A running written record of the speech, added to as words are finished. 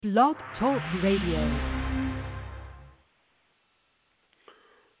Blog Talk Radio.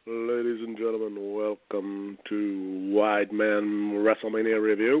 Ladies and gentlemen, welcome to Wide Man WrestleMania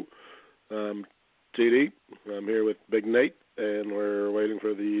Review. I'm TD. I'm here with Big Nate, and we're waiting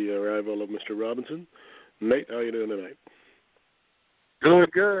for the arrival of Mr. Robinson. Nate, how you doing tonight? Doing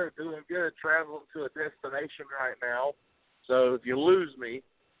good. Traveling to a destination right now. So if you lose me,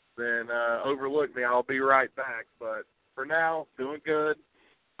 then overlook me. I'll be right back. But for now, doing good.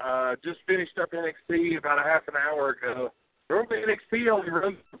 Just finished up NXT about a half an hour ago. Normally NXT only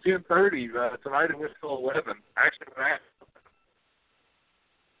runs until 10:30. Tonight it went till 11. Actually,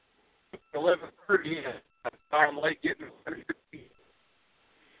 11:30. I'm late getting.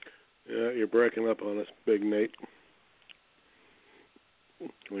 Yeah, you're breaking up on us, Big Nate.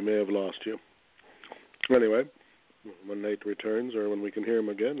 We may have lost you. Anyway, when Nate returns or when we can hear him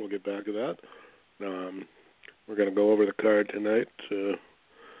again, we'll get back to that. We're going to go over the card tonight,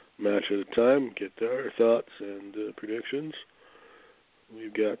 match at a time, get our thoughts and predictions.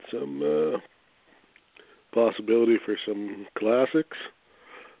 We've got some possibility for some classics,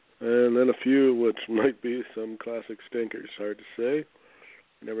 and then a few which might be some classic stinkers. Hard to say.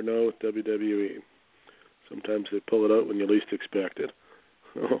 You never know with WWE. Sometimes they pull it out when you least expect it.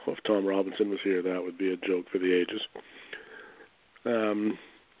 If Tom Robinson was here, that would be a joke for the ages.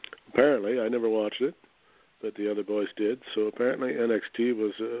 Apparently, I never watched it, but the other boys did. So apparently NXT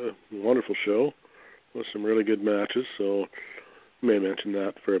was a wonderful show with some really good matches. So I may mention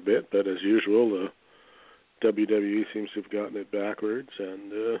that for a bit. But as usual, WWE seems to have gotten it backwards,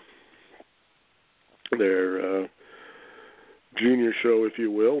 and their junior show, if you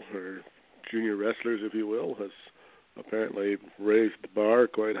will, or junior wrestlers, if you will, has apparently raised the bar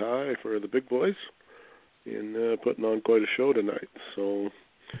quite high for the big boys in putting on quite a show tonight. So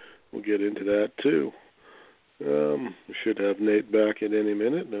we'll get into that too. We should have Nate back at any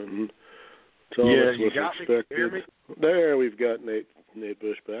minute, and tell us what's expected. There, we've got Nate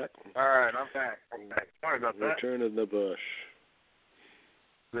Bush back. All right, I'm back. Sorry about that. Return of the Bush.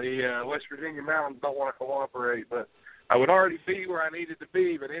 The West Virginia Mountains don't want to cooperate, but I would already be where I needed to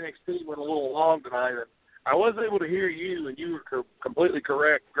be, but NXT went a little long tonight, and I was able to hear you, and you were completely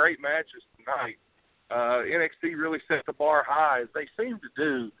correct. Great matches tonight. NXT really set the bar high, as they seem to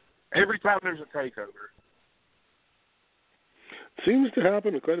do every time there's a takeover. Seems to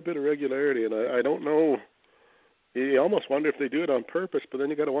happen with quite a bit of regularity, and I don't know. You almost wonder if they do it on purpose, but then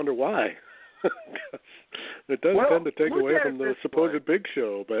you got to wonder why. It does tend to take away from the supposed big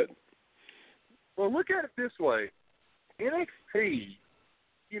show, but. Well, look at it this way. NXT,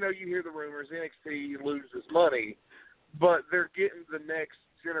 you hear the rumors, NXT loses money, but they're getting the next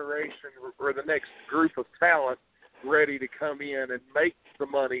generation or the next group of talent ready to come in and make the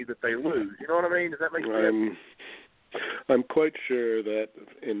money that they lose. You know what I mean? Does that make sense? I'm quite sure that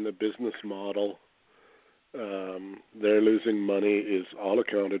in the business model, their losing money is all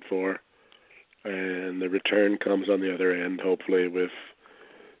accounted for, and the return comes on the other end, hopefully with,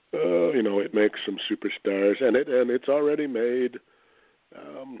 it makes some superstars, and it's already made.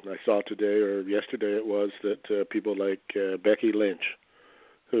 I saw today or yesterday it was that people like Becky Lynch,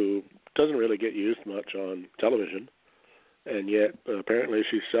 who doesn't really get used much on television, and yet apparently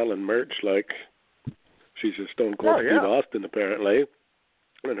she's selling merch like she's a Stone Cold Steve Austin, apparently.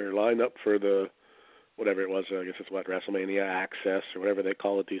 And her lineup for the, whatever it was, I guess it's WrestleMania Access or whatever they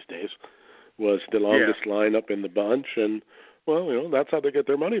call it these days, was the longest lineup in the bunch. And, well, that's how they get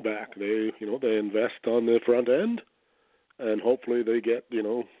their money back. They, they invest on the front end, and hopefully they get,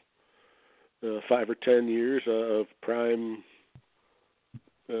 5 or 10 years of prime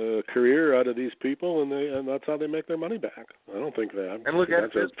career out of these people, and that's how they make their money back. I don't think that. And look at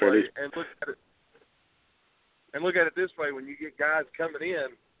it this way. And look at it this way, when you get guys coming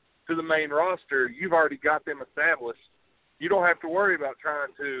in to the main roster, you've already got them established. You don't have to worry about trying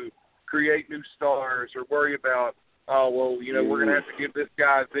to create new stars or worry about, we're going to have to give this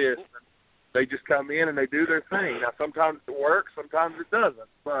guy this. They just come in and they do their thing. Now, sometimes it works, sometimes it doesn't.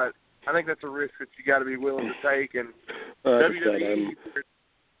 But I think that's a risk that you got to be willing to take. And WWE,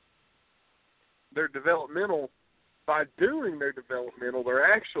 their developmental, by doing their developmental,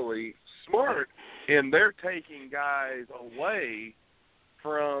 they're actually smart, and they're taking guys away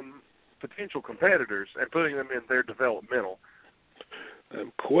from potential competitors and putting them in their developmental.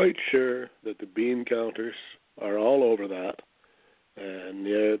 I'm quite sure that the bean counters are all over that, and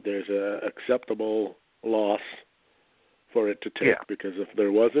there's a acceptable loss for it to take, because if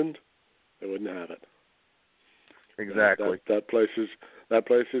there wasn't, they wouldn't have it. Exactly. That place is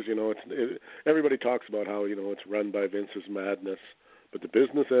everybody talks about how it's run by Vince's madness, but the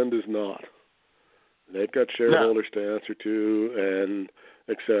business end is not. They've got shareholders to answer to, and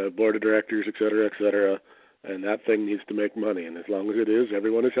board of directors, et cetera, and that thing needs to make money. And as long as it is,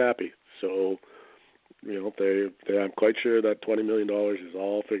 everyone is happy. So, I'm quite sure that $20 million is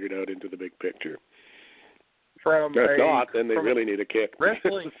all figured out into the big picture. If not, then they really need a kick.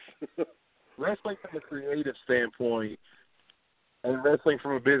 Wrestling from a creative standpoint and wrestling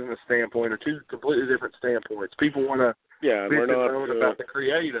from a business standpoint are two completely different standpoints. People want to we're not about the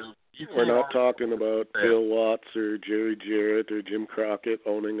creative. We're not talking about Bill Watts or Jerry Jarrett or Jim Crockett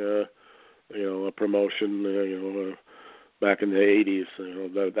owning a promotion, back in the 80s.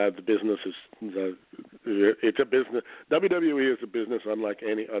 That the business it's a business. WWE is a business unlike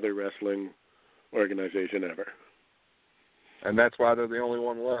any other wrestling organization ever. And that's why they're the only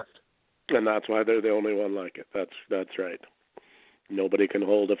one left. And that's why they're the only one like it. That's right. Nobody can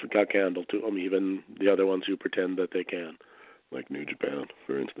hold a candle to them, even the other ones who pretend that they can, like New Japan,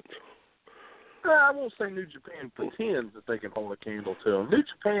 for instance. I won't say New Japan pretends that they can hold a candle to them. New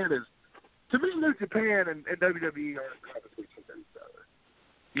Japan and WWE aren't competition to each other.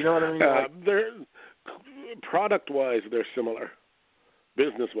 You know what I mean? They're product-wise, they're similar.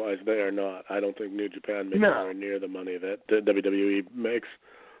 Business-wise, they are not. I don't think New Japan makes anywhere near the money that the WWE makes.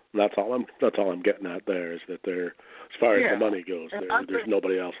 That's all I'm getting at there, is that they're, as far as the money goes, there's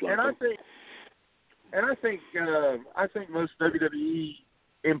nobody else like them. I think most WWE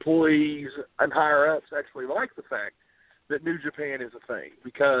employees and higher ups actually like the fact that New Japan is a thing,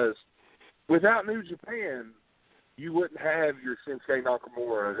 because without New Japan, you wouldn't have your Shinsuke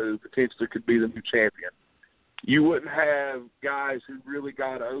Nakamura, who potentially could be the new champion. You wouldn't have guys who really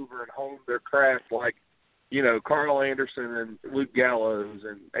got over and honed their craft like, Carl Anderson and Luke Gallows,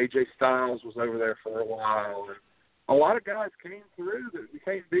 and AJ Styles was over there for a while. And a lot of guys came through that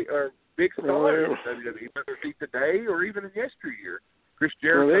became big stars in WWE, whether it be today or even in yesteryear. Chris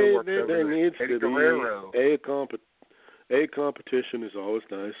Jericho worked over there. Needs Eddie to Guerrero. be A, competition is always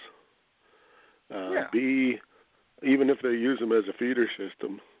nice. B, even if they use them as a feeder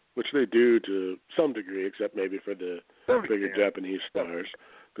system, which they do to some degree, except maybe for the bigger Japanese stars,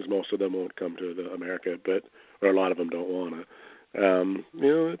 because most of them won't come to America, or a lot of them don't want to.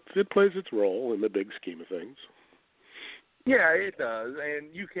 It plays its role in the big scheme of things. Yeah, it does, and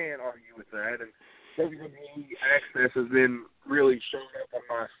you can't argue with that. And WWE Access has been really showing up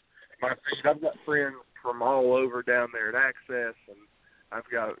on my feed. I've got friends from all over down there at Access, and I've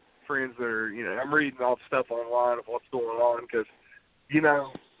got friends that are, I'm reading all the stuff online of what's going on, because,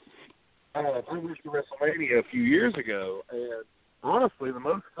 I went to WrestleMania a few years ago, and honestly, the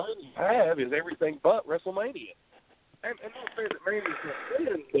most fun you have is everything but WrestleMania. And not saying that Mania's not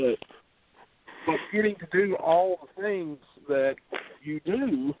fun, but getting to do all the things that you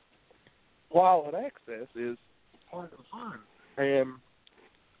do while at Access is part of the fun. And,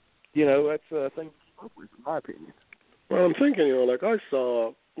 that's a thing to keep up with, in my opinion. Well, I'm thinking,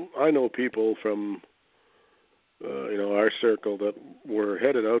 I know people from, our circle that were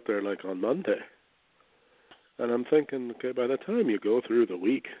headed out there, like, on Monday. And I'm thinking, okay, by the time you go through the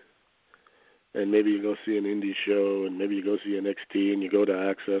week, and maybe you go see an indie show, and maybe you go see NXT, and you go to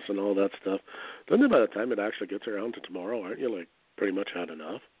Access and all that stuff, then by the time it actually gets around to tomorrow, aren't you, pretty much had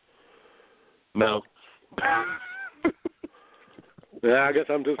enough? No. Yeah, I guess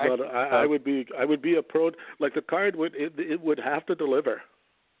I'm just not. I would be a pro. Like, the card it would have to deliver,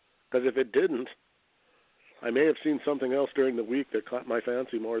 because if it didn't, I may have seen something else during the week that caught my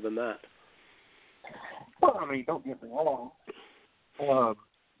fancy more than that. Well, don't get me wrong.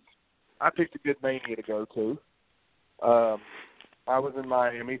 I picked a good Mania to go to. I was in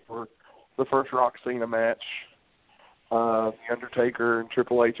Miami for the first Rock Cena match, The Undertaker and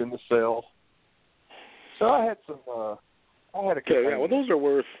Triple H in the cell. So I had some. I had a good. Yeah. Well, those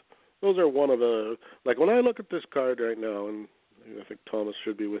are one of the, like, when I look at this card right now, and I think Thomas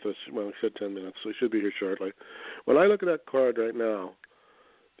should be with us. Well, he said 10 minutes, so he should be here shortly. When I look at that card right now,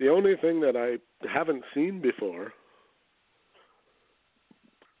 the only thing that I haven't seen before,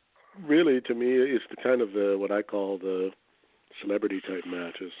 really, to me, is the kind of what I call the celebrity type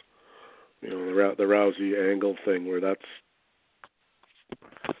matches. The Rousey Angle thing, where that's,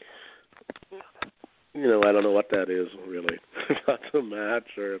 I don't know what that is really. If that's a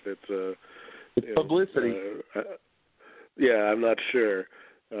match or if it's publicity. Yeah, I'm not sure.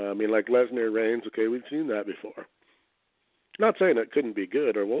 Like Lesnar Reigns. Okay, we've seen that before. Not saying it couldn't be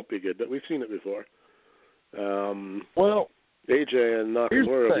good or won't be good, but we've seen it before. Well, AJ and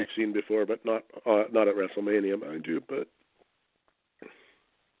Nakamura we've seen before, but not at WrestleMania, mind you. But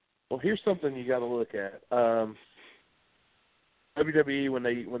here's something you got to look at. WWE, when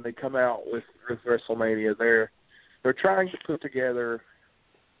they come out with WrestleMania, they're trying to put together,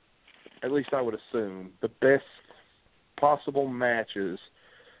 at least I would assume, the best possible matches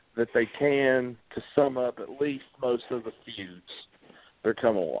that they can to sum up at least most of the feuds that are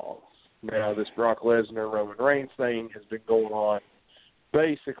coming along. Now, this Brock Lesnar, Roman Reigns thing has been going on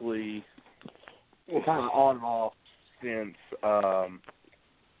basically kind of on and off since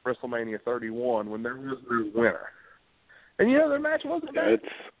WrestleMania 31 when there was no winner. And, their match wasn't bad.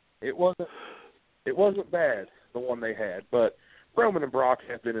 It wasn't bad, the one they had. But Roman and Brock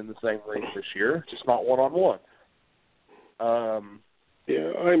have been in the same ring this year, just not one-on-one.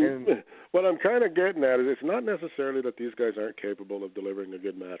 What I'm kind of getting at is it's not necessarily that these guys aren't capable of delivering a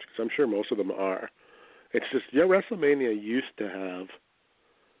good match, because I'm sure most of them are. It's just, WrestleMania used to have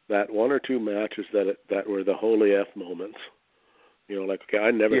that one or two matches that were the holy F moments.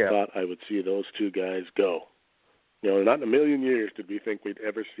 I never thought I would see those two guys go. Not in a million years did we think we'd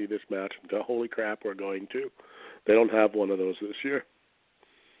ever see this match and go, holy crap, we're going to. They don't have one of those this year.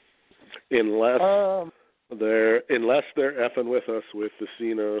 Unless they're effing with us with the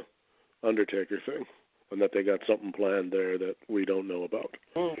Cena Undertaker thing, and that they got something planned there that we don't know about.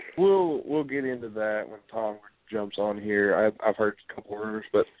 We'll get into that when Tom jumps on here. I've heard a couple rumors,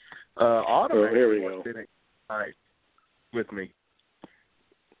 but Autumn here we go. Tonight with me.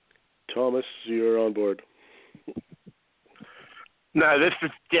 Thomas, you're on board. No, this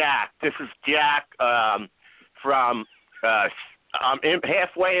is Jack. From I'm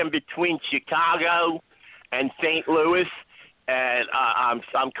halfway in between Chicago and St. Louis, and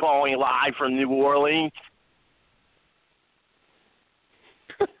I'm calling live from New Orleans.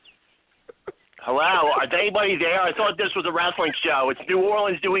 Hello, is anybody there? I thought this was a wrestling show. It's New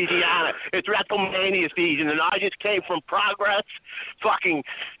Orleans, Louisiana. It's WrestleMania season, and I just came from Progress, fucking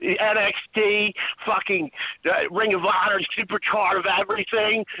NXT, fucking Ring of Honor, Supercard of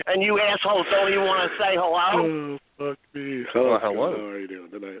everything, and you assholes don't even want to say hello? Oh, fuck me. Hello. How are you doing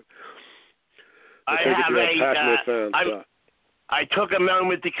tonight? I took a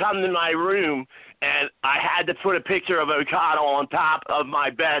moment to come to my room, and I had to put a picture of Okada on top of my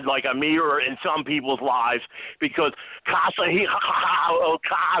bed like a mirror in some people's lives, because Kazuhiko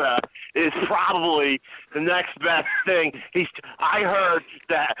Okada is probably the next best thing. I heard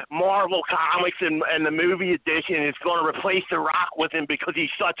that Marvel Comics and the movie edition is going to replace The Rock with him because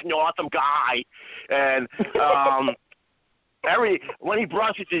he's such an awesome guy. And when he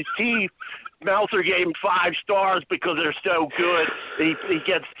brushes his teeth, Meltzer gave him 5 stars because they're so good. He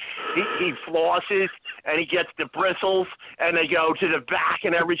flosses and he gets the bristles and they go to the back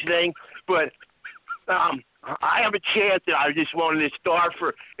and everything. But I have a chance that I just wanted to start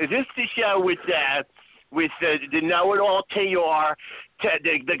for. Is this the show with the know-it-all TR,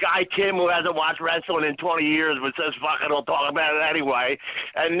 the guy Tim who hasn't watched wrestling in 20 years but says fuck it, I'll talk about it anyway,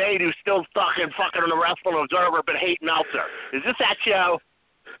 and Nate who's still fucking on the Wrestling Observer but hate Meltzer? Is this that show?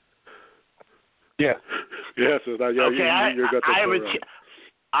 Yeah. Yes. Okay, I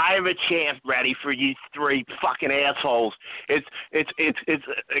have a chant ready for you 3 fucking assholes. It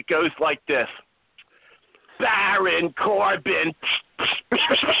goes like this. Baron Corbin.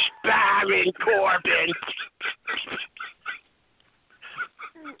 Baron Corbin.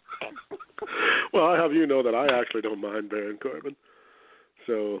 Well, I have you know that I actually don't mind Baron Corbin,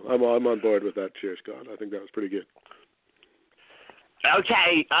 so I'm on board with that. Cheers, Scott. I think that was pretty good.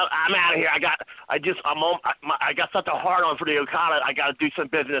 Okay, I'm out of here. I got such a hard on for the Okada. I got to do some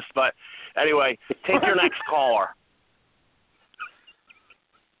business, but anyway, take your next caller.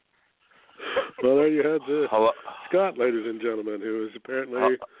 Well, there you had Scott, ladies and gentlemen, who is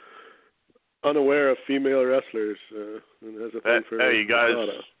apparently unaware of female wrestlers and has a thing for. Hey, you guys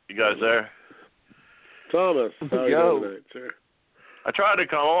there? Thomas, how are you doing tonight, sir? I tried to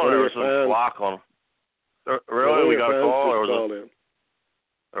come on. There was a block on. Really, we got a call.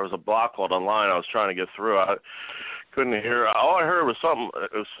 There was a block on the line. I was trying to get through. I couldn't hear. All I heard was something.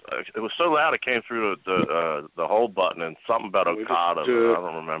 It was so loud it came through the hold button and something about Okada. I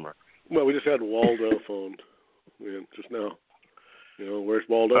don't remember. Well, we just had Waldo phoned just now. Where's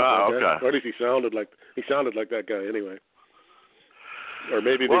Waldo? Okay. Or at least he sounded like that guy anyway. Or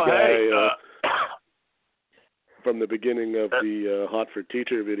maybe the guy from the beginning of the Hot for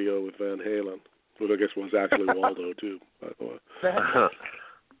Teacher video with Van Halen, who I guess was actually Waldo too, by the way.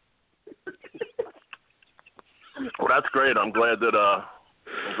 Well, that's great. I'm glad that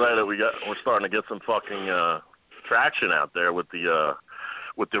we're starting to get some fucking traction out there with the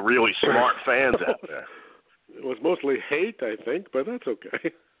really smart fans out there. It was mostly hate, I think, but that's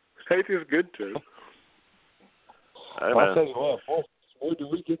okay. Hate is good too. Hey, I'll tell you what, boy, do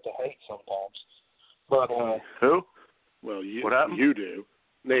we get to hate sometimes. But who? Well, what happened? You do.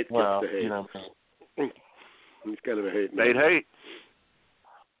 Nate gets to hate. He's kind of a hate man. Nate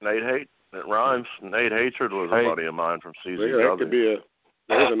hate. It rhymes. Nate Hatred was a buddy of mine from CZW. That could be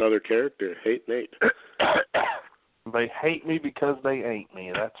There's another character, Hate Nate. They hate me because they ain't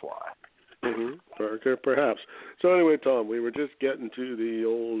me. That's why. Perhaps. So anyway, Tom, we were just getting to the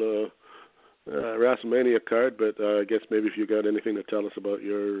old WrestleMania card, but I guess maybe if you got anything to tell us about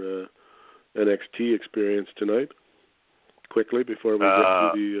your NXT experience tonight, quickly before we get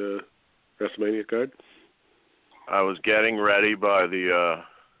to the WrestleMania card. I was getting ready by the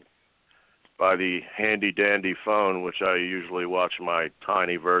handy dandy phone, which I usually watch my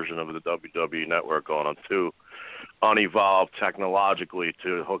tiny version of the WWE Network on. I'm too unevolved technologically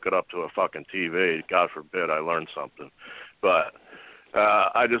to hook it up to a fucking TV. God forbid I learn something. But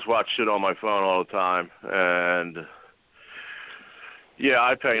I just watch shit on my phone all the time, and yeah,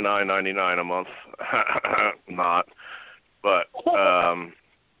 I pay $9.99 a month. Not, but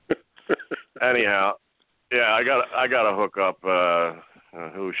anyhow, yeah, I got to hook up.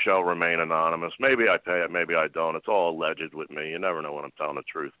 Who shall remain anonymous? Maybe I pay it, maybe I don't. It's all alleged with me. You never know when I'm telling the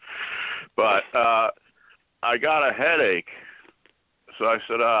truth. But I got a headache, so I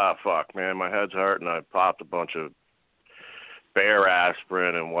said, fuck, man, my head's hurting. I popped a bunch of Bear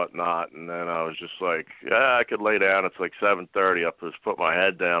aspirin and whatnot, and then I was just like, yeah, I could lay down. It's like 7:30. I just put my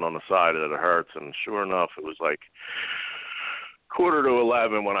head down on the side that it hurts, and sure enough, it was like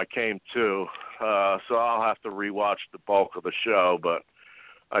 10:45 when I came to. So I'll have to rewatch the bulk of the show, but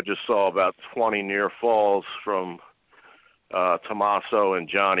I just saw about 20 near falls from Tommaso and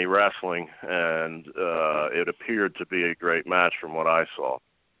Johnny wrestling, and it appeared to be a great match from what I saw.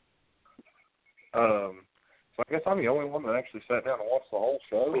 So I guess I'm the only one that actually sat down and watched the whole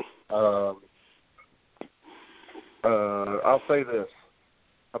show. I'll say this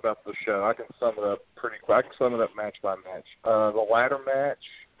about the show. I can sum it up pretty quick. I can sum it up match by match. The ladder match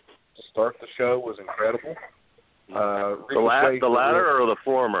to start the show was incredible. The ladder or the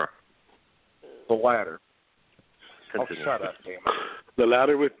former? The ladder. Continue. Oh, shut up, damn it. The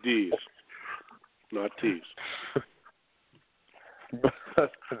ladder with D's, not T's.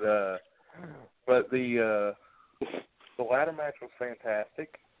 But the ladder match was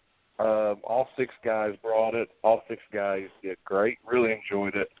fantastic. All six guys brought it. All six guys did great. Really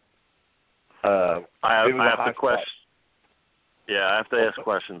enjoyed it. I have to question. Yeah, I have to ask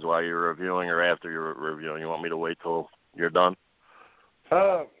questions while you're reviewing or after you're reviewing. You want me to wait till you're done?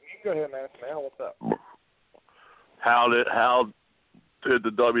 You can go ahead and ask now. What's up? How did the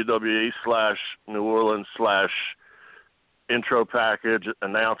WWE /New Orleans intro package,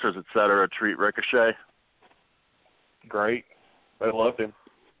 announcers, etc. treat Ricochet? Great. They loved him.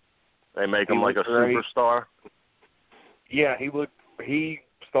 They make him like a superstar? Yeah, he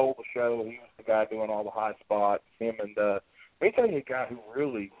stole the show. He was the guy doing all the high spots. Him and let me tell you a guy who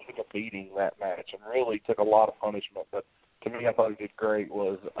really took a beating that match and really took a lot of punishment, but to me I thought he did great,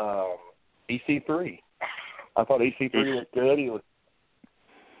 was EC3. I thought EC3 was good.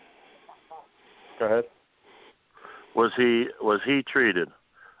 Go ahead. Was he treated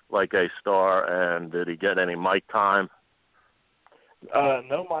like a star, and did he get any mic time?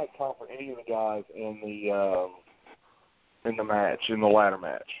 No mic time for any of the guys in the match, in the ladder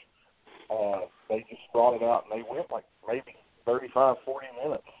match. They just brought it out, and they went like maybe 35, 40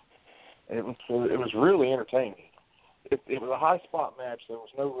 minutes. And it was really entertaining. It was a high spot match. There was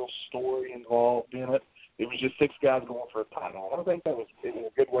no real story involved in it. It was just six guys going for a title. I think it was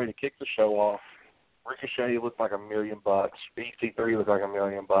a good way to kick the show off. Ricochet looked like $1 million. EC3 looked like $1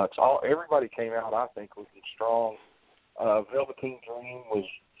 million. Everybody came out, I think, looking strong. Velveteen Dream was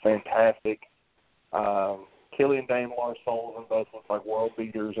fantastic. Killian Dane and Lars Sullivan both looked like world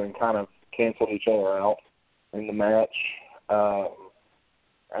beaters and kind of canceled each other out in the match.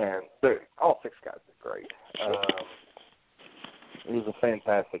 And all six guys did great. It was a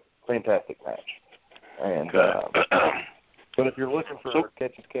fantastic match. And but if you're looking for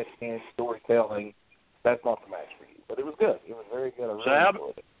catch-as-catch-can storytelling, that's not the match for you. But it was good. It was very good. I really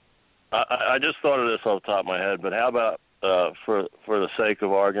enjoyed it. I just thought of this off the top of my head, but how about, for the sake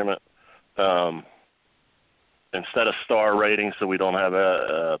of argument, instead of star ratings, so we don't have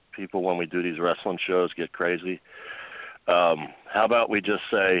people when we do these wrestling shows get crazy, how about we just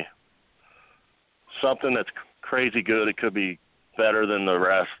say something that's crazy good? It could be better than the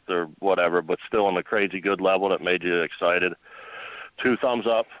rest or whatever, but still on the crazy good level that made you excited. 2 thumbs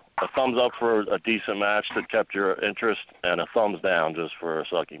up. A thumbs up for a decent match that kept your interest, and a thumbs down just for a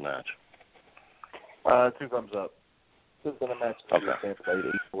sucky match. 2 thumbs up. This has been a match that you can't play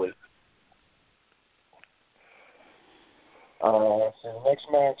equally. So the next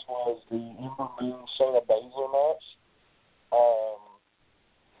match was the Ember Moon Shayna Baszler match.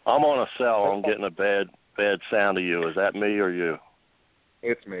 I'm on a cell. I'm getting a bad sound of you. Is that me or you?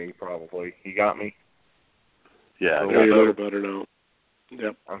 It's me, probably. You got me? Yeah. You're a little better now.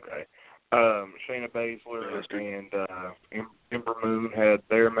 Yep. Okay. Shayna Baszler and Ember Moon had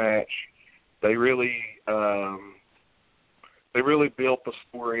their match. They really built the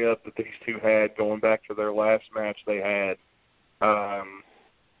story up that these two had going back to their last match they had.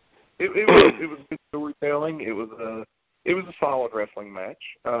 It was good storytelling. It was a solid wrestling match.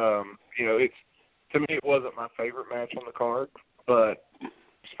 To me it wasn't my favorite match on the card, but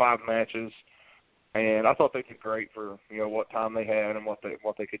it's 5 matches. And I thought they did great for what time they had and what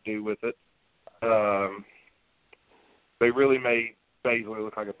they could do with it. They really made Baszler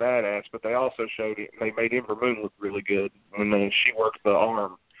look like a badass, but they also showed it. They made Ember Moon look really good when she worked the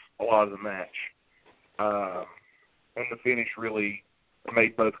arm a lot of the match. And the finish really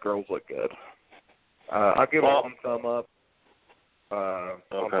made both girls look good. I'll give it one thumb up. One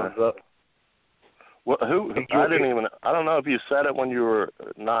thumbs up. Well, I don't know if you said it when you were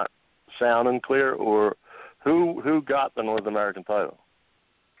not sounding clear, or who got the North American title?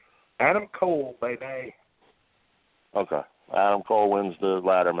 Adam Cole, baby. Okay. Adam Cole wins the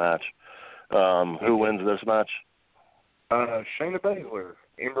ladder match. Who wins this match? Shayna Baszler.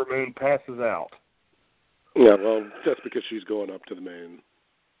 Ember Moon passes out. Yeah, well, that's because she's going up to the main.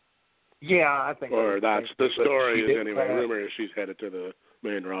 Yeah, I think. Or that's the story is anyway. Rumor is she's headed to the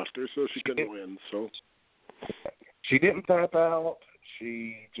main roster, so she couldn't win. So she didn't tap out.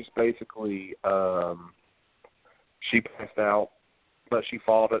 She just basically she passed out, but she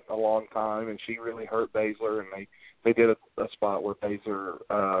fought it a long time, and she really hurt Baszler. And they did a spot where Baszler,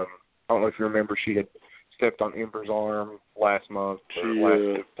 I don't know if you remember, she had stepped on Ember's arm last month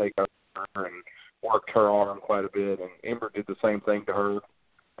to take over and worked her arm quite a bit, and Ember did the same thing to her,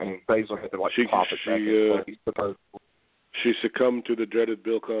 and Baszler had to pop it back in place. She succumbed to the dreaded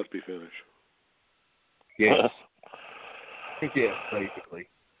Bill Cosby finish. Yes. Yes, basically.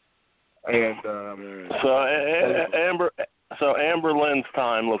 And so Amber Lynn's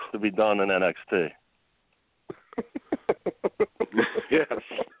time looks to be done in NXT. Yes.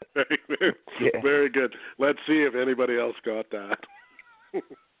 Very good. Let's see if anybody else got that.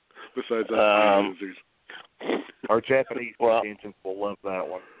 Besides that, losers. Our Japanese contingents will love that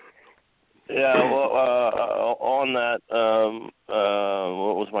one. Yeah, well, on that,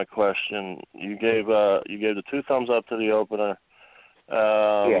 what was my question? You gave the 2 thumbs up to the opener.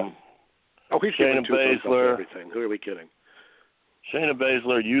 Yeah. Oh, he's Shayna Baszler. Everything. Who are we kidding? Shayna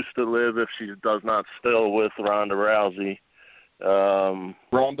Baszler used to live, if she does not still, with Ronda Rousey.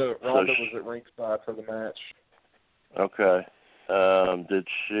 Ronda was at ringside for the match. Okay.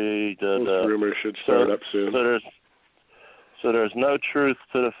 Those rumors should start up soon. So there's no truth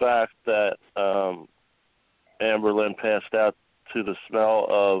to the fact that Amber Lynn passed out to the smell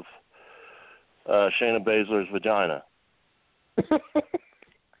of Shayna Baszler's vagina.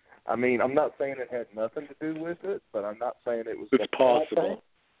 I mean, I'm not saying it had nothing to do with it, but I'm not saying it was. It's possible.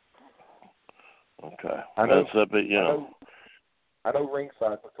 Okay. I know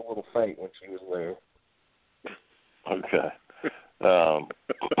ringside was a little faint when she was there. Okay.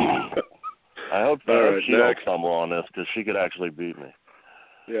 I hope she don't stumble on this, because she could actually beat me.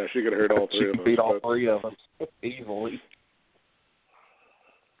 Yeah, she could hurt all 3 of us. She could beat all 3 of us easily.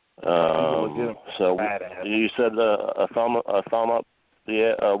 So you said a thumb up,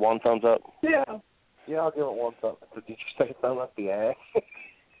 the 1 thumbs up. Yeah, I'll give it 1 thumb. Did you say thumb up the ass?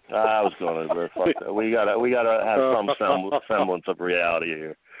 I was going to fuck that. We gotta have some semblance of reality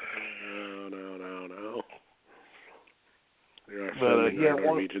here. No. But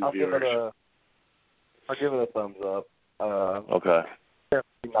I'll give it a thumbs up. Okay.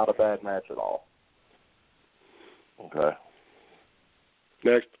 Not a bad match at all. Okay.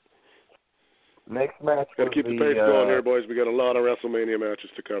 Next match. Got to keep the pace going here, boys. We got a lot of WrestleMania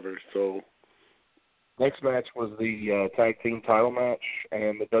matches to cover. So. Next match was the tag team title match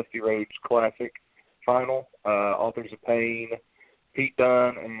and the Dusty Rhodes Classic final. Authors of Pain, Pete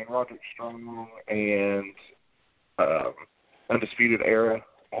Dunne and Roderick Strong and Undisputed Era.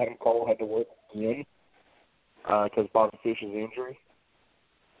 Adam Cole had to work in because Bobby Fish's injury.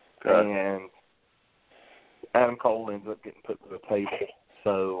 Okay. And Adam Cole ends up getting put to the table.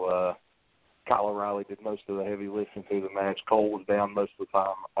 So Kyle O'Reilly did most of the heavy lifting through the match. Cole was down most of the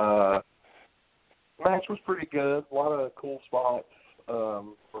time. Match was pretty good. A lot of cool spots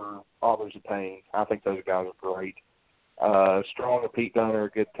for Authors of Pain. I think those guys are great. Strong and Pete Dunne are a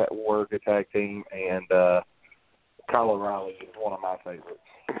good tag team, and Kyle O'Reilly is one of my favorites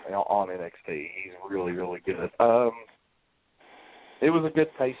on NXT. He's really, really good. It was a good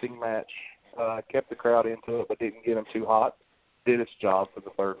pacing match. Kept the crowd into it, but didn't get them too hot. Did its job for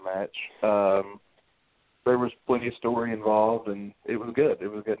the 3rd match. There was plenty of story involved, and it was good. It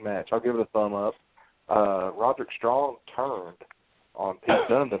was a good match. I'll give it a thumb up. Roderick Strong turned on Pete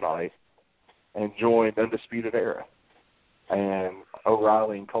Dunne tonight and joined Undisputed Era. And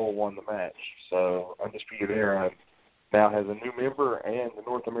O'Reilly and Cole won the match. So Undisputed Era now has a new member and the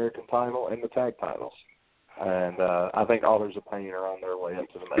North American title and the tag titles. And I think Authors of Pain are on their way up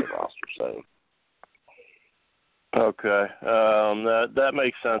to the main roster soon. Okay. That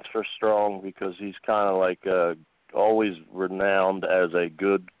makes sense for Strong because he's kind of like always renowned as a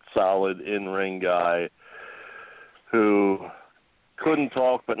good, solid in-ring guy who couldn't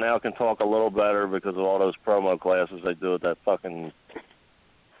talk but now can talk a little better because of all those promo classes they do at that fucking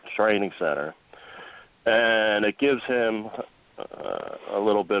training center. And it gives him a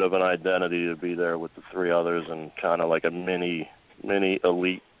little bit of an identity to be there with the three others and kind of like a mini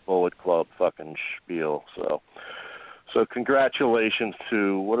elite Bullet Club fucking spiel. So congratulations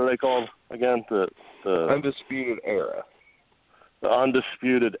to, what are they called again? The Undisputed Era. The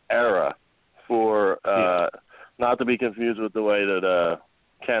Undisputed Era for, not to be confused with the way that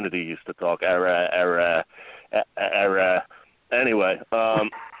Kennedy used to talk, era. Anyway,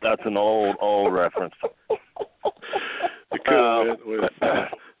 that's an old reference. You could have went with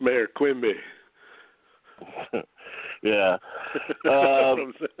Mayor Quimby. Yeah.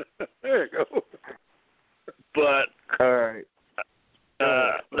 There you go. But all right.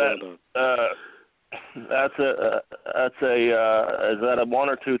 That's is that a one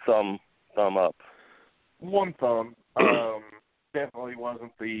or two thumb up? One thumb. Definitely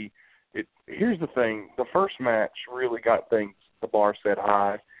wasn't here's the thing. The first match really got the bar set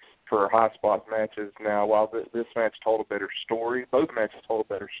high for high spot matches. Now, while this match told a better story, both matches told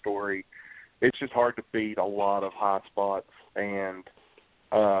a better story, it's just hard to beat a lot of high spots and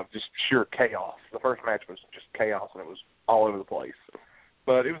just sheer chaos. The first match was just chaos, and it was all over the place.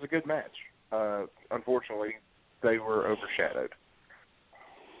 But it was a good match. Unfortunately, they were overshadowed.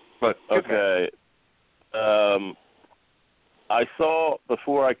 But okay. I saw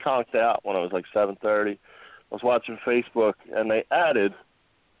before I conked out when it was like 7:30. I was watching Facebook, and they added,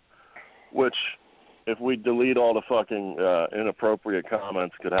 which if we delete all the fucking inappropriate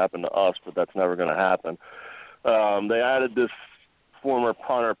comments could happen to us, but that's never going to happen. They added this former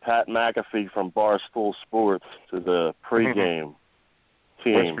punter Pat McAfee from Barstool Sports to the pregame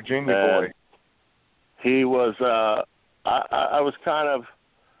team. West Virginia boy. He was. I was kind of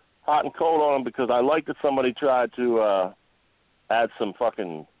hot and cold on him because I liked that somebody tried to add some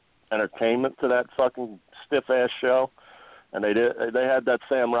fucking entertainment to that fucking stiff-ass show. And they did. They had that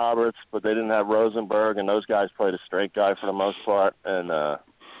Sam Roberts, but they didn't have Rosenberg, and those guys played a straight guy for the most part. And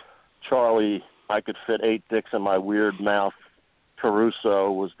Charlie, I could fit 8 dicks in my weird mouth.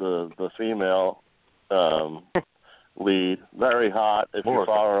 Caruso was the female lead. Very hot. If you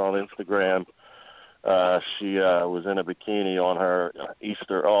follow her on Instagram, she was in a bikini on her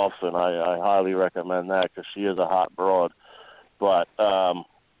Easter off, and I highly recommend that because she is a hot broad. But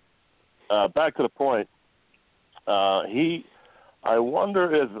back to the point. I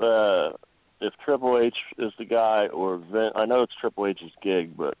wonder if Triple H is the guy or Vince. I know it's Triple H's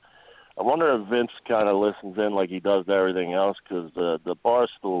gig, but I wonder if Vince kind of listens in like he does to everything else because the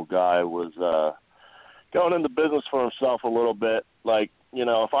Barstool guy was going into business for himself a little bit. Like, you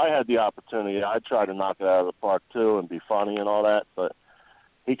know, if I had the opportunity, I'd try to knock it out of the park too and be funny and all that. But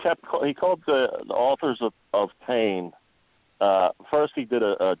he called the Authors of Pain. First, he did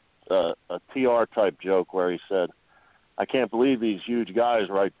a TR type joke where he said, "I can't believe these huge guys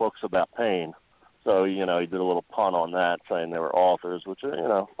write books about pain." So, you know, he did a little pun on that, saying they were authors, which, you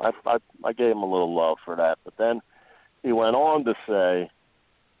know, I gave him a little love for that. But then he went on to say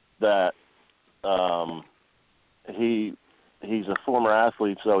that he's a former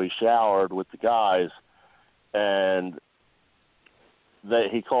athlete, so he showered with the guys, and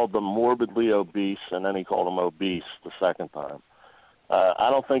he called them morbidly obese, and then he called them obese the second time. I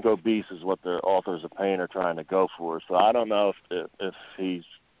don't think obese is what the Authors of Pain are trying to go for. So I don't know if he's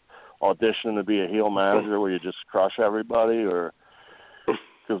auditioning to be a heel manager where you just crush everybody, or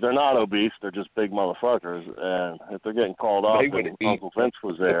because they're not obese, they're just big motherfuckers. And if they're getting called up and Uncle Vince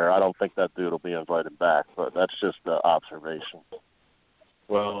was there, I don't think that dude will be invited back. But that's just the observation.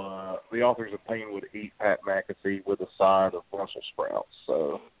 Well, the Authors of Pain would eat Pat McAfee with a side of Brussels sprouts.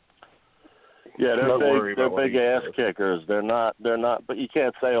 So. Yeah, they're big ass kickers. They're not. But you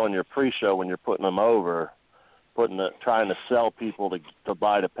can't say on your pre-show when you're putting them over, trying to sell people to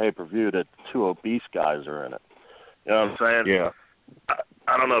buy the pay-per-view that 2 obese guys are in it. You know what I'm saying? Yeah.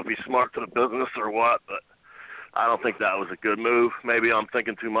 I don't know if he's smart to the business or what, but I don't think that was a good move. Maybe I'm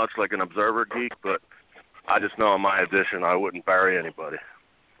thinking too much like an observer geek, but I just know in my edition I wouldn't bury anybody.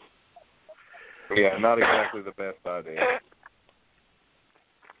 Yeah, not exactly the best idea.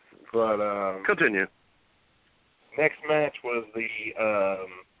 But continue. Next match was the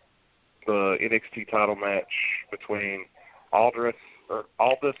NXT title match between Andrade Cien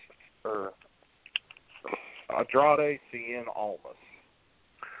Almas.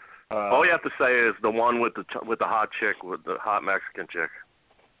 All you have to say is the one with the hot chick, with the hot Mexican chick.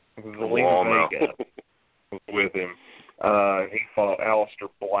 Zelina Vega was with him. He fought Aleister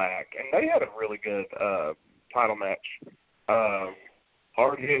Black, and they had a really good title match.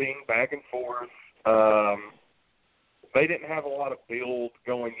 Hard hitting, back and forth. They didn't have a lot of build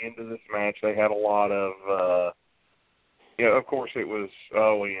going into this match. They had a lot of, of course it was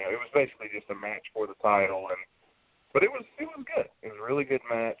basically just a match for the title, but it was good. It was a really good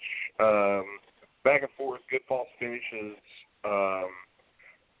match. Back and forth, good false finishes,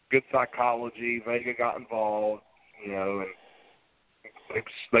 good psychology. Vega got involved, and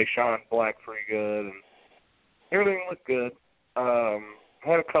they shined Black pretty good, and everything looked good.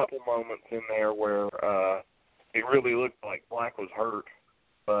 Had a couple moments in there where it really looked like Black was hurt,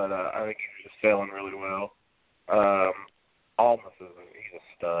 but I think he was just selling really well. Almas he's a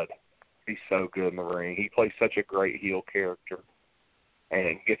stud. He's so good in the ring. He plays such a great heel character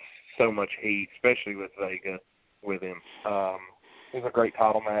and gets so much heat, especially with Vega with him. It was a great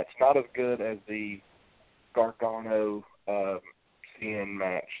title match. Not as good as the Gargano Cien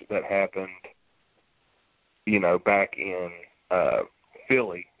match that happened, back in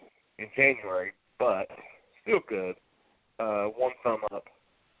Philly in January, but still good. One thumb up.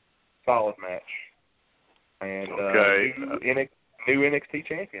 Solid match. And new NXT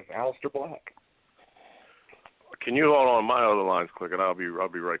champion, Aleister Black. Can you hold on? My other line's quick, and I'll be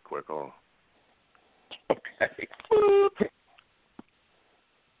right quick. Hold on. Okay.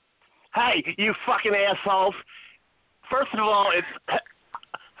 Hey, you fucking assholes. First of all, it's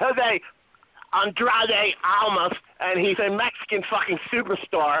Jose Andrade Almas, and he's a Mexican fucking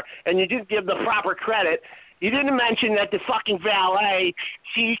superstar, and you didn't give the proper credit. You didn't mention that the fucking valet,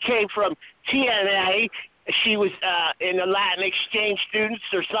 she came from TNA. She was in the Latin exchange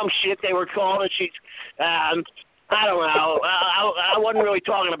students or some shit they were called, and she's, I don't know. I wasn't really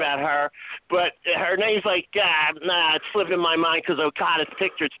talking about her, but her name's like, it's slipping in my mind because Okada's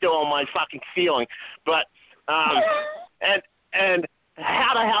picture is still on my fucking ceiling. But, and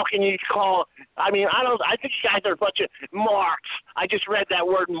how the hell can you call, I think you guys are a bunch of marks. I just read that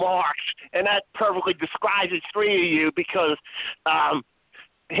word marks, and that perfectly describes the three of you because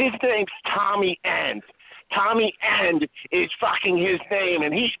his name's Tommy End. Tommy End is fucking his name,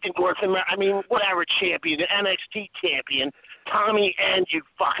 and he's been working, whatever champion, the NXT champion. Tommy End, you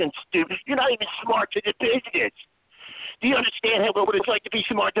fucking stupid. You're not even smart to the business. Do you understand what it's like to be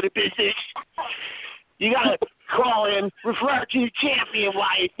smart to the business? You gotta call in, refer to the champion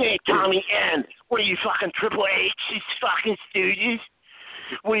while you think, Tommy End. What are you, fucking Triple H, you fucking stooges?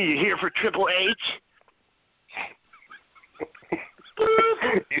 What are you here for, Triple H?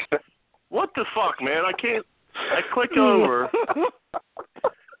 What the fuck, man? I clicked over,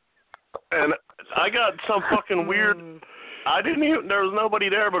 and I got some fucking weird, there was nobody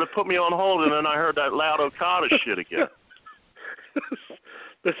there, but it put me on hold, and then I heard that loud Okada shit again.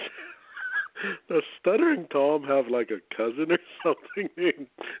 Does Stuttering Tom have like a cousin or something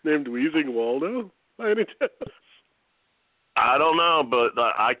named Wheezing Waldo by any chance? I don't know, but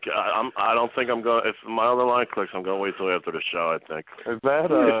I don't think I'm going. If my other line clicks, I'm going to wait till after the show. I think. Is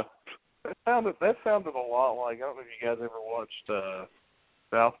that that sounded a lot like, I don't know if you guys ever watched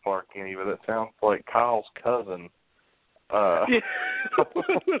South Park any, but it sounds like Kyle's cousin. Yeah. He's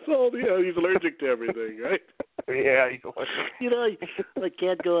allergic to everything, right? Yeah, he's allergic. I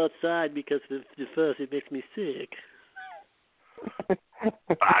can't go outside because first it makes me sick.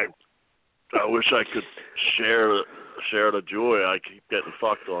 I wish I could share the joy. I keep getting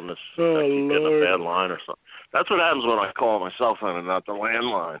fucked on this. I keep getting a bad line or something. That's what happens when I call my cell phone and not the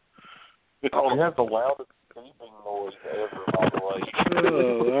landline. You have the loudest beeping noise ever, by the way.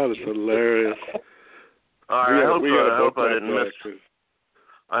 Oh, that is hilarious. All right, I hope I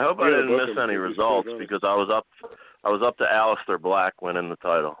didn't miss any results because I was up to Aleister Black winning the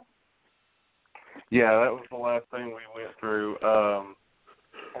title. Yeah, that was the last thing we went through. And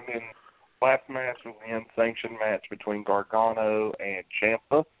then last match was the unsanctioned match between Gargano and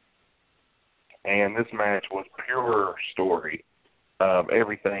Ciampa. And this match was pure story.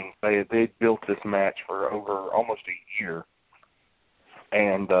 Everything. They built this match for over almost a year.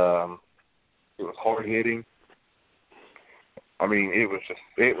 And it was hard hitting. It was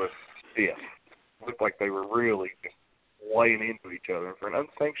stiff. It looked like they were really just laying into each other. And for an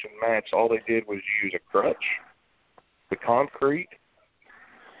unsanctioned match, all they did was use a crutch, the concrete,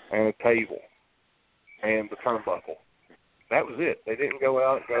 and a table, and the turnbuckle. That was it. They didn't go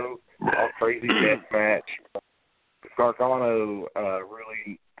out and go all crazy death match. Gargano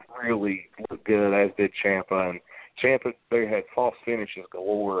really looked good, as did Ciampa. And Ciampa, they had false finishes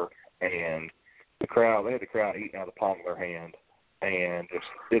galore, and they had the crowd eating out of the palm of their hand, and just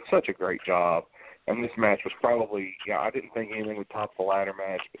did such a great job. And this match was probably, I didn't think anything would top the ladder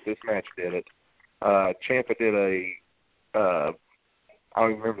match, but this match did it. Ciampa did I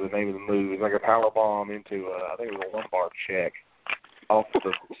don't even remember the name of the move. It was like a power bomb into, I think it was a lumbar check off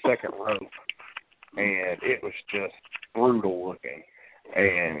the second rope, and it was just brutal looking.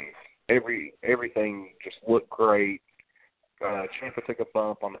 And everything just looked great. Ciampa took a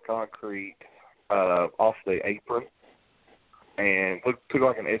bump on the concrete off the apron and took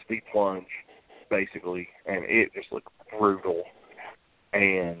like an SD plunge, basically, and it just looked brutal.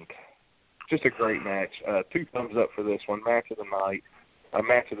 And just a great match. 2 thumbs up for this one. Match of the night. A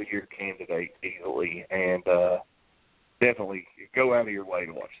match of the year candidate easily, and definitely go out of your way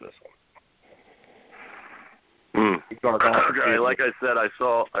to watch this one. Okay, like I said, I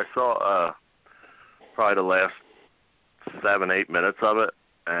saw probably the last 7-8 minutes of it,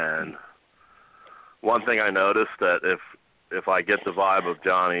 and one thing I noticed that if I get the vibe of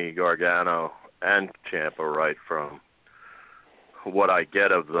Johnny Gargano and Ciampa right from what I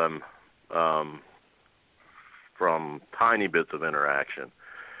get of them from tiny bits of interaction,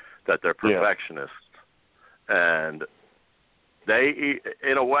 that they're perfectionists. Yeah. And they,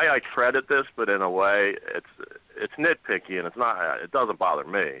 in a way, I credit this, but in a way, it's nitpicky, and it doesn't bother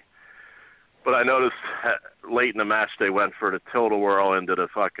me. But I noticed late in the match they went for the tilt-a-whirl into the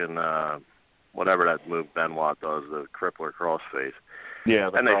fucking whatever that move Benoit does, the crippler crossface. Yeah,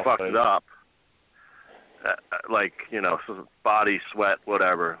 and they fucked it up. Like, body, sweat,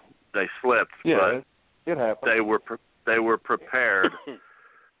 whatever. They slipped. Yeah, it happened. They were prepared.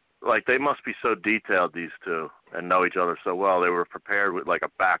 Like, they must be so detailed, these two, and know each other so well. They were prepared with, like, a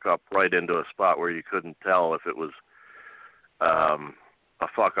backup right into a spot where you couldn't tell if it was a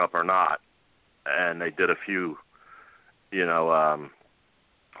fuck-up or not. And they did a few,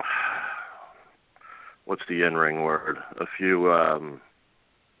 what's the in-ring word? A few, I'm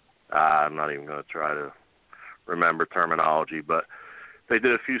not even going to try to remember terminology, but they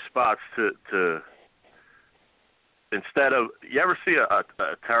did a few spots to instead of, you ever see a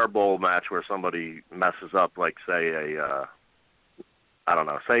terrible match where somebody messes up, like, say,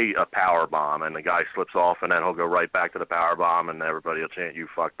 say a power bomb, and the guy slips off, and then he'll go right back to the power bomb, and everybody will chant, "You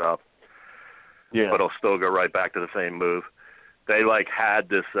fucked up." Yeah. But he'll still go right back to the same move. They, like, had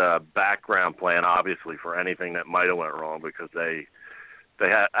this background plan, obviously, for anything that might have went wrong, because they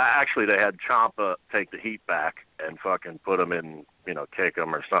had Ciampa take the heat back and fucking put him in, kick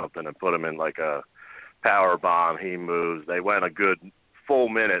him or something, and put him in, like, a power bomb. He moves. They went a good full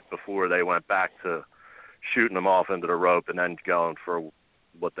minute before they went back to shooting him off into the rope and then going for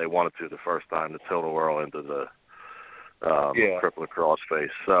what they wanted to the first time, the tilt-a-whirl into the crippler crossface.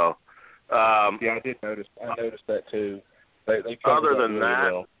 So, I did notice. I noticed that too. They other than really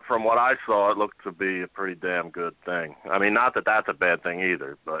that, well. From what I saw, it looked to be a pretty damn good thing. I mean, not that that's a bad thing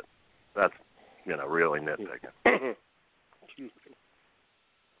either, but that's really nitpicking.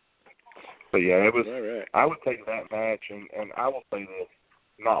 But yeah, it was. Right. I would take that match, and I will say this: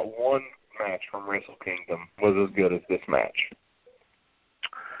 not one match from Wrestle Kingdom was as good as this match.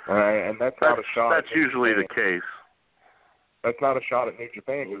 And that's not a shot. That's usually the case. That's not a shot at New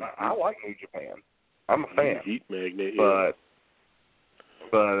Japan, because I like New Japan. I'm a fan. Heat magnet, but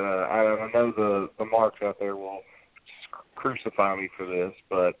I know the marks out there will crucify me for this,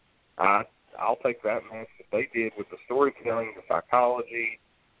 but I'll take that match that they did with the storytelling, the psychology,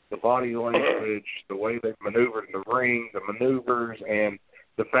 the body language, the way they maneuvered in the ring, the maneuvers, and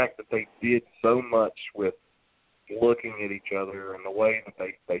the fact that they did so much with looking at each other and the way that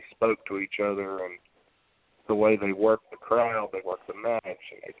they spoke to each other and the way they worked the crowd, they worked the match,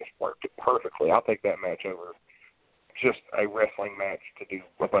 and they just worked it perfectly. I'll take that match over just a wrestling match to do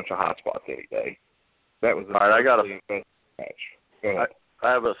a bunch of hot spots any day. That was a match. Go ahead.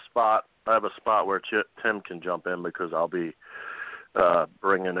 I have a spot where Tim can jump in, because I'll be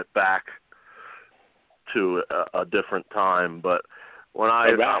bringing it back to a different time. But when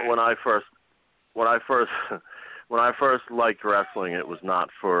I first liked wrestling, it was not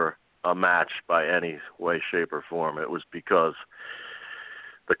for a match by any way, shape, or form. It was because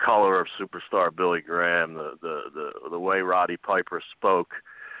the color of superstar Billy Graham, the way Roddy Piper spoke,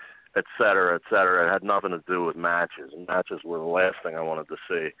 et cetera, it had nothing to do with matches. And matches were the last thing I wanted to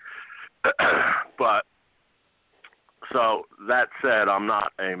see. But so that said, I'm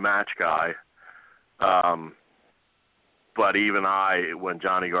not a match guy. But even I, when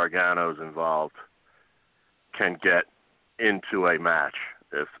Johnny Gargano's involved, can get into a match,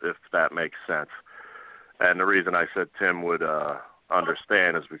 if that makes sense. And the reason I said Tim would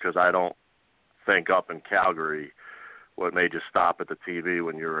understand is because I don't think up in Calgary what made you stop at the TV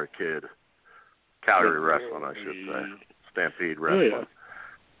when you were a kid. Calgary wrestling, I should say. Stampede wrestling.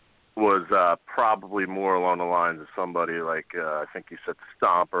 Was probably more along the lines of somebody like, I think you said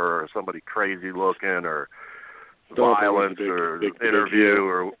Stomper, or somebody crazy looking, or Violence, or big Interview,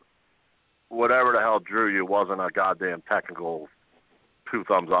 or whatever the hell drew you wasn't a goddamn technical two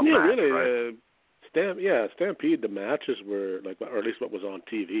thumbs up match, really, right? Stampede, the matches were, like, or at least what was on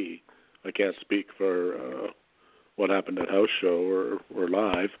TV. I can't speak for what happened at house show or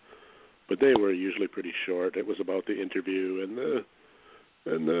live, but they were usually pretty short. It was about the interview and the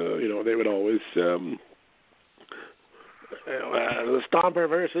they would always the Stomper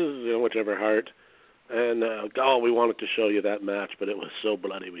versus whichever Hart, and we wanted to show you that match, but it was so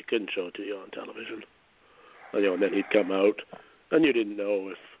bloody we couldn't show it to you on television. And then he'd come out, and you didn't know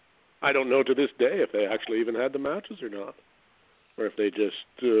if, I don't know to this day if they actually even had the matches or not, or if they just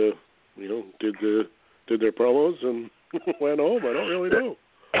did their promos and went home. I don't really know.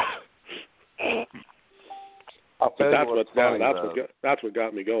 That's what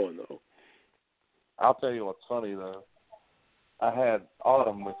got me going, though. I'll tell you what's funny, though. I had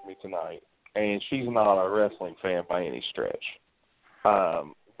Autumn with me tonight, and she's not a wrestling fan by any stretch.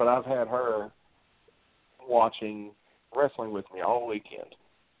 But I've had her watching wrestling with me all weekend.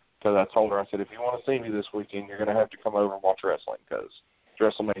 Because I told her, I said, if you want to see me this weekend, you're going to have to come over and watch wrestling, because it's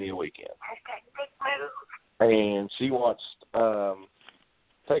WrestleMania weekend. And she watched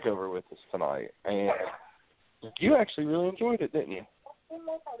TakeOver with us tonight, and you actually really enjoyed it, didn't you?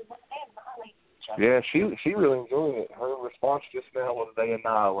 Yeah, she really enjoyed it. Her response just now was they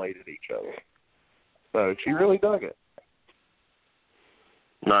annihilated each other. So she really dug it.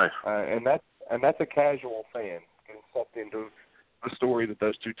 Nice. And that's a casual fan getting sucked into the story that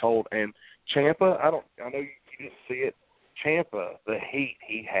those two told. And Ciampa, I know you didn't see it. Ciampa, the heat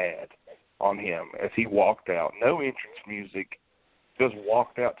he had on him as he walked out, no entrance music, just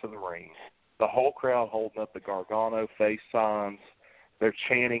walked out to the ring. The whole crowd holding up the Gargano face signs. They're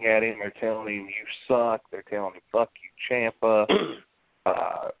chanting at him. They're telling him, you suck. They're telling him, fuck you, Ciampa.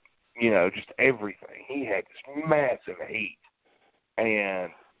 Just everything. He had this massive heat.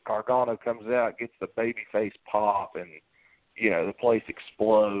 And Gargano comes out, gets the babyface pop, and, the place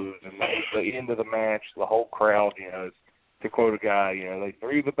explodes. And the end of the match, the whole crowd, to quote a guy, they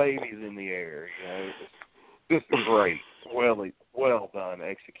threw the babies in the air. Just great. Well done,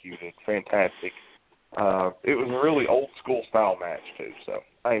 executed, fantastic. It was a really old school style match too, so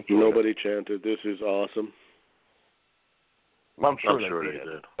I enjoyed Nobody it. chanted, "This is awesome." I'm sure they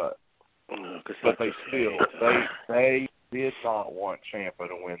did. But they did not want Ciampa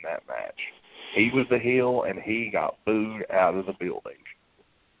to win that match. He was the heel, and he got booed out of the building.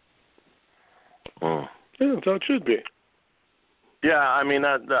 Yeah, that's how it should be. Yeah, I mean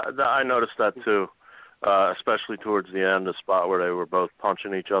that I noticed that too. Especially towards the end, the spot where they were both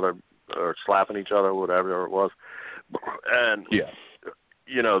punching each other or slapping each other, whatever it was. And,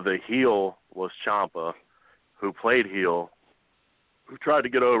 the heel was Ciampa, who played heel, who tried to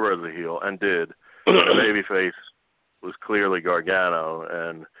get over as a heel and did. The babyface was clearly Gargano,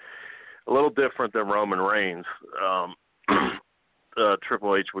 and a little different than Roman Reigns.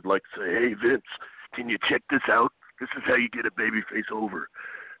 Triple H would like to say, hey, Vince, can you check this out? This is how you get a babyface over.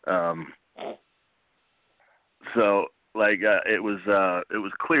 So, it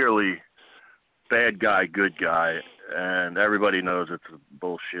was clearly bad guy, good guy, and everybody knows it's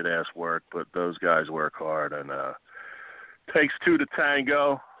bullshit ass work, but those guys work hard, and takes two to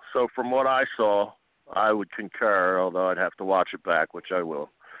tango. So from what I saw, I would concur, although I'd have to watch it back, which I will,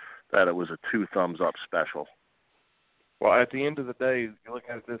 that it was a 2 thumbs up special. Well, at the end of the day, you look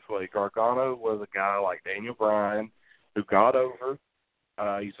at it this way: Gargano was a guy like Daniel Bryan who got over.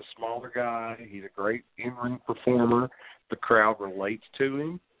 He's a smaller guy. He's a great in-ring performer. The crowd relates to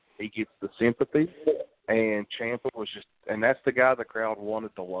him. He gets the sympathy. And Ciampa was and that's the guy the crowd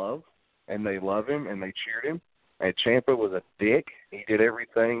wanted to love. And they love him, and they cheered him. And Ciampa was a dick. He did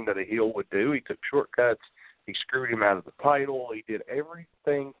everything that a heel would do. He took shortcuts. He screwed him out of the title. He did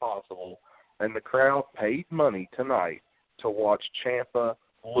everything possible. And the crowd paid money tonight to watch Ciampa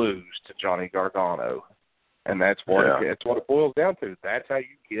lose to Johnny Gargano. And that's what it boils down to. That's how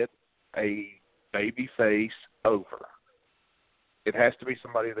you get a baby face over. It has to be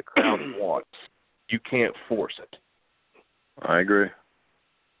somebody the crowd wants. You can't force it. I agree.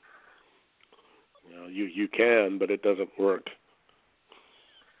 You can, but it doesn't work.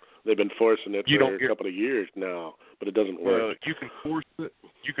 They've been forcing it for a couple of years now, but it doesn't work. You can force it.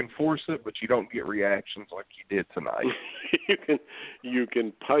 You can force it, but you don't get reactions like you did tonight. You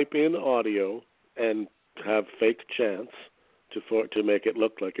can pipe in audio and have fake chants to make it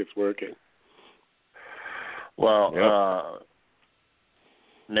look like it's working. Well,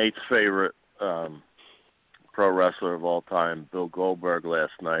 Nate's favorite pro wrestler of all time, Bill Goldberg,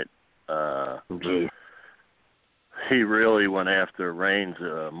 last night, he really went after Reigns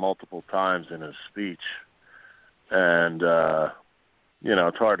multiple times in his speech. And,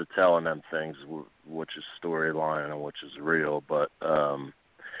 it's hard to tell in them things which is storyline and which is real. But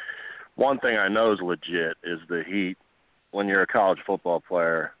one thing I know is legit is the heat. When you're a college football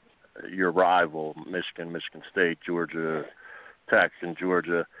player, your rival, Michigan State, Georgia Tech, and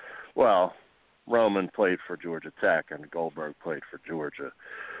Georgia, well, Roman played for Georgia Tech and Goldberg played for Georgia.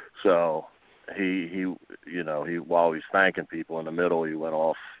 So he while he's thanking people in the middle, he went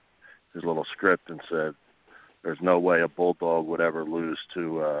off his little script and said, "There's no way a Bulldog would ever lose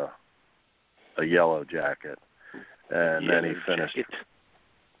to a Yellow Jacket." And then he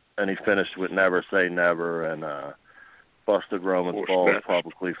finished with "Never Say Never" and busted Roman's balls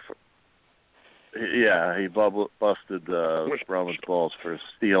publicly. He busted Roman's balls for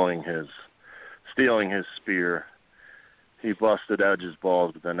stealing his spear. He busted Edge's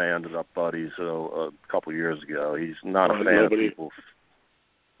balls, but then they ended up buddies a couple years ago. He's not a fan of people.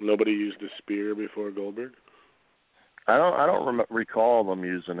 Nobody used a spear before Goldberg? I don't recall them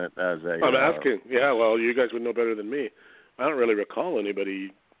using it as a... I'm asking. Yeah, well, you guys would know better than me. I don't really recall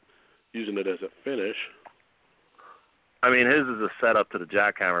anybody using it as a finish. I mean, his is a setup to the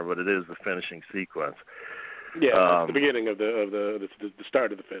jackhammer, but it is the finishing sequence. Yeah, the beginning of the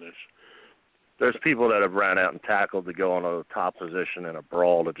start of the finish. There's people that have ran out and tackled to go on a top position in a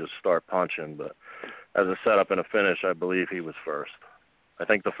brawl to just start punching, but as a setup and a finish, I believe he was first. I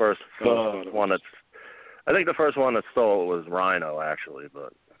think the first one that stole it was Rhino, actually,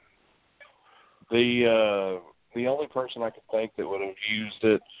 but the only person I could think that would have used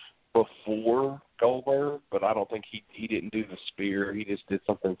it before Goldberg, but I don't think he didn't do the spear. He just did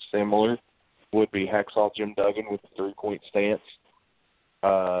something similar. Would be Hacksaw Jim Duggan with the 3-point stance.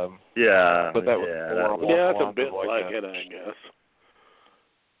 But that was it's a bit like it, I guess.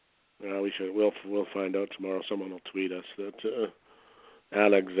 We'll find out tomorrow. Someone will tweet us that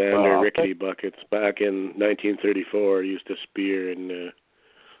Alexander Rickety Buckets back in 1934 used a spear in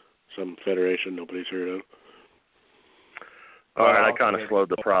some federation nobody's heard of. All right, I kind of slowed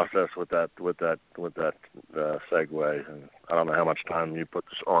the process with that segue, and I don't know how much time you put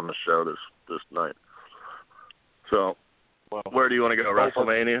this on the show this night. So, where do you want to go?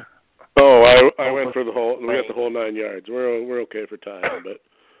 WrestleMania? Oh, I went for the whole. We got the whole 9 yards. We're okay for time, but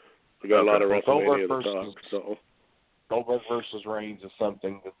we got a lot of WrestleMania to talk. So, Goldberg versus Reigns is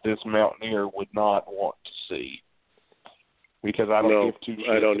something that this Mountaineer would not want to see, because I don't give two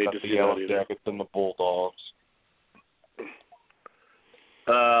shits about the Yellow Jackets and the Bulldogs.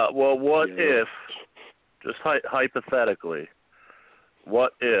 Well, what if, just hypothetically,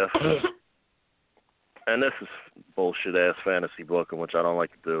 what if, and this is bullshit-ass fantasy booking, which I don't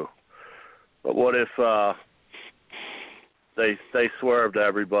like to do, but what if they swerved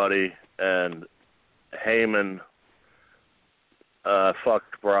everybody and Heyman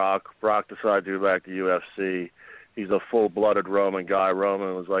fucked Brock decided to go back to UFC. He's a full-blooded Roman guy.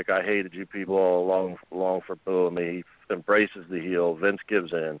 Roman was like, "I hated you people all along for booing me." He embraces the heel. Vince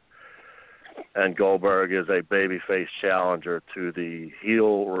gives in. And Goldberg is a babyface challenger to the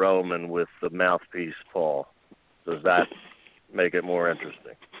heel Roman with the mouthpiece Paul. Does that make it more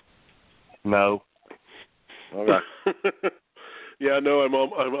interesting? No. Okay. Yeah, no,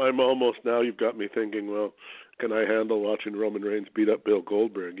 I'm almost now. You've got me thinking. Well, can I handle watching Roman Reigns beat up Bill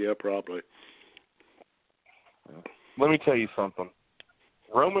Goldberg? Yeah, probably. Let me tell you something.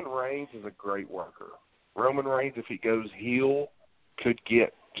 Roman Reigns is a great worker. Roman Reigns, if he goes heel, could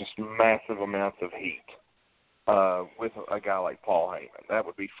get just massive amounts of heat with a guy like Paul Heyman. That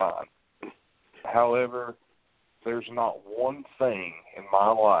would be fine. However, there's not one thing in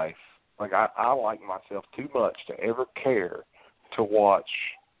my life, like I like myself too much to ever care to watch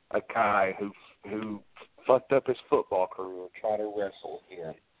a guy who fucked up his football career try to wrestle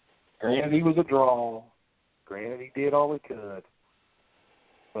again. Granted, he was a draw. Granted, he did all he could.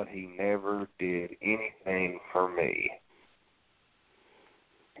 But he never did anything for me.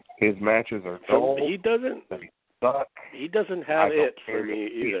 His matches are dull. He doesn't. They suck. He doesn't have it for me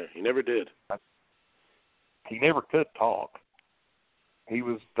either. He never did. He never could talk. He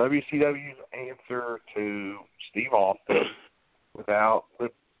was WCW's answer to Steve Austin without the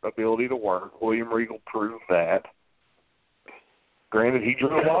ability to work. William Regal proved that. Granted, he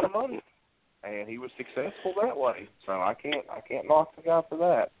drew a lot of money. And he was successful that way. So I can't knock the guy for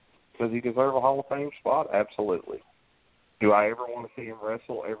that. Does he deserve a Hall of Fame spot? Absolutely. Do I ever want to see him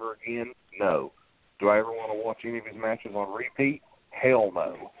wrestle ever again? No. Do I ever want to watch any of his matches on repeat? Hell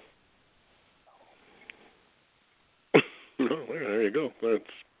no. No, there you go. That's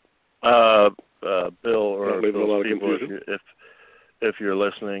Bill or Bill people, if you're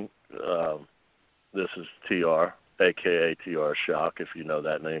listening, this is TR, a.k.a. TR Shock, if you know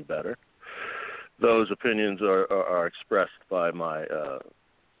that name better. Those opinions are expressed by my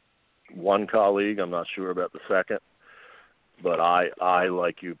one colleague. I'm not sure about the second, but I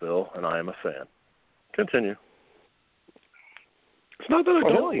like you, Bill, and I am a fan. Continue. It's not that I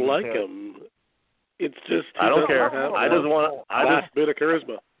don't like him. It's just I don't care. I just want a bit of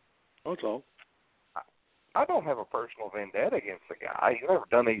charisma. That's all. I don't have a personal vendetta against the guy. He's never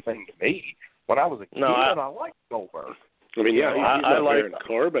done anything to me. When I was a kid, I liked Goldberg. I mean, yeah, he's not like Baron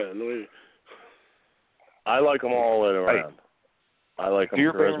Corbin. I like them all the way around. I like them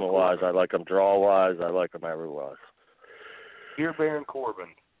charisma-wise. I like them draw-wise. I like them everywise. Dear Baron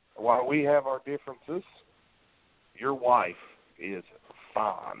Corbin, while we have our differences, your wife is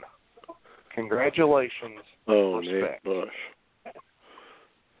fine. Congratulations. Oh, respect. Nick Bush.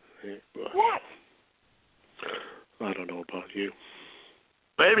 What? I don't know about you.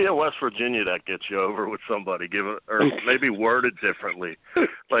 Maybe in West Virginia that gets you over with somebody, or maybe worded differently.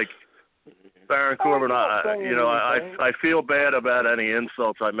 Like Baron Corbin, I feel bad about any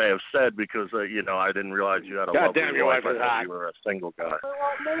insults I may have said because I didn't realize you had a lovely wife. I thought you were a single guy.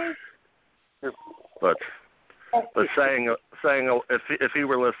 But saying if he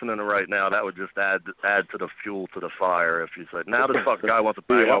were listening right now, that would just add to the fuel to the fire. If you said, now this fucking guy wants to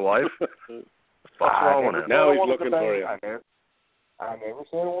bang my wife, what's wrong with him? Now he's looking for you. I never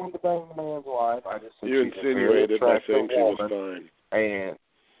said I wanted to bang the man's wife. I just said you insinuated by saying she was fine. And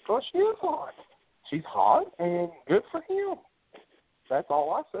well, she is hot. She's hot and good for him. That's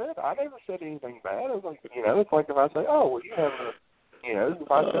all I said. I never said anything bad. It was like, it's like if I say, oh, well, you have a,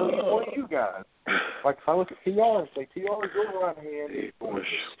 if I tell you one of you guys, like if I look at TR and say, TR is your right hand.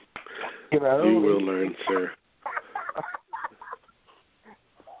 You will learn, sir.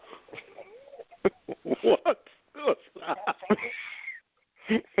 What?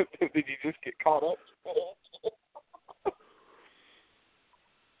 Did you just get caught up?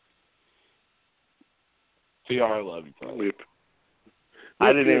 TR, I love you, bro.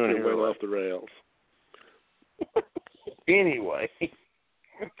 I didn't even hear went off the rails. Anyway.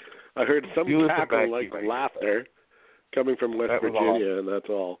 I heard some cackle like laughter coming from West Virginia, and that's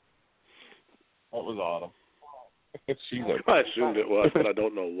all. That was autumn. I assumed it was, but I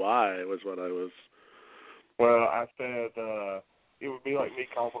don't know why. It was what I was. Well, I said it would be like me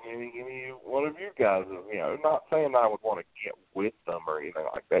complimenting any one of you guys. Not saying I would want to get with them or anything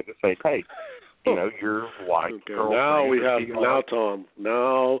like that. Just say, hey, your wife, girlfriend. Tom.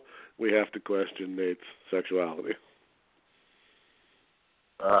 Now we have to question Nate's sexuality.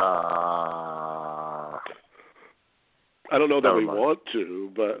 I don't know that we want to,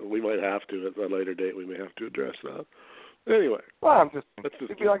 but we might have to at a later date. We may have to address that. Anyway, well,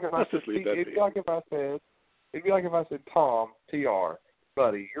 it'd be like if I said, Tom, TR,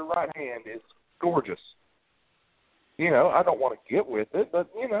 buddy, your right hand is gorgeous. I don't want to get with it, but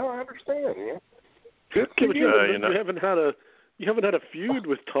I understand. Yeah. Good for you. You haven't had a feud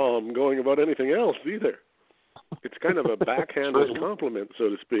with Tom going about anything else either. It's kind of a backhanded compliment, so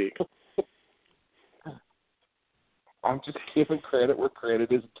to speak. I'm just giving credit where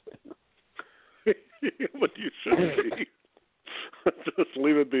credit is due. But you shouldn't be. Just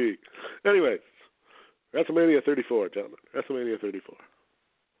leave it be. Anyway, WrestleMania 34, gentlemen. WrestleMania 34.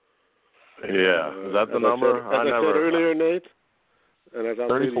 Yeah, is that the number? I said earlier, Nate, and as I'll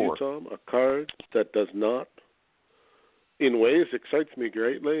say to you, Tom, a card that does not, in ways, excites me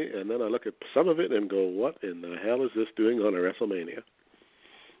greatly, and then I look at some of it and go, what in the hell is this doing on a WrestleMania?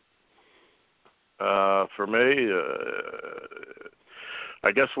 For me,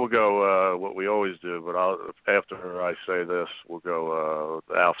 I guess we'll go what we always do, but after I say this, we'll go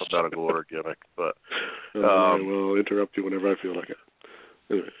the alphabetical order gimmick. But I will interrupt you whenever I feel like it.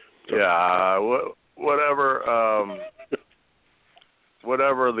 Anyway, yeah, whatever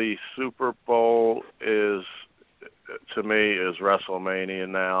the Super Bowl is, to me, is WrestleMania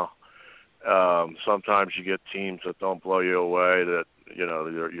now. Sometimes you get teams that don't blow you away, that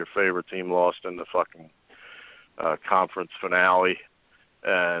your favorite team lost in the fucking conference finale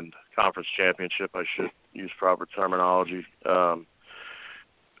and conference championship. I should use proper terminology.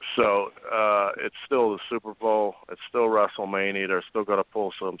 So it's still the Super Bowl. It's still WrestleMania. They're still going to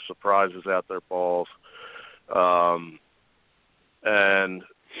pull some surprises out their balls. And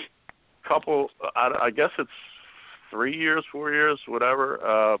I guess it's 3 years, 4 years,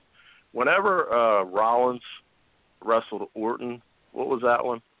 whatever. Whenever Rollins wrestled Orton, what was that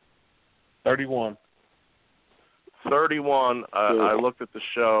one? 31. 31. I looked at the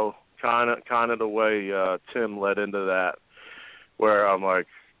show kind of the way Tim led into that, where I'm like,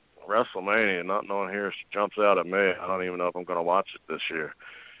 WrestleMania, nothing on here jumps out at me. I don't even know if I'm going to watch it this year.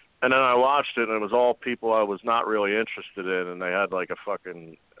 And then I watched it, and it was all people I was not really interested in, and they had like a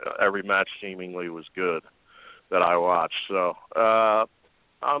fucking every match seemingly was good that I watched. So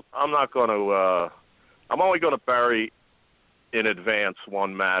I'm not going to. I'm only going to bury in advance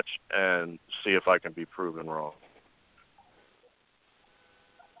one match and see if I can be proven wrong.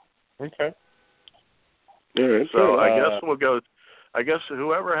 Okay. All right. So I guess we'll go. I guess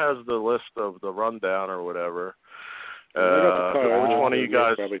whoever has the list of the rundown or whatever. I got the card. Which one of you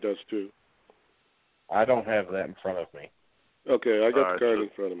guys probably does too? I don't have that in front of me. Okay, I got all the card right, in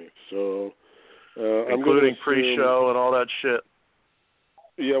front of me. So, including pre-show and all that shit.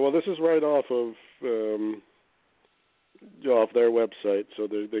 Yeah, well, this is right off of their website. So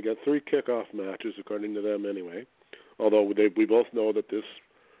they got 3 kickoff matches according to them, anyway. Although we both know that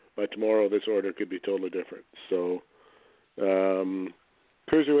by tomorrow this order could be totally different. So,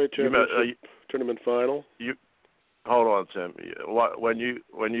 Cruiserweight Championship Tournament Final. Hold on, Tim. When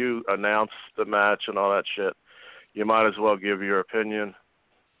you announce the match and all that shit, you might as well give your opinion,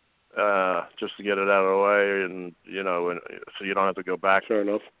 just to get it out of the way, and so you don't have to go back. Fair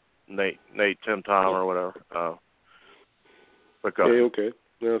enough. Nate, Tim, Tom, or whatever. But go ahead. Okay.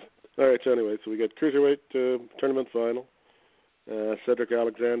 Yeah. All right. So anyway, we got Cruiserweight Tournament Final. Cedric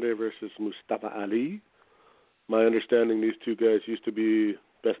Alexander versus Mustafa Ali. My understanding, these two guys used to be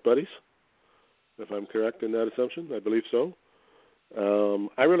best buddies. If I'm correct in that assumption, I believe so.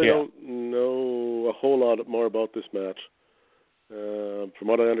 I really don't know a whole lot more about this match. From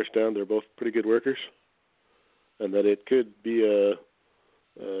what I understand, they're both pretty good workers, and that it could be a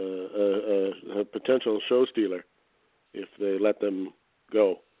potential show stealer if they let them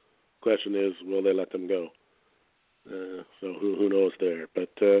go. Question is, will they let them go? So who knows there?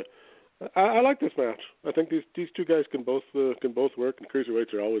 But I like this match. I think these two guys can both work, and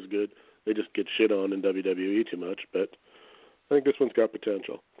cruiserweights are always good. They just get shit on in WWE too much, but I think this one's got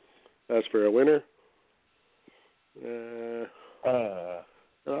potential. As for a winner,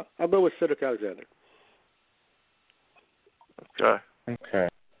 I'll go with Cedric Alexander. Okay.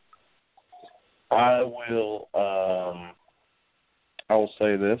 I will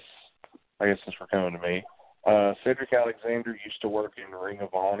say this. I guess since we're coming to me. Cedric Alexander used to work in Ring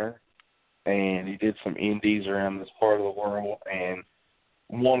of Honor, and he did some indies around this part of the world, and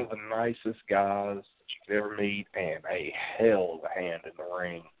one of the nicest guys that you could ever meet, and a hell of a hand in the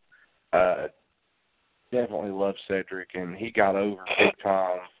ring. Definitely love Cedric, and he got over big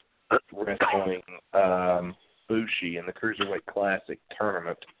time wrestling Bushi in the Cruiserweight Classic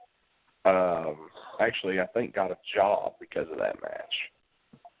tournament. Actually, I think got a job because of that match.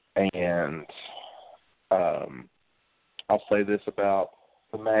 And I'll say this about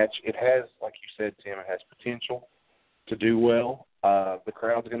the match. It has, like you said, Tim, it has potential to do well. The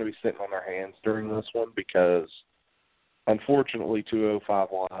crowd's going to be sitting on their hands during this one because, unfortunately,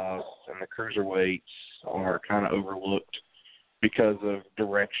 205 Live and the Cruiserweights are kind of overlooked because of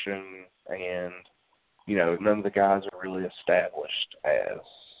direction and, none of the guys are really established as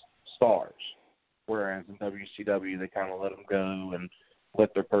stars. Whereas in WCW, they kind of let them go and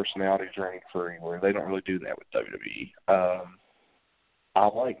let their personalities reign free, where they don't really do that with WWE. I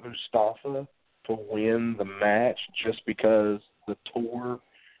like Mustafa to win the match just because the tour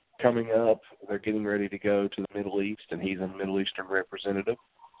coming up, they're getting ready to go to the Middle East, and he's a Middle Eastern representative.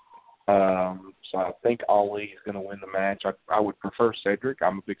 So I think Ali is going to win the match. I would prefer Cedric.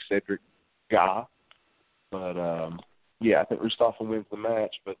 I'm a big Cedric guy. But, I think Mustafa wins the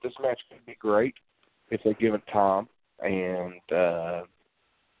match. But this match could be great if they give it time. And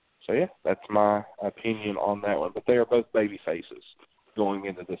that's my opinion on that one. But they are both baby faces going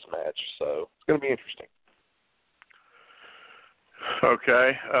into this match. So it's going to be interesting.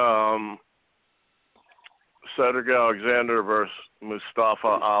 Okay. Cedric Alexander versus Mustafa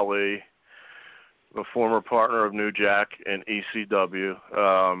Ali, the former partner of New Jack in ECW.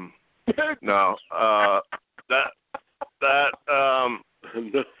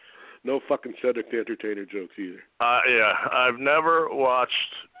 No fucking Cedric the Entertainer jokes either. I've never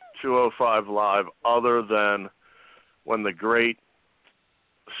watched 205 Live other than when the great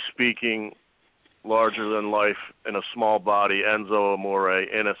speaking larger than life in a small body Enzo Amore,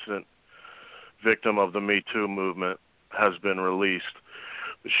 innocent victim of the Me Too movement, has been released.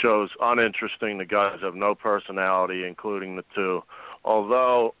 The show's uninteresting. The guys have no personality, including the two.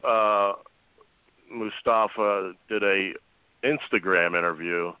 Although Mustafa did a Instagram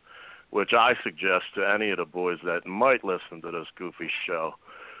interview, which I suggest to any of the boys that might listen to this goofy show,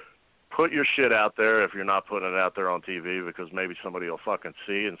 put your shit out there if you're not putting it out there on TV, because maybe somebody will fucking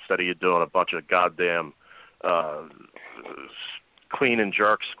see instead of you doing a bunch of goddamn clean and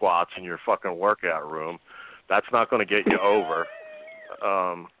jerk squats in your fucking workout room. That's not going to get you over.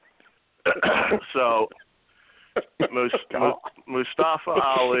 So Mustafa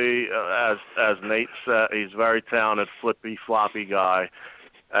Ali, as Nate said, he's a very talented, flippy, floppy guy.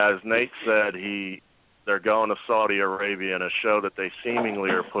 As Nate said, they're going to Saudi Arabia in a show that they seemingly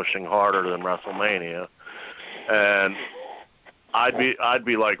are pushing harder than WrestleMania. And I'd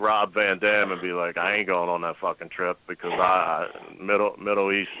be like Rob Van Dam and be like, I ain't going on that fucking trip, because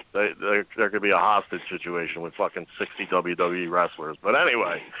Middle East, there could be a hostage situation with fucking 60 WWE wrestlers. But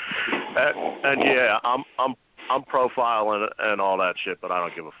anyway, and yeah, I'm profiling and all that shit, but I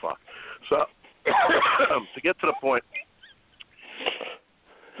don't give a fuck. So to get to the point,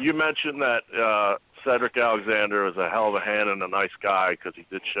 you mentioned that Cedric Alexander is a hell of a hand and a nice guy because he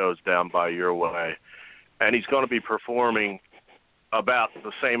did shows down by your way, and he's going to be performing about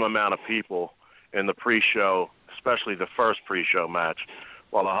the same amount of people in the pre-show, especially the first pre-show match,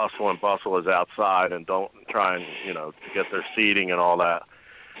 while the hustle and bustle is outside and don't try and, to get their seating and all that.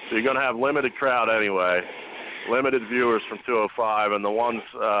 So you're going to have limited crowd anyway, limited viewers from 205, and the ones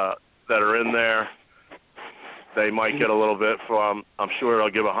that are in there, they might get a little bit from, I'm sure they'll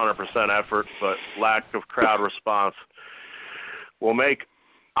give 100% effort, but lack of crowd response will make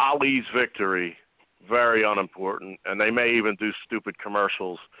Ali's victory very unimportant, and they may even do stupid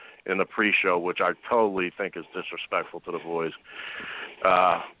commercials in the pre-show, which I totally think is disrespectful to the boys.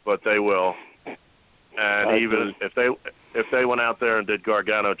 But they will. And even if they went out there and did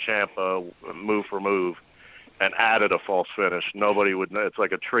Gargano Ciampa move for move and added a false finish, nobody would know. It's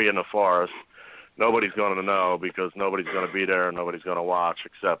like a tree in the forest. Nobody's going to know, because nobody's going to be there and nobody's going to watch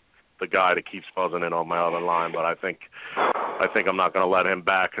except the guy that keeps buzzing in on my other line. But I think I'm not going to let him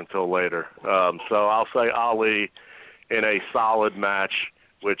back until later. So I'll say Ali in a solid match,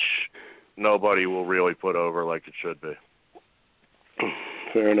 which nobody will really put over like it should be.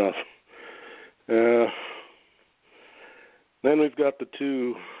 Fair enough. Then we've got the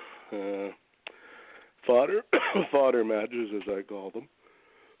two fodder matches, as I call them.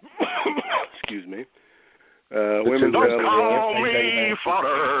 Excuse me. Women's Don't call me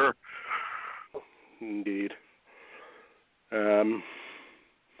fodder. Indeed.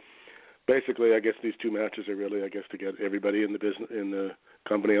 Basically, I guess these two matches are really, to get everybody in the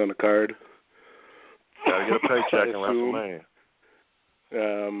company on the card. Gotta get a paycheck in WrestleMania.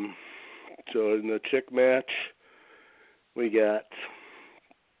 So in the chick match, we got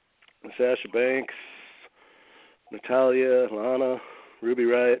Sasha Banks, Natalya, Lana, Ruby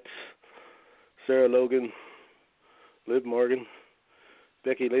Riott, Sarah Logan, Liv Morgan,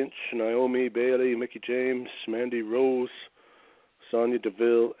 Becky Lynch, Naomi, Bayley, Mickie James, Mandy Rose, Sonya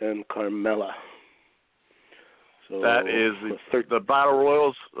Deville, and Carmella. So that is the Battle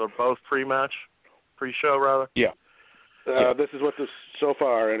Royals are both pre-show rather? Yeah. This is what so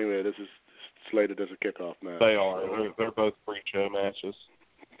far anyway. This is slated as a kickoff match. They are. They're both pre-show matches.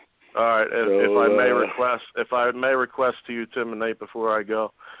 All right. If I may request to you, Tim and Nate, before I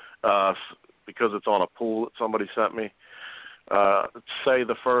go, because it's on a pool that somebody sent me, say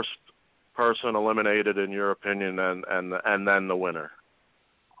the first person eliminated in your opinion, and then the winner.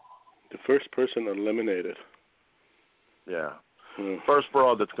 The first person eliminated. Yeah. First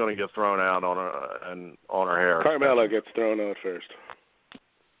broad that's going to get thrown out on her hair. Carmella gets thrown out first.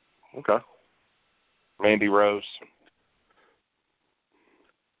 Okay. Mandy Rose.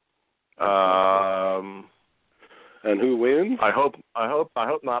 And who wins? I hope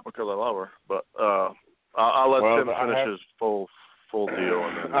not, because I love her. But I'll let Tim finish his full deal.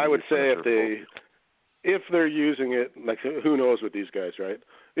 And then I would say if they're using it, like, who knows with these guys, right?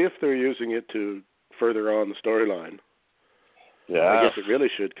 If they're using it to further on the storyline, I guess it really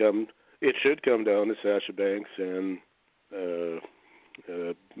should come. It should come down to Sasha Banks and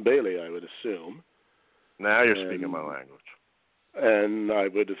Bayley, I would assume. Now you're speaking my language. And I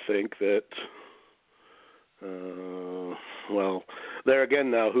would think that, there again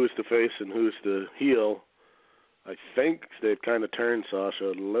now, who's the face and who's the heel? I think they've kind of turned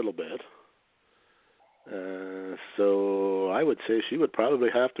Sasha a little bit. So I would say she would probably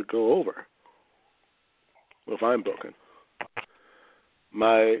have to go over if I'm booking.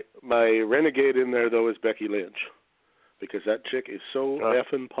 My renegade in there, though, is Becky Lynch, because that chick is so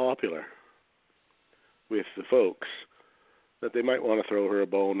effing popular with the folks that they might want to throw her a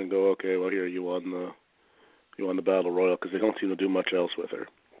bone and go, okay, well, here, you won the Battle Royal, because they don't seem to do much else with her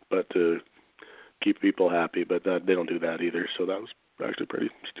but to keep people happy, but they don't do that either. So that was actually pretty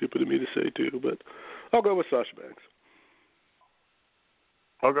stupid of me to say, too, but I'll go with Sasha Banks.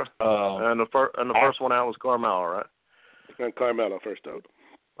 Okay. And the first one out was Carmelo, right? And Carmelo first out.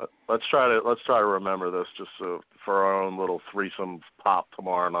 Let's try to remember this just for our own little threesome pop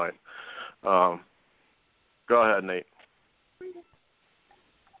tomorrow night. Go ahead, Nate.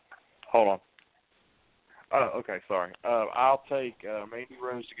 Hold on. Oh, okay, sorry. I'll take Mandy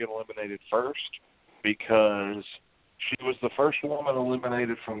Rose to get eliminated first because she was the first woman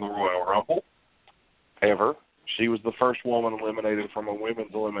eliminated from the Royal Rumble ever. She was the first woman eliminated from a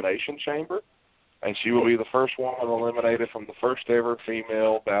women's elimination chamber, and she will be the first woman eliminated from the first ever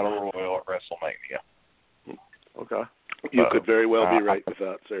female battle royal at WrestleMania. Okay. You could very well be right with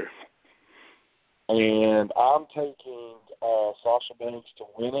that, sir. And I'm taking Sasha Banks to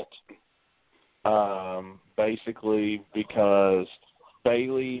win it, basically because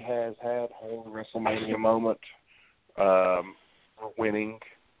Bayley has had her WrestleMania moment winning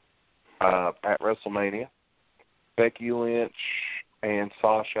at WrestleMania. Becky Lynch and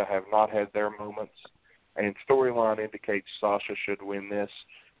Sasha have not had their moments, and storyline indicates Sasha should win this.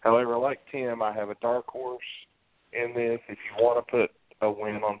 However, like Tim, I have a dark horse in this. If you want to put a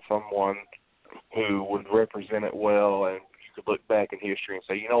win on someone who would represent it well, and you could look back in history and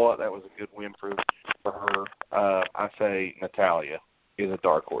say, you know what, that was a good win for her, I say Natalya is a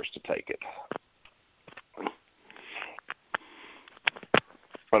dark horse to take it.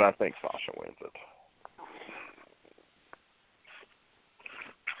 But I think Sasha wins it.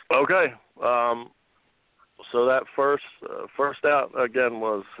 Okay. So that first out again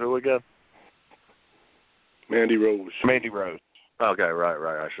was who again? Mandy Rose. Mandy Rose. Okay,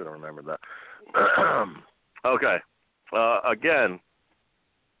 right. I should have remembered that. Okay. Again,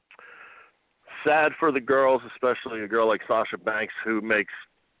 sad for the girls, especially a girl like Sasha Banks who makes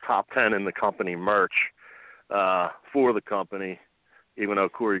top 10 in the company merch for the company, even though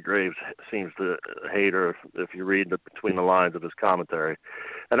Corey Graves seems to hate her if you read between the lines of his commentary.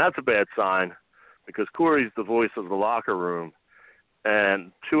 And that's a bad sign because Corey's the voice of the locker room,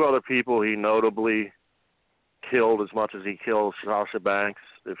 and two other people he notably killed as much as he kills Sasha Banks,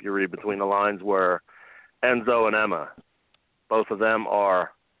 if you read between the lines, were Enzo and Emma. Both of them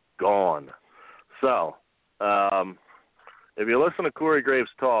are gone. So, if you listen to Corey Graves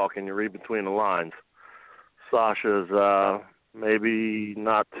talk and you read between the lines, Sasha's maybe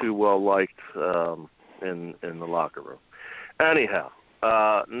not too well liked in the locker room. Anyhow,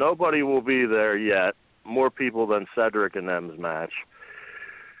 nobody will be there yet. More people than Cedric and them's match.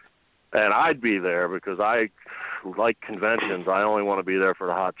 And I'd be there because I like conventions. I only want to be there for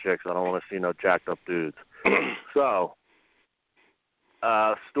the hot chicks. I don't want to see no jacked up dudes. So,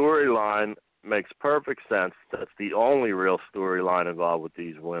 storyline makes perfect sense. That's the only real storyline involved with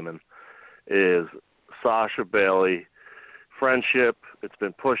these women is Sasha Bayley. Friendship, it's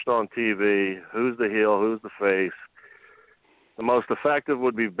been pushed on TV. Who's the heel? Who's the face? The most effective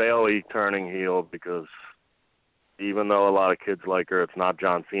would be Bayley turning heel because even though a lot of kids like her, it's not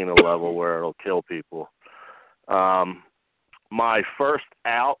John Cena level where it'll kill people. My first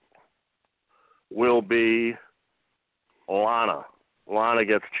out will be Lana. Lana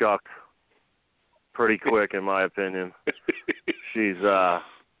gets chucked pretty quick, in my opinion. She's the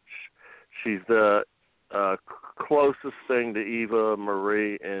closest thing to Eva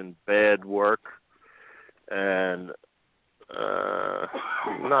Marie in bad work, and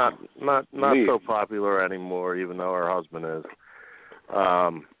not so popular anymore, even though her husband is.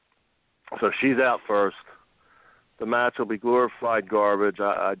 So she's out first. The match will be glorified garbage.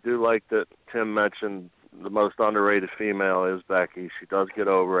 I do like that Tim mentioned the most underrated female is Becky. She does get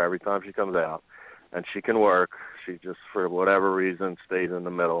over every time she comes out, and she can work. She just, for whatever reason, stays in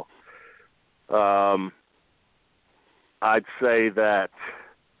the middle. I'd say that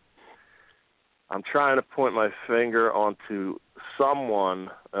I'm trying to point my finger onto someone,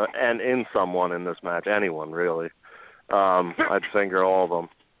 and in someone in this match, anyone really. I'd finger all of them,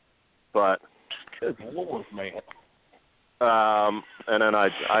 but good Lord, man. And then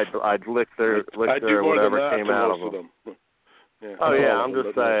I'd lick their whatever came out of them. Yeah. Oh yeah, I'm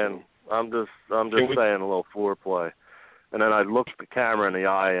just saying saying a little foreplay. And then I'd look the camera in the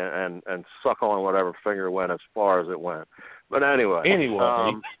eye and suck on whatever finger went as far as it went. But anyway.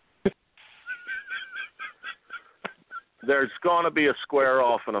 There's going to be a square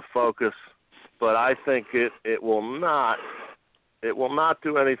off and a focus, but I think it will not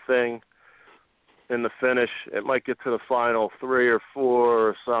do anything in the finish. It might get to the final 3 or 4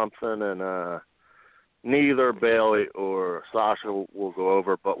 or something, and neither Bayley or Sasha will go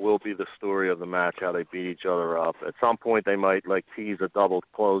over, but will be the story of the match, how they beat each other up. At some point, they might tease a double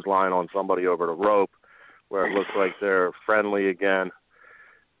clothesline on somebody over the rope where it looks like they're friendly again.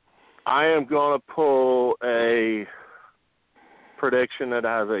 I am going to pull a prediction that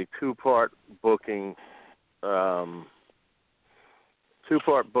has a two-part booking. I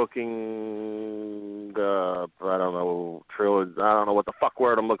don't know, trilogy. I don't know what the fuck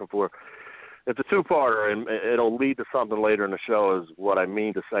word I'm looking for. It's a two-parter, and it'll lead to something later in the show. Is what I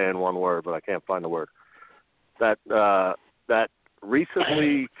mean to say in one word, but I can't find the word. That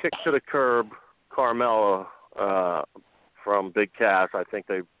recently kicked to the curb Carmella from Big Cass. I think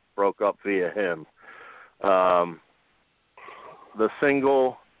they broke up via him. The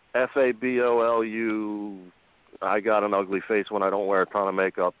single FABOLU, I got an ugly face when I don't wear a ton of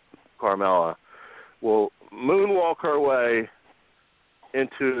makeup, Carmella, will moonwalk her way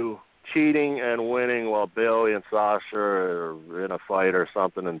into cheating and winning while Bayley and Sasha are in a fight or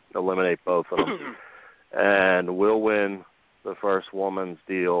something and eliminate both of them. And will win the first woman's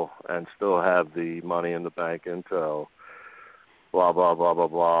deal and still have the Money in the Bank in tow. Blah, blah, blah, blah,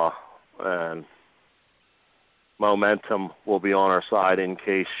 blah. And momentum will be on her side in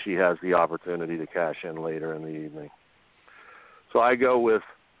case she has the opportunity to cash in later in the evening. So I go with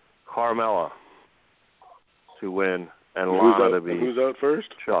Carmella to win and Lana to be. Who's out first?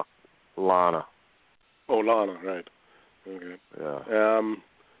 Chuck. Lana. Oh, Lana, right. Okay. Yeah.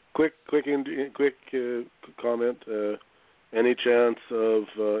 Quick comment. Any chance of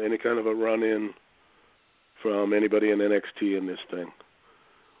any kind of a run-in from anybody in NXT in this thing?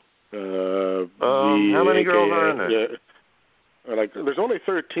 How many girls are in there? Like, there's only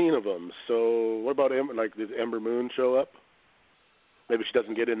 13 of them. So what about did Ember Moon show up? Maybe she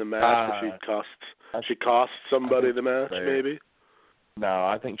doesn't get in the match, but she costs somebody the match. Maybe. No,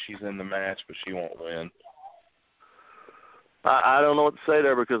 I think she's in the match, but she won't win. I don't know what to say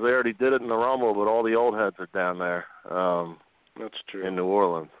there because they already did it in the Rumble, but all the old heads are down there. That's true. In New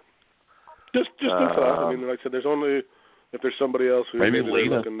Orleans. Just a thought. I mean, like I said, there's only if there's somebody else who maybe they're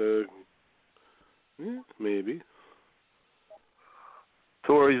looking to. Yeah, maybe.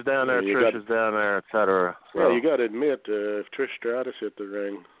 Tori's down there, Trish is down there, etc. Well, you got to admit, if Trish Stratus hit the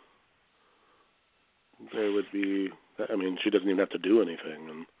ring, there would be. I mean, she doesn't even have to do anything,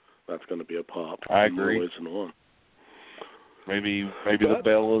 and that's going to be a pop. I agree. Always and on. Maybe the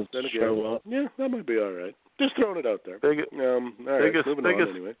Bellas show up. Yeah, that might be all right. Just throwing it out there.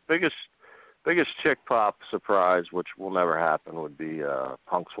 Biggest chick pop surprise, which will never happen, would be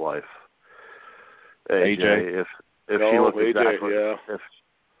Punk's wife, AJ. If she looked exactly,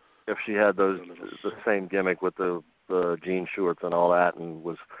 if she had the same gimmick with the jean shorts and all that, and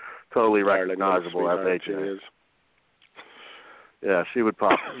was totally recognizable as AJ. Yeah, she would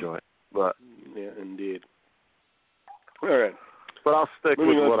pop the joint. But yeah, indeed. All right. But I'll stick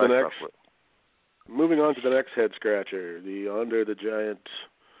with what I stuck with. Moving on to the next head scratcher, the Andre the Giant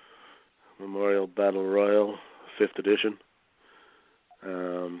Memorial Battle Royal, 5th edition.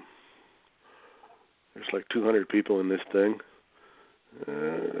 There's like 200 people in this thing.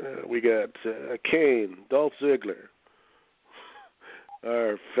 We got Kane, Dolph Ziggler,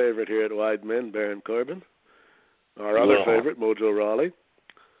 our favorite here at Wide Men, Baron Corbin, our other favorite, Mojo Rawley,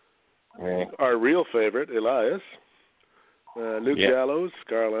 our real favorite, Elias, Luke Gallows,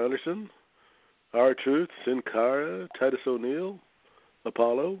 Carl Anderson, R-Truth, Sin Cara, Titus O'Neil,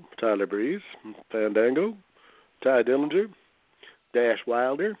 Apollo, Tyler Breeze, Fandango, Ty Dillinger, Dash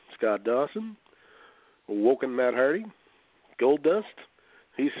Wilder, Scott Dawson, Woken Matt Hardy, Goldust,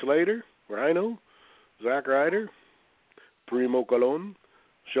 Heath Slater, Rhino, Zack Ryder, Primo Colon,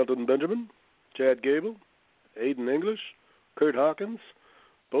 Shelton Benjamin, Chad Gable, Aiden English, Kurt Hawkins,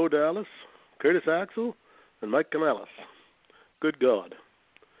 Bo Dallas, Curtis Axel, and Mike Kanellis. Good God.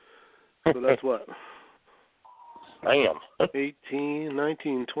 So that's what? Damn. 18,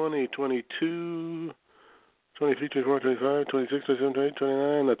 19, 20, 22, 23, 24, 25, 26, 27, 28,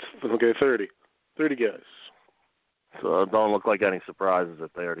 29. That's, okay, 30. 30 guys. So it don't look like any surprises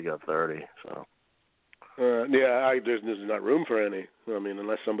if they already got 30. So. There's not room for any. I mean,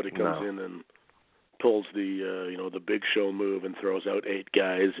 unless somebody comes in and pulls the the Big Show move and throws out 8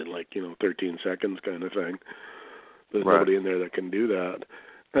 guys in 13 seconds kind of thing. There's nobody in there that can do that.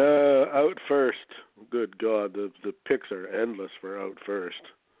 Out first. Good God, the picks are endless for out first.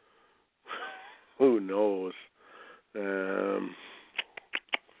 Who knows?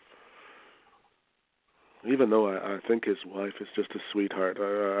 Even though I think his wife is just a sweetheart,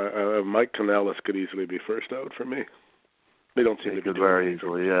 Mike Kanellis could easily be first out for me. They don't seem to be doing very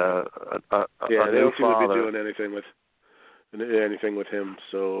easily. They don't seem to be doing anything with him.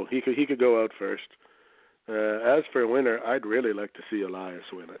 So he could go out first. As for winner, I'd really like to see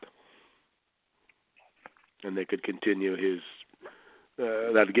Elias win it, and they could continue his.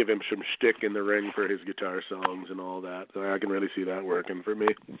 That'd give him some shtick in the ring for his guitar songs and all that. I can really see that working for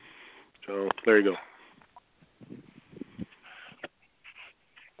me. So there you go.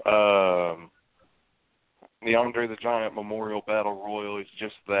 The Andre the Giant Memorial Battle Royal is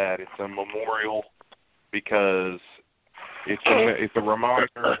just that. It's a memorial because it's a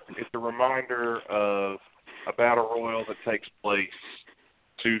reminder. It's a reminder of a battle royal that takes place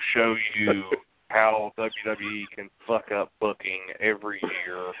to show you how WWE can fuck up booking every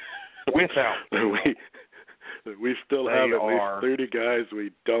year without. We still have at least 30 guys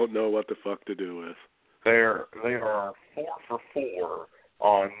we don't know what the fuck to do with. They are 4 for 4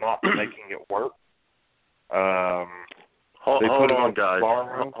 on not making it work. Hold on, guys.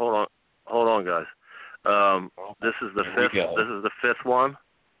 Hold on, guys. This is the fifth. This is the fifth one.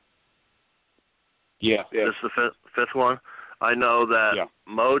 Yeah. This is the fifth one. I know that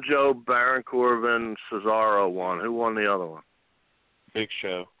Mojo, Baron Corbin, Cesaro won. Who won the other one? Big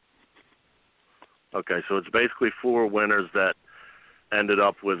Show. Okay, so it's basically 4 winners that ended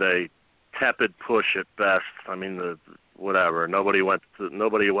up with a tepid push at best. I mean, whatever. Nobody went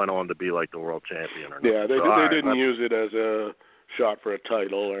on to be like the world champion or nothing. Yeah, they didn't use it as a shot for a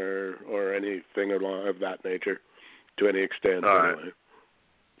title or anything of that nature to any extent. All right. Anyway.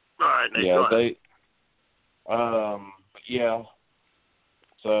 All right, Nick, yeah.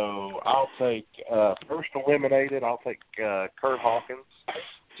 So I'll take first eliminated. I'll take Kurt Hawkins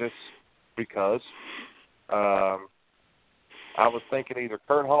just because. I was thinking either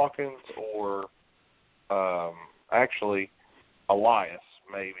Kurt Hawkins or actually Elias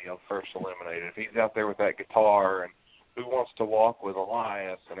maybe on first eliminated. If he's out there with that guitar and who wants to walk with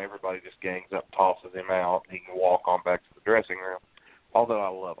Elias and everybody just gangs up, tosses him out, he can walk on back to the dressing room. Although I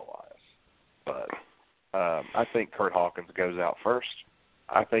love Elias. But I think Kurt Hawkins goes out first.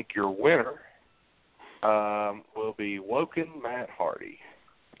 I think your winner will be Woken Matt Hardy.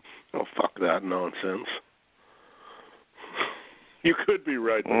 Oh, fuck that nonsense. You could be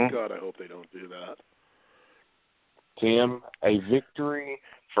right, but God, I hope they don't do that. Tim, a victory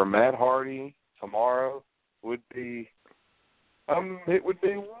for Matt Hardy tomorrow would be it would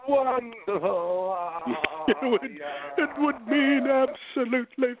be wonderful. it would mean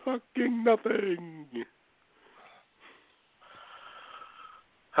absolutely fucking nothing.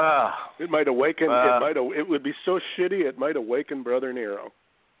 It might awaken. It would be so shitty. It might awaken Brother Nero.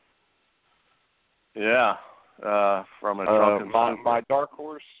 Yeah. From a drunken my dark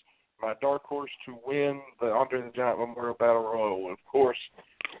horse to win the Andre the Giant Memorial Battle Royal will, of course,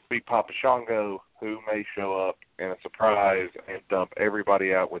 be Papa Shango, who may show up in a surprise and dump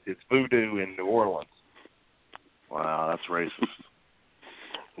everybody out with his voodoo in New Orleans. Wow, that's racist.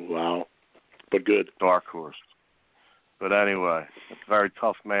 Wow, but good. Dark horse. But anyway, it's a very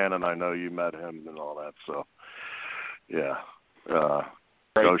tough man, and I know you met him and all that, so, yeah. Go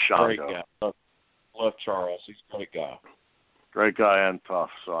Shango. Great guy. Love Charles. He's a great guy. Great guy and tough,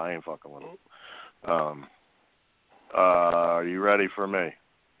 so I ain't fucking with him. Are you ready for me?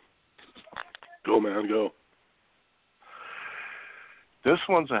 Go, man, go. This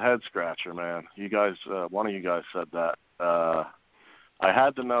one's a head scratcher, man. You guys, one of you guys said that. I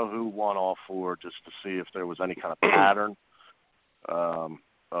had to know who won all 4 just to see if there was any kind of pattern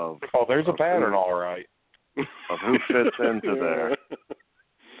there's a pattern, all right. Of who fits into there.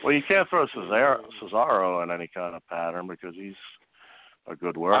 Well, you can't throw Cesaro in any kind of pattern because he's a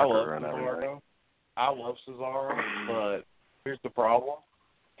good worker and everything. I love Cesaro, but here's the problem.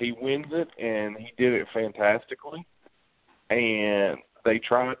 He wins it, and he did it fantastically. And they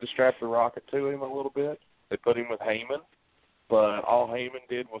tried to strap the rocket to him a little bit. They put him with Heyman, but all Heyman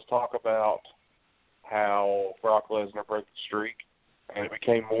did was talk about how Brock Lesnar broke the streak, and it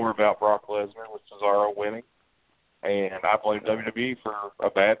became more about Brock Lesnar with Cesaro winning. And I blame WWE for a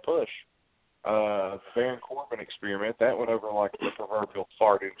bad push. The Baron Corbin experiment, that went over like the proverbial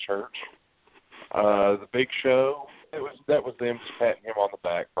fart in church. The Big Show, that was them just patting him on the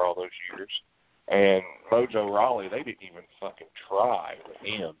back for all those years. And Mojo Rawley, they didn't even fucking try with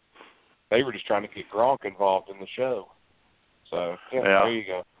him. They were just trying to get Gronk involved in the show. So, there you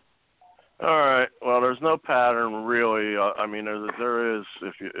go. All right. Well, there's no pattern really. I mean, there is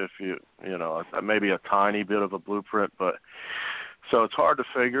if you maybe a tiny bit of a blueprint, but so it's hard to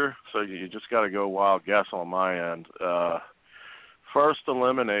figure. So you just got to go wild guess on my end. First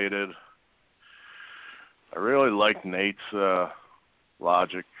eliminated. I really like Nate's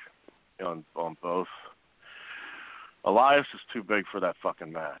logic on both. Elias is too big for that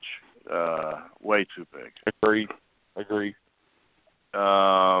fucking match. Way too big. Agree.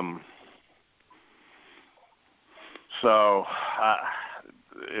 So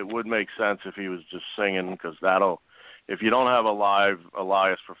it would make sense if he was just singing, because if you don't have a live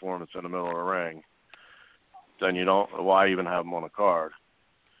Elias performance in the middle of the ring, then why even have him on the card?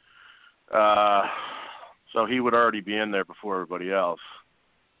 So he would already be in there before everybody else.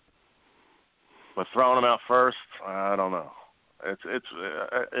 But throwing him out first, I don't know.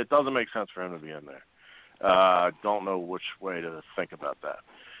 It doesn't make sense for him to be in there. I don't know which way to think about that.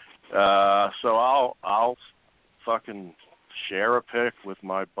 So I'll fucking share a pick with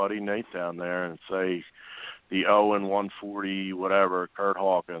my buddy Nate down there and say the 0-140 whatever Kurt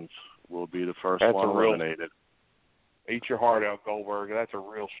Hawkins will be the first one eliminated. Eat your heart out, Goldberg. That's a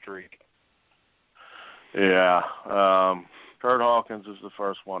real streak. Yeah. Kurt Hawkins is the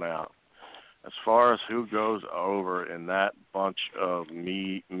first one out. As far as who goes over in that bunch of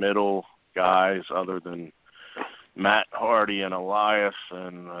middle guys other than Matt Hardy and Elias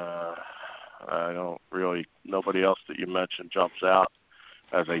and I don't really, nobody else that you mentioned jumps out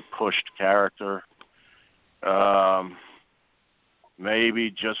as a pushed character.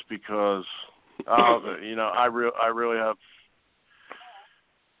 Maybe just because, I really have.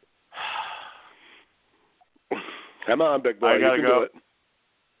 Come on, big boy, you can do it.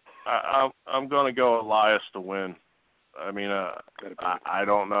 I'm going to go Elias to win. I mean, I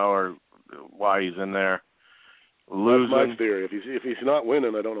don't know why he's in there. Losing. That's my theory. If he's not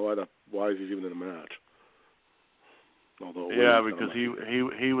winning, I don't know why he's even in a match. Although because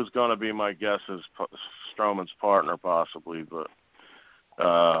he was going to be my guess as Strowman's partner possibly, but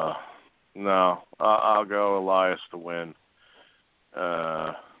no, I'll go Elias to win.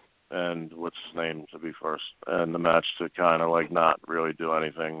 And what's his name to be first, and the match to kind of like not really do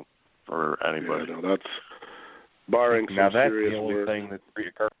anything for anybody. Yeah, no, that's barring some serious work. That's the only thing that's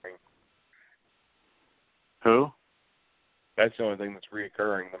reoccurring. Who? That's the only thing that's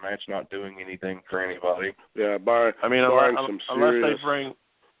reoccurring. The match not doing anything for anybody. Yeah, barring some serious.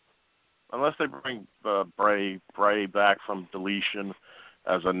 Unless they bring Bray back from deletion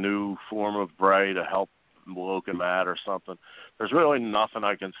as a new form of Bray to help Logan Matt or something. There's really nothing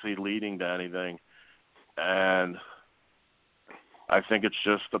I can see leading to anything, and I think it's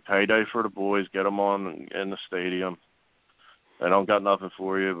just a payday for the boys. Get them on in the stadium. They don't got nothing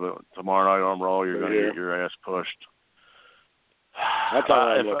for you, but tomorrow night on Raw, you're going to get your ass pushed. That's how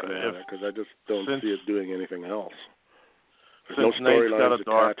I'm looking at it, because I just don't see it doing anything else. There's no storylines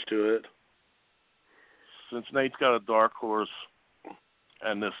attached to it. Since Nate's got a dark horse,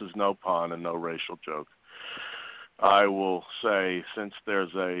 and this is no pun and no racial joke, I will say, since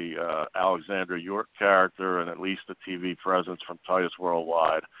there's a Alexandra York character and at least a TV presence from Titus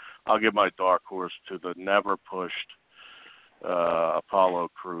Worldwide, I'll give my dark horse to the never pushed Apollo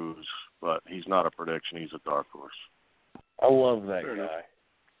Crews, but he's not a prediction, he's a dark horse. I love that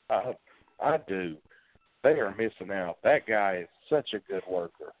guy. I do. They are missing out. That guy is such a good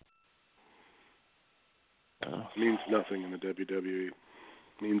worker. Means nothing in the WWE.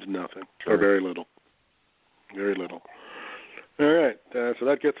 Means nothing. Or very little. Very little. All right. So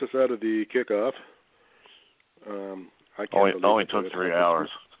that gets us out of the kickoff. Only took 3 hours.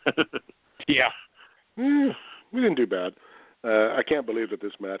 Yeah. We didn't do bad. I can't believe that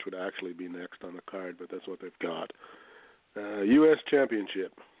this match would actually be next on the card, but that's what they've got. U.S.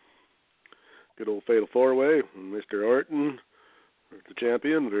 Championship. Good old fatal four-way. Mr. Orton, the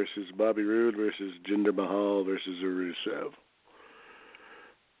champion, versus Bobby Roode versus Jinder Mahal versus Rusev.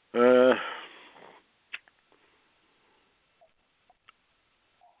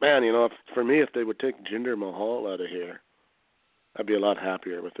 Man, for me, if they would take Jinder Mahal out of here, I'd be a lot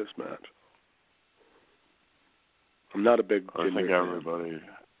happier with this match. I'm not a big Jinder fan.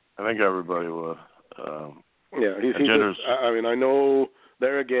 I think everybody would. Yeah, he's just, I know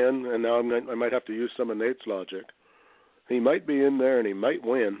there again, and now I might have to use some of Nate's logic. He might be in there and he might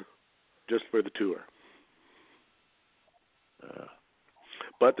win just for the tour.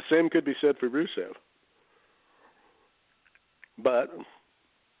 But the same could be said for Rusev. But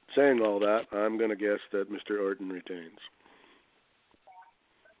saying all that, I'm going to guess that Mr. Orton retains.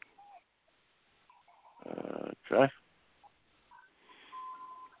 Okay.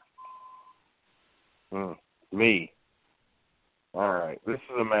 Me. All right. This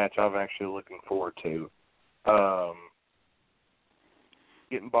is a match I'm actually looking forward to.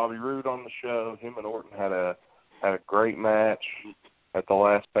 Getting Bobby Roode on the show. Him and Orton had a great match at the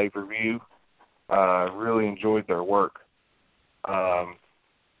last pay-per-view. Really enjoyed their work. And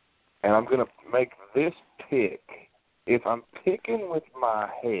I'm going to make this pick. If I'm picking with my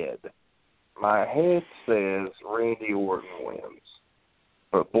head says Randy Orton wins.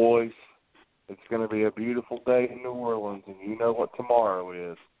 But boys, it's going to be a beautiful day in New Orleans, and you know what tomorrow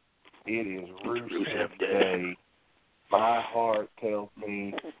is. It is Rusev Day. My heart tells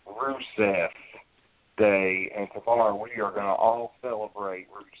me Rusev Day, and tomorrow we are going to all celebrate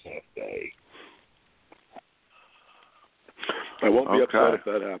Rusev Day. I won't be upset if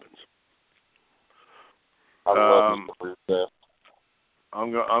that happens. I love Rusev.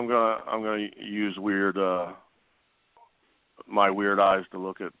 I'm gonna use my weird eyes to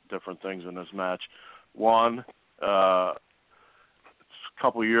look at different things in this match. One, a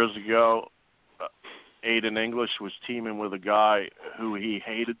couple years ago, Aiden English was teaming with a guy who he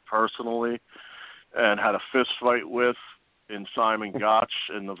hated personally and had a fist fight with in Simon Gotch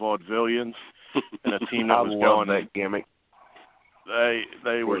and the Vaudevillians, and a team that was going that gimmick.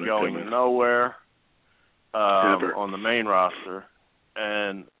 They were going nowhere on the main roster,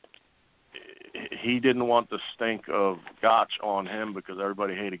 and he didn't want the stink of Gotch on him because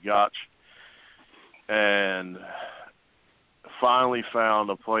everybody hated Gotch, and finally found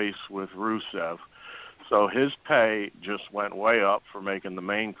a place with Rusev. So his pay just went way up for making the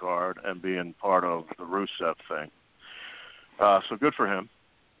main card and being part of the Rusev thing. So good for him.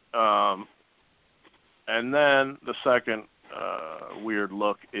 And then the second weird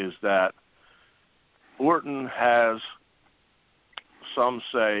look is that Orton has, some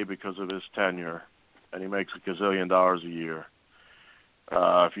say because of his tenure, and he makes $1 gazillion a year.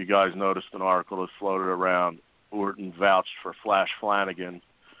 If you guys noticed an article that floated around, Orton vouched for Flash Flanagan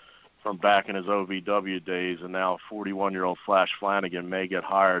from back in his OVW days, and now 41-year-old Flash Flanagan may get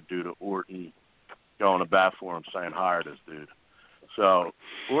hired due to Orton going to bat for him, saying, hire this dude. So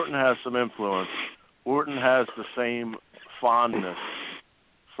Orton has some influence. Orton has the same fondness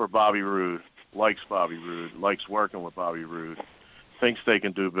for Bobby Roode, likes Bobby Roode, likes working with Bobby Roode, thinks they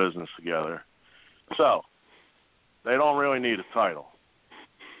can do business together. So they don't really need a title.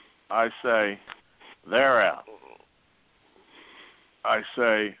 I say they're out. I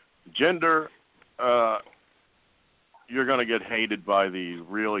say, Jinder, you're going to get hated by the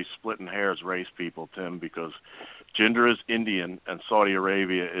really splitting hairs race people, Tim, because Jinder is Indian and Saudi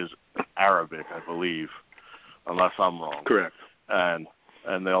Arabia is Arabic, I believe, unless I'm wrong. Correct. And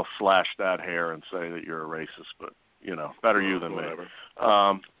they'll slash that hair and say that you're a racist, but, better you than whatever. Me.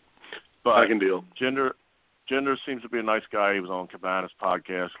 But I can deal. Jinder seems to be a nice guy. He was on Cabana's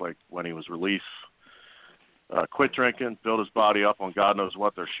podcast, like, when he was released. Quit drinking, build his body up on God knows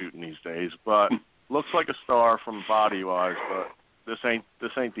what they're shooting these days, but looks like a star from body-wise, but this ain't the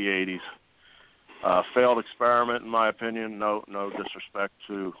 80s. Failed experiment, in my opinion. No disrespect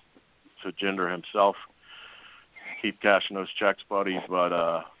to Jinder himself. Keep cashing those checks, buddy, but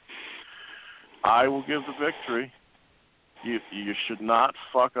I will give the victory. You should not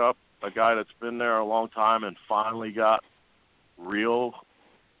fuck up a guy that's been there a long time and finally got real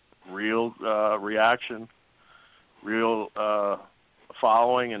reaction, real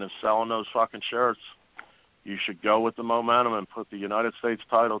following, and is selling those fucking shirts. You should go with the momentum and put the United States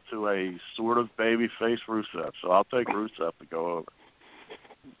title to a sort of babyface Rusev. So I'll take Rusev to go over.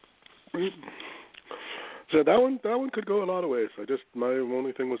 So that one could go a lot of ways. My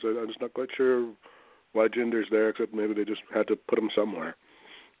only thing was that I'm just not quite sure why Jinder's there, except maybe they just had to put him somewhere,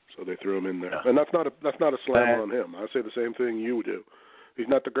 so they threw him in there. Yeah. And that's not a slam on him. I say the same thing you do. He's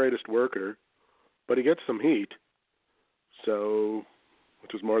not the greatest worker, but he gets some heat. So,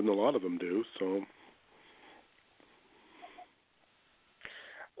 which is more than a lot of them do. So,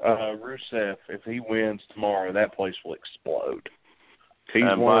 Rusev, if he wins tomorrow, that place will explode. He's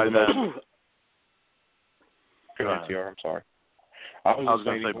and one of the most. Go ahead, TR, I'm sorry. I was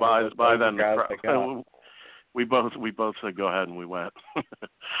going to say by then we both said go ahead and we went.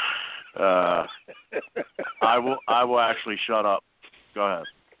 I will actually shut up. Go ahead.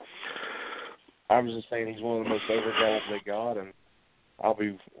 I was just saying he's one of the most over guys they got, and I'll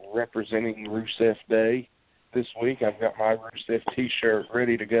be representing Rusev Day this week. I've got my Rusev T-shirt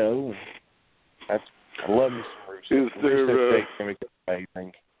ready to go. And I love me some Rusev. Rusev Day can be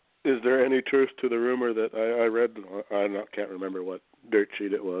amazing. Is there any truth to the rumor that I read? Can't remember what dirt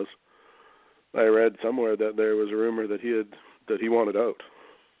sheet it was. I read somewhere that there was a rumor that he wanted out.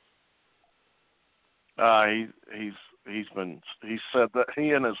 He said that he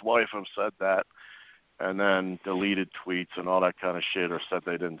and his wife have said that, and then deleted tweets and all that kind of shit, or said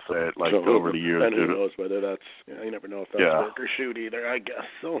they didn't say it over the years. And who knows whether that's you never know if that's work or shoot either. I guess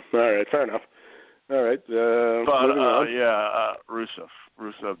so. All right, fair enough. All right, moving on.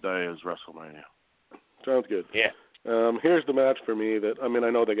 Rusev Day is WrestleMania. Sounds good. Yeah. Here's the match for me that I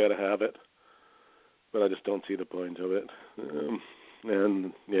know they got to have it, but I just don't see the point of it.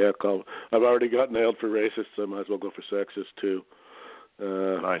 And I've already got nailed for racist, so I might as well go for sexist too.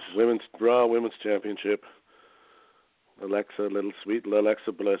 Nice. Raw Women's Championship. Sweet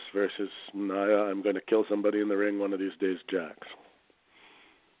Alexa Bliss versus Nia. I'm going to kill somebody in the ring one of these days, Jax.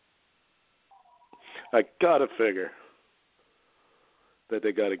 I gotta figure that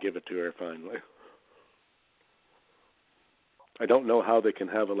they got to give it to her finally. I don't know how they can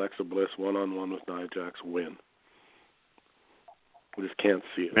have Alexa Bliss one-on-one with Nia Jax win. We just can't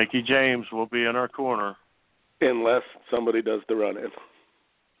see it. Mickie James will be in our corner. Unless somebody does the run-in.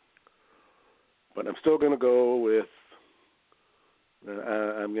 But I'm still going to go with,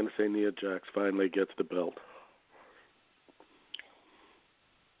 I'm going to say Nia Jax finally gets the belt.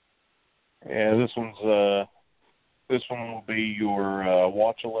 Yeah, this one will be your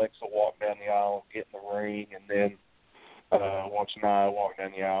watch Alexa walk down the aisle and get in the ring, and then watch Nia walk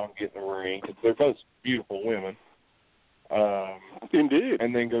down the aisle and get in the ring, because they're both beautiful women. Indeed.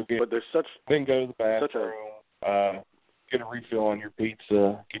 And then go go to the bathroom, get a refill on your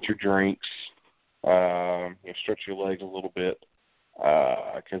pizza, get your drinks, stretch your legs a little bit,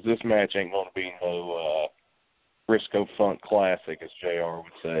 because this match ain't going to be no Briscoe Funk Classic, as JR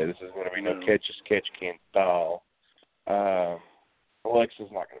would say. This is going to be no catch-as-catch-can style.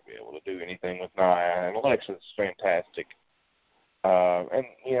 Alexa's not going to be able to do anything with Nia, and Alexa's fantastic. And,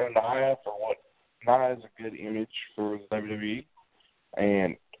 Nia, for what Nia is a good image for the WWE.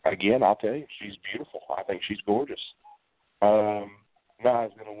 And, again, I'll tell you, she's beautiful. I think she's gorgeous. Nia's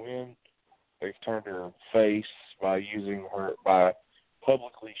going to win. They've turned her face by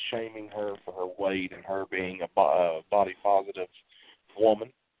publicly shaming her for her weight and her being a body-positive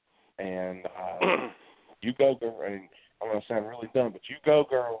woman. And you go, girl. And I'm going to sound really dumb, but you go,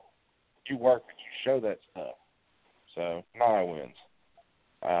 girl. You work it. You show that stuff. So, Nia wins.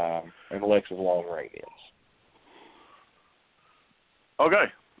 And Alexa's long reign ends.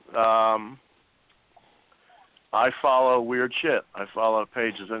 Okay. I follow weird shit. I follow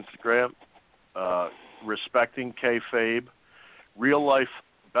Paige's Instagram, Respecting Kayfabe, Real Life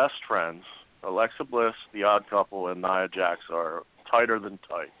Best Friends, Alexa Bliss, The Odd Couple, and Nia Jax are tighter than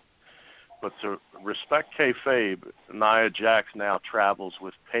tight. But to respect Kayfabe, Nia Jax now travels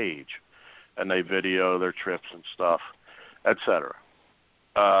with Paige, and they video their trips and stuff, etc.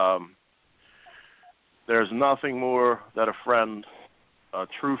 There's nothing more that a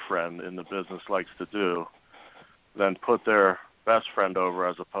true friend in the business likes to do than put their best friend over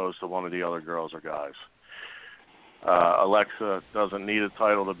as opposed to one of the other girls or guys. Alexa doesn't need a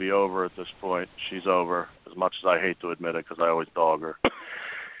title to be over at this point. She's over, as much as I hate to admit it, because I always dog her.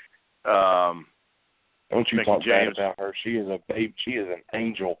 Don't you Mickie talk James. bad about her. She is a babe. She is an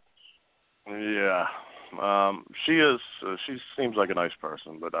angel. Yeah. She is. She seems like a nice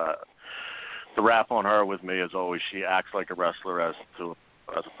person, but the rap on her with me is always she acts like a wrestler as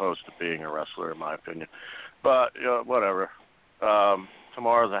opposed to being a wrestler, in my opinion. But whatever.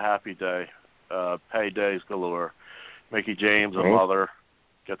 Tomorrow's a happy day. Paydays galore. Mickie James, a mother,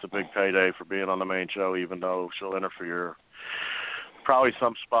 gets a big payday for being on the main show, even though she'll interfere. Probably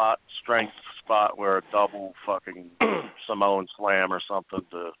some strength spot where a double fucking Samoan slam or something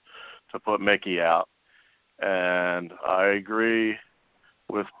to put Mickie out. And I agree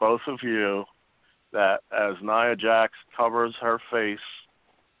with both of you that as Nia Jax covers her face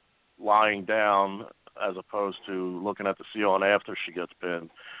lying down as opposed to looking at the ceiling after she gets pinned,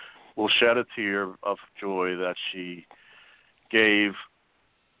 we'll shed a tear of joy that she gave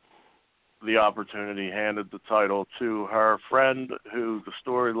the opportunity, handed the title to her friend, who the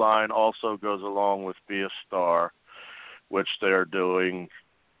storyline also goes along with Be a Star, which they're doing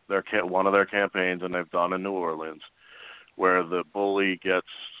one of their campaigns, and they've done in New Orleans, where the bully gets,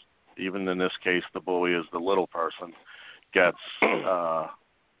 even in this case, the bully is the little person, gets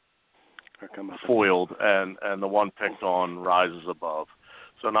foiled, and the one picked on rises above.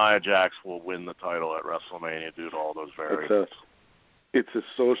 So Nia Jax will win the title at WrestleMania due to all those variables. It's a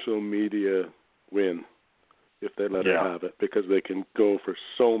social media win if they let her have it, because they can go for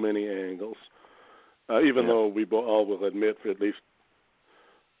so many angles. Even though we all will admit, at least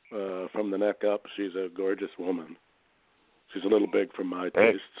from the neck up, she's a gorgeous woman. She's a little big for my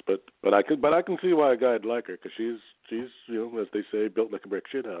tastes, but I can see why a guy'd like her, because she's as they say, built like a brick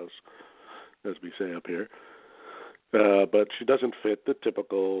shit house, as we say up here. But she doesn't fit the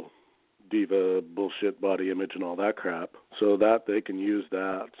typical diva bullshit body image and all that crap. So that they can use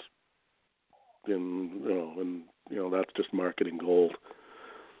that, and that's just marketing gold.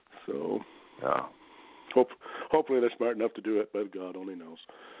 So hopefully they're smart enough to do it, but God only knows.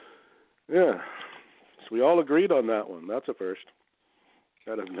 Yeah, so we all agreed on that one. That's a first.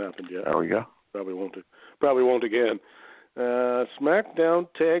 That hasn't happened yet. There we go. Probably won't again. SmackDown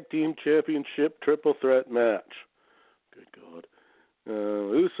Tag Team Championship Triple Threat match. Good God.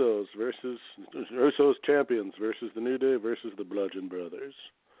 Usos champions versus the New Day versus the Bludgeon Brothers.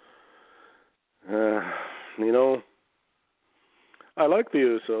 I like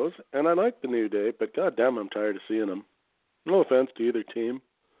the Usos and I like the New Day, but goddamn, I'm tired of seeing them. No offense to either team,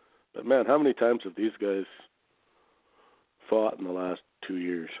 but man, how many times have these guys fought in the last 2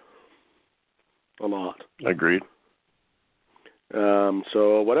 years? A lot. Agreed.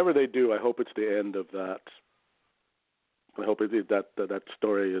 So whatever they do, I hope it's the end of that. I hope that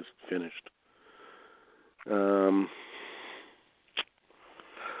story is finished. And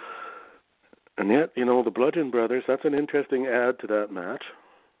yet, the Bludgeon Brothers, that's an interesting add to that match.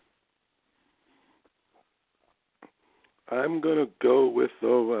 I'm going to go with,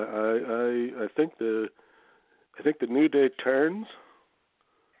 though, I think the New Day turns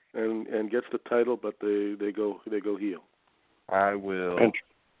and gets the title, but they go heel. I will.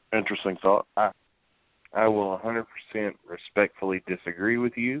 Interesting thought. I will 100% respectfully disagree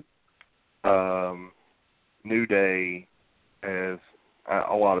with you. New Day, as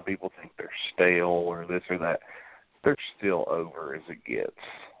a lot of people think they're stale or this or that, they're still over as it gets.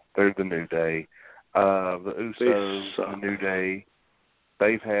 They're the New Day. The Usos, the New Day,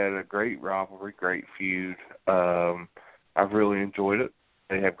 they've had a great rivalry, great feud. I've really enjoyed it.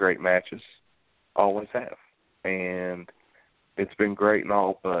 They have great matches, always have. And it's been great and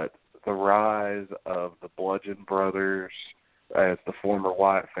all, but the rise of the Bludgeon Brothers as the former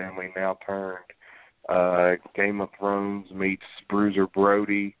Wyatt family now turned Game of Thrones meets Bruiser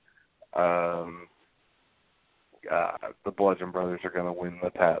Brody. The Bludgeon Brothers are going to win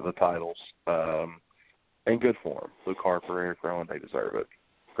the titles. And good for them. Luke Harper, Eric Rowan, they deserve it.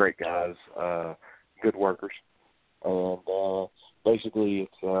 Great guys, good workers. And basically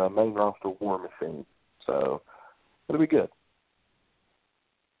it's a main roster war machine. So it'll be good.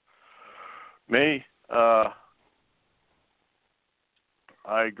 Me, I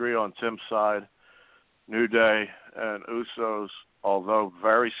agree on Tim's side. New Day and Usos, although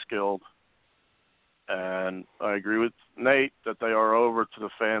very skilled, and I agree with Nate that they are over to the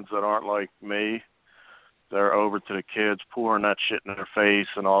fans that aren't like me. They're over to the kids pouring that shit in their face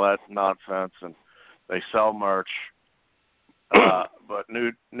and all that nonsense, and they sell merch. But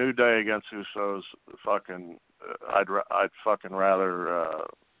New Day against Usos, fucking, I'd fucking rather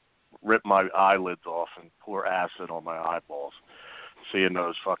rip my eyelids off and pour acid on my eyeballs, seeing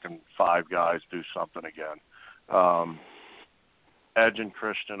those fucking five guys do something again. Edge and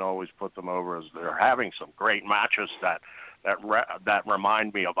Christian always put them over as they're having some great matches that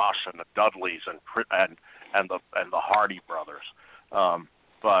remind me of us and the Dudleys and the Hardy brothers.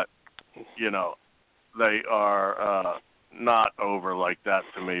 But they are not over like that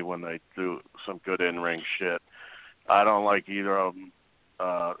to me when they do some good in-ring shit. I don't like either of them.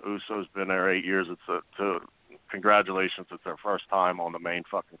 Uso's been there 8 years. Congratulations, it's their first time on the main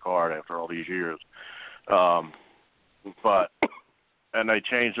fucking card after all these years. And they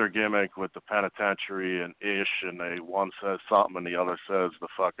changed their gimmick with the penitentiary and Ish, and one says something and the other says the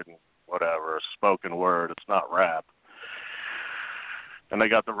fucking whatever, spoken word. It's not rap. And they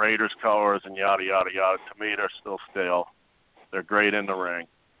got the Raiders colors and yada, yada, yada. To me, they're still stale. They're great in the ring,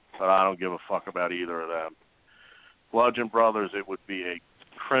 but I don't give a fuck about either of them. Bludgeon Brothers, it would be a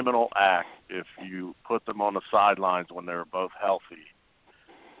criminal act if you put them on the sidelines when they were both healthy.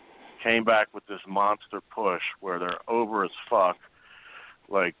 Came back with this monster push where they're over as fuck,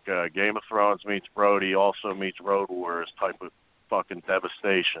 like Game of Thrones meets Brody, also meets Road Warriors type of fucking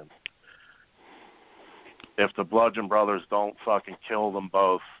devastation. If the Bludgeon Brothers don't fucking kill them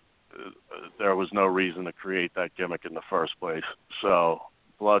both, there was no reason to create that gimmick in the first place. So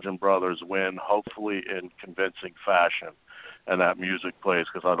Bludgeon Brothers win, hopefully in convincing fashion, and that music plays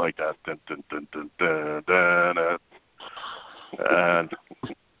because I like that. Dun, dun, dun, dun, dun, dun, dun. And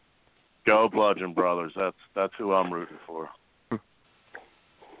go Bludgeon Brothers. That's who I'm rooting for.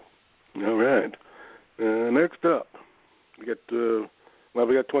 All right. Next up, we got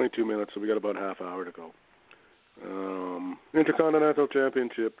 22 minutes, so we got about a half hour to go. Intercontinental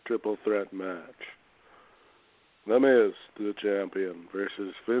Championship triple threat match. The Miz, the champion,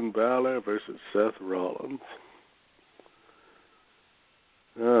 versus Finn Balor versus Seth Rollins.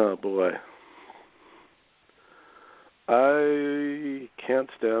 Oh, boy. I can't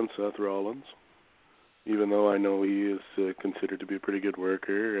stand Seth Rollins, even though I know he is considered to be a pretty good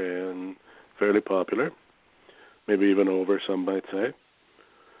worker and fairly popular. Maybe even over, some might say.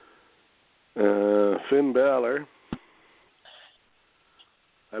 Finn Balor.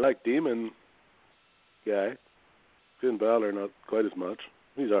 I like Demon guy. Finn Balor, not quite as much.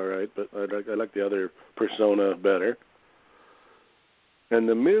 He's all right, but I like the other persona better. And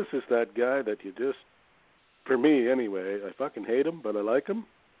The Miz is that guy that you just, for me anyway, I fucking hate him, but I like him,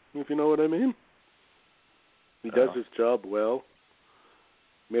 if you know what I mean. He does his job well.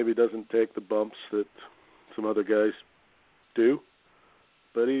 Maybe doesn't take the bumps that some other guys do.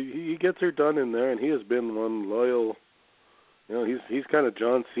 But he gets her done in there, and he has been one loyal, he's kind of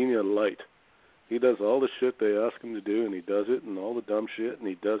John Cena light. He does all the shit they ask him to do, and he does it, and all the dumb shit, and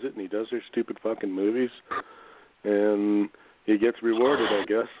he does it, and he does their stupid fucking movies. And he gets rewarded, I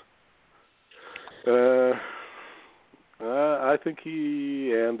guess. I think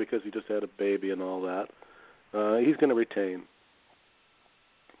and because he just had a baby and all that, he's going to retain.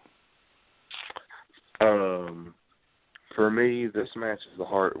 For me, this match is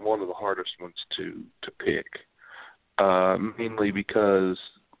one of the hardest ones to pick, mainly because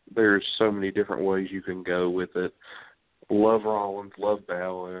there's so many different ways you can go with it. Love Rollins, love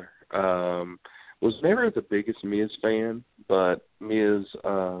Balor. Was never the biggest Miz fan, but Miz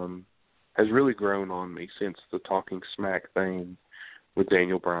has really grown on me since the Talking Smack thing with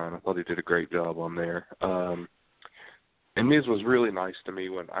Daniel Bryan. I thought he did a great job on there. And Miz was really nice to me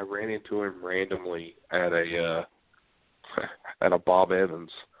when I ran into him randomly at a Bob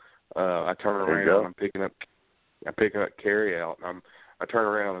Evans. I turn around, I'm picking up carry out, and I turn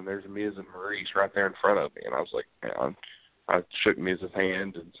around and there's Miz and Maurice right there in front of me, and I was like, I shook Miz's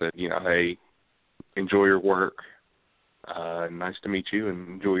hand and said, hey, enjoy your work. Nice to meet you, and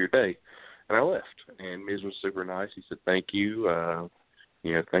enjoy your day. And I left, and Miz was super nice. He said, thank you.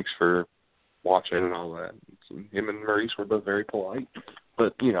 Thanks for watching and all that. And him and Maurice were both very polite.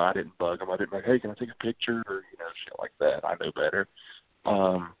 But, I didn't bug him. I didn't like, hey, can I take a picture? Or, shit like that. I know better.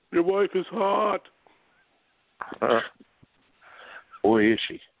 Your wife is hot. Boy, is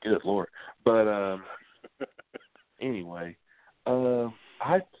she. Good Lord. But anyway,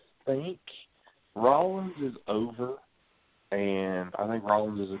 I think Rollins is over, and I think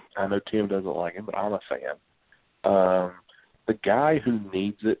Rollins I know Tim doesn't like him, but I'm a fan. The guy who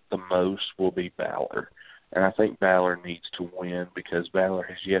needs it the most will be Balor, and I think Balor needs to win because Balor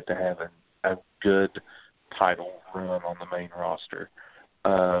has yet to have a good title run on the main roster.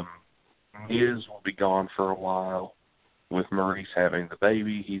 Miz will be gone for a while. With Maurice having the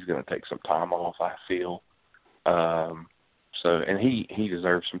baby, he's going to take some time off, I feel. And he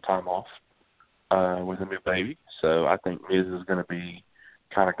deserves some time off with a new baby. So I think Miz is going to be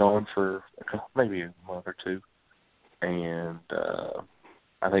kind of gone for maybe a month or two. And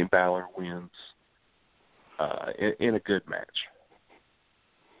I think Balor wins in a good match.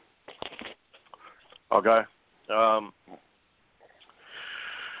 Okay.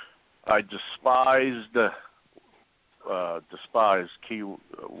 I despise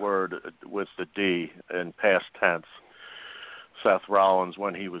keyword with the D in past tense, Seth Rollins,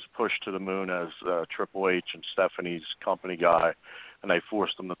 when he was pushed to the moon as Triple H and Stephanie's company guy, and they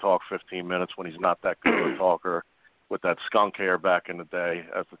forced him to talk 15 minutes when he's not that good of a talker with that skunk hair back in the day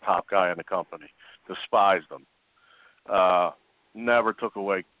as the top guy in the company. Despised him. Never took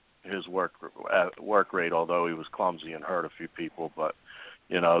away his work rate, although he was clumsy and hurt a few people, but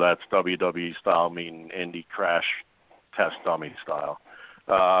that's WWE style meaning indie crash test dummy style.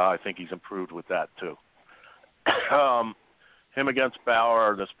 I think he's improved with that too. Him against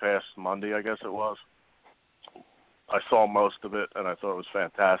Balor this past Monday, I guess it was. I saw most of it, and I thought it was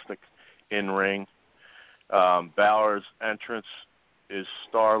fantastic in ring. Balor's entrance is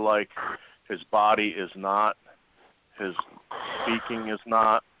star-like. His body is not. His speaking is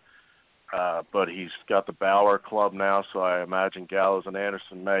not. But he's got the Balor Club now, so I imagine Gallows and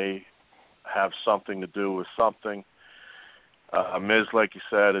Anderson may have something to do with something. Miz, like you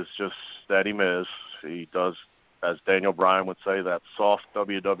said, is just steady Miz. He does, as Daniel Bryan would say, that soft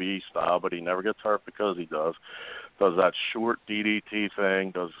WWE style, but he never gets hurt because he does. Does that short DDT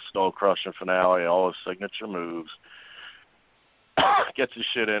thing, does the skull-crushing finale, all his signature moves, gets his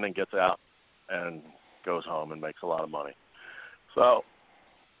shit in and gets out and goes home and makes a lot of money. So,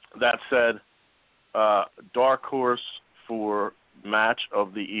 that said, dark horse for match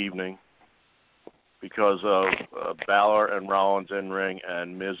of the evening because of Balor and Rollins in ring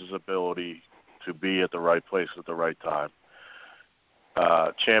and Miz's ability to be at the right place at the right time.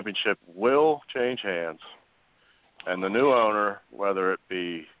 Championship will change hands, and the new owner, whether it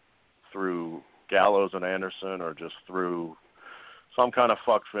be through Gallows and Anderson or just through some kind of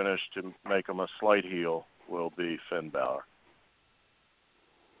fuck finish to make him a slight heel, will be Finn Balor.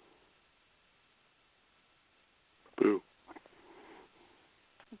 Boo.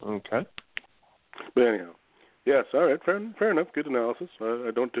 Okay. But anyhow, yes, all right, fair enough. Good analysis.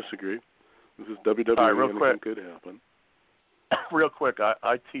 I don't disagree. This is WWE. All right, real quick. Could happen. Real quick,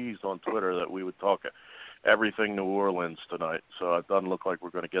 I teased on Twitter that we would talk everything New Orleans tonight, so it doesn't look like we're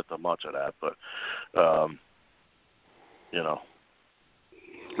going to get to much of that, but,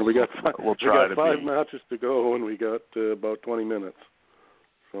 We got five be. matches to go, and we got about 20 minutes.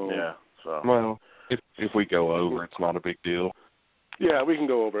 So yeah. So well, if we go over, it's not a big deal. Yeah, we can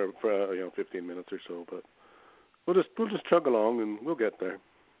go over for 15 minutes or so, but we'll just chug along and we'll get there.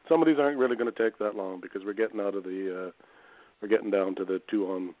 Some of these aren't really going to take that long because we're getting out of the we're getting down to the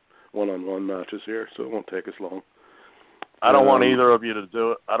one-on-one matches here, so it won't take us long. I don't want either of you to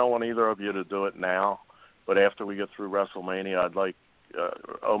do it. I don't want either of you to do it now. But after we get through WrestleMania, I'd like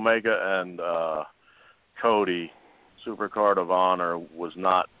Omega and Cody. Supercard of Honor was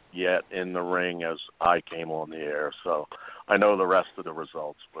not yet in the ring as I came on the air, so I know the rest of the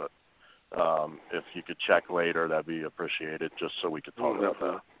results. But if you could check later, that'd be appreciated, just so we could talk about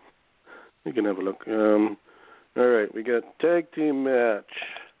that. We can have a look. All right, we got tag team match.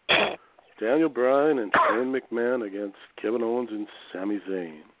 Daniel Bryan and Shane McMahon against Kevin Owens and Sami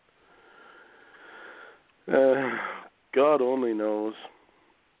Zayn. God only knows.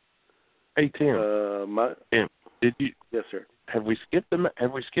 Hey Tim. Tim, did you? Yes, sir. Have we skipped a match?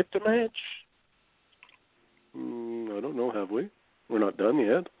 I don't know. Have we? We're not done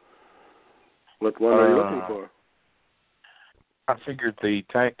yet. What one are you looking for? I figured the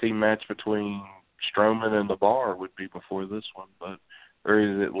tag team match between Strowman and the Bar would be before this one, but or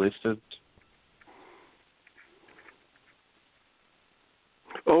is it listed?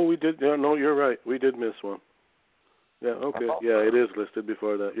 Oh, we did. Yeah, no, you're right. We did miss one. Yeah, okay. Yeah, it is listed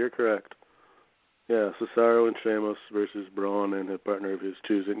before that. You're correct. Yeah, Cesaro and Sheamus versus Braun and a partner of his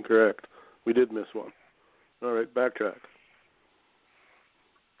choosing. Correct. We did miss one. All right, backtrack.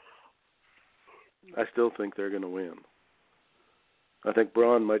 I still think they're going to win. I think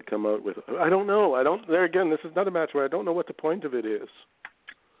Braun might come out with... I don't know. There again, this is not a match where I don't know what the point of it is.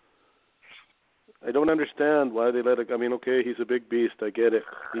 I don't understand why they let it... I mean, okay, he's a big beast. I get it.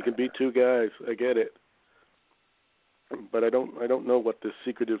 He can beat two guys. I get it. But I don't know what this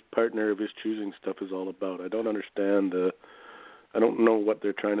secretive partner of his choosing stuff is all about. I don't understand. I don't know what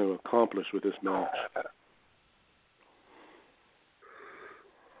they're trying to accomplish with this match.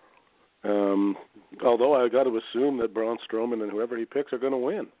 Although I got to assume that Braun Strowman and whoever he picks are going to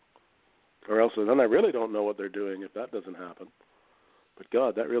win, or else then I really don't know what they're doing if that doesn't happen. But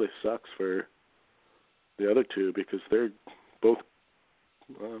God, that really sucks for the other two because they're both.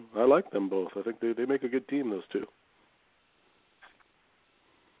 I like them both. I think they make a good team. Those two.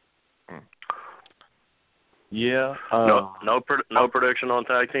 Yeah. No prediction on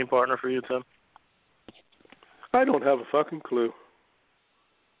tag team partner for you, Tim? I don't have a fucking clue.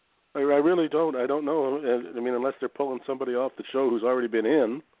 I really don't. I don't know. I mean, unless they're pulling somebody off the show who's already been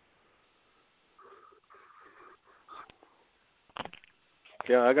in.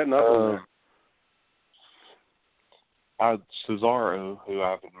 Yeah, I got nothing there. Cesaro, who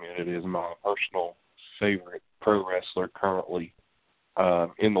I've admitted is my personal favorite pro wrestler currently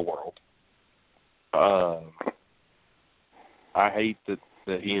in the world. I hate that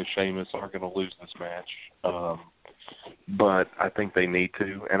he and Sheamus are going to lose this match, but I think they need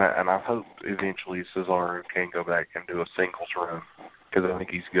to, and I hope eventually Cesaro can go back and do a singles run because I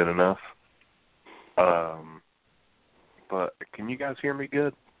think he's good enough. But can you guys hear me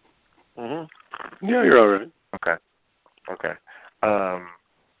good? Mm-hmm. Yeah, you're all right. Okay.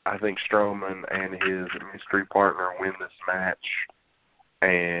 I think Strowman and his mystery partner win this match,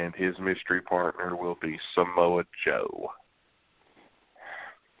 and his mystery partner will be Samoa Joe.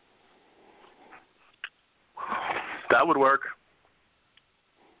 That would work.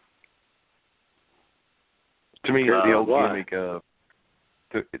 To me, it's the old gimmick of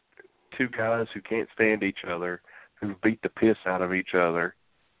two guys who can't stand each other, who beat the piss out of each other,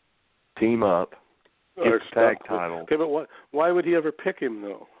 team up, get the tag title. Okay, but why would he ever pick him,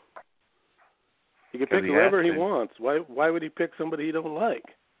 though? He can pick whoever he wants. Why would he pick somebody he don't like?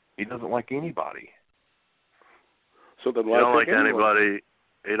 He doesn't like anybody. So then why he don't like anyone? anybody.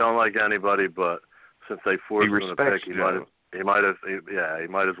 He don't like anybody, but since they forced him to pick, he might as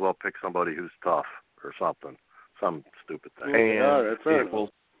well pick somebody who's tough or something, some stupid thing. And all right, fair enough.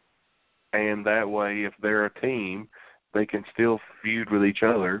 And that way, if they're a team, they can still feud with each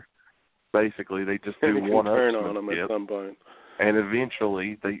other. Basically, they just do one turn on him at some point. And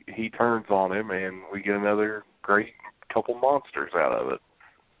eventually, he turns on him, and we get another great couple monsters out of it.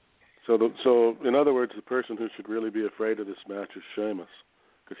 So in other words, the person who should really be afraid of this match is Sheamus,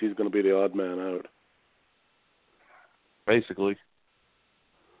 because he's going to be the odd man out. Basically.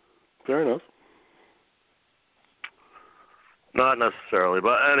 Fair enough. Not necessarily,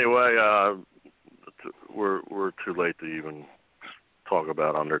 but anyway, we're too late to even talk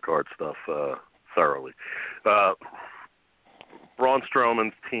about undercard stuff thoroughly. Braun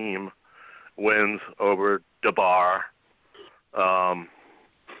Strowman's team wins over The Bar because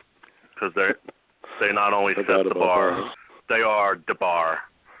they not only set the bar, they are The Bar.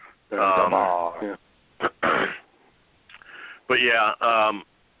 Yeah. But yeah,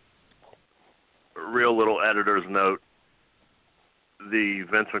 real little editor's note. The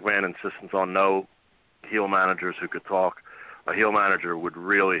Vince McMahon insistence on no heel managers who could talk. A heel manager would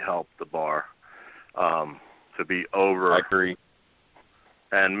really help The Bar to to be over. I agree.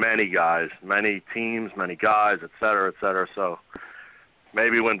 And many guys, many teams, many guys, et cetera, et cetera. So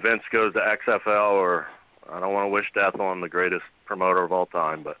maybe when Vince goes to XFL, or I don't want to wish death on the greatest promoter of all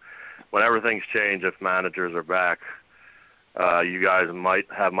time, but whenever things change, if managers are back, you guys might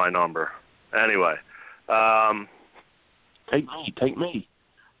have my number. Anyway. Take me.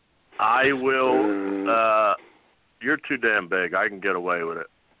 I will. You're too damn big. I can get away with it.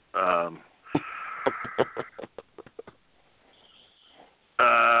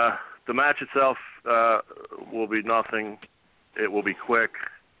 The match itself will be nothing. It will be quick.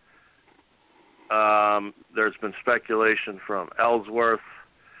 There's been speculation from Ellsworth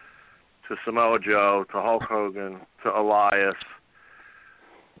to Samoa Joe to Hulk Hogan to Elias,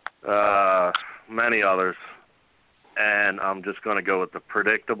 many others. And I'm just going to go with the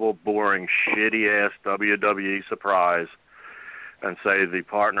predictable, boring, shitty-ass WWE surprise and say the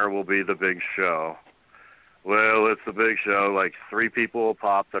partner will be the Big Show. Well, it's the Big Show. Like 3 people will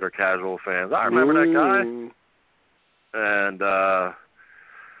pop that are casual fans. I remember that guy. And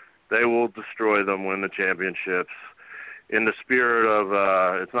they will destroy them, win the championships. In the spirit of,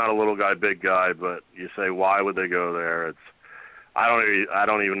 it's not a little guy, big guy, but you say, why would they go there? I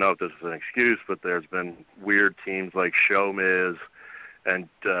don't even know if this is an excuse, but there's been weird teams like Show Miz and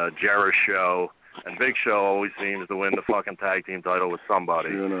Jericho, and Big Show always seems to win the fucking tag team title with somebody,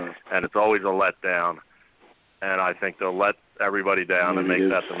 and it's always a letdown. And I think they'll let everybody down and make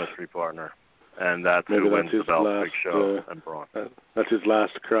that the mystery partner, and that's who wins the belt, Big Show and Braun. That's his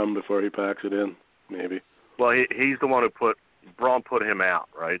last crumb before he packs it in, maybe. Well, he's the one who Braun put him out,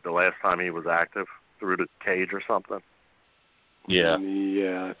 right? The last time he was active through the cage or something. Yeah.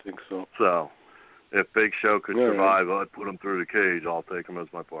 Yeah, I think so. So, if Big Show could survive, I'd put him through the cage. I'll take him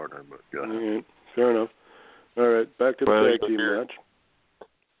as my partner. But go ahead. Right. Fair enough. All right, back to the tag team match.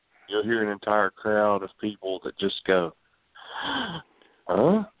 You'll hear an entire crowd of people that just go,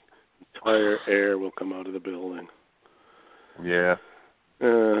 huh? Entire air will come out of the building. Yeah.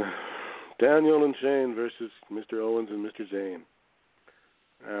 Daniel and Shane versus Mr. Owens and Mr. Zayn.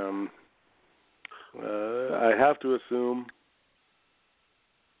 I have to assume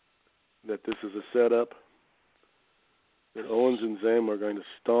that this is a setup, that Owens and Zayn are going to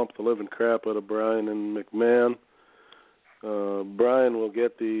stomp the living crap out of Bryan and McMahon. Bryan will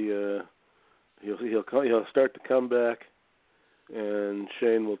get he'll start the comeback, and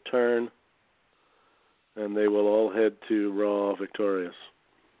Shane will turn, and they will all head to Raw victorious,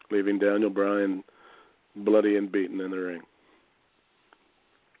 leaving Daniel Bryan bloody and beaten in the ring.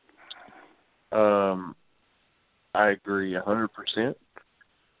 I agree 100%.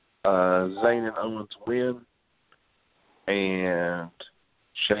 Zayn and Owens win, and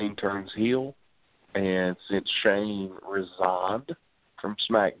Shane turns heel. And since Shane resigned from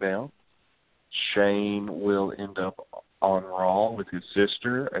SmackDown, Shane will end up on Raw with his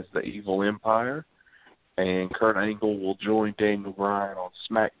sister as the Evil Empire, and Kurt Angle will join Daniel Bryan on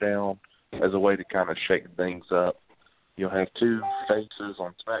SmackDown as a way to kind of shake things up. You'll have 2 faces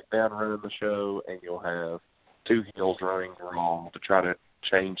on SmackDown running the show, and you'll have 2 heels running Raw to try to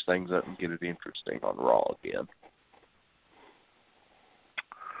change things up and get it interesting on Raw again.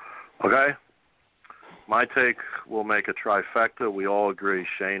 Okay. My take will make a trifecta. We all agree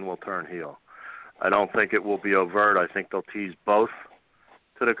Shane will turn heel. I don't think it will be overt. I think they'll tease both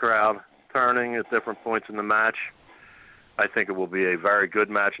to the crowd, turning at different points in the match. I think it will be a very good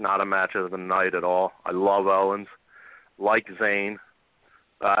match, not a match of the night at all. I love Owens. Like Zayn,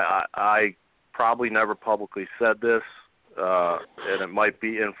 I probably never publicly said this, and it might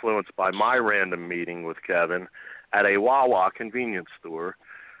be influenced by my random meeting with Kevin at a Wawa convenience store,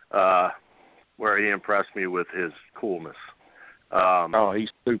 where he impressed me with his coolness. He's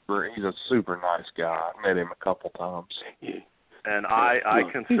a super nice guy. I met him a couple times. And I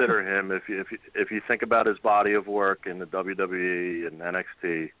consider him, if you think about his body of work in the WWE and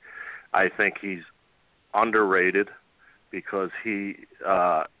NXT, I think he's underrated because he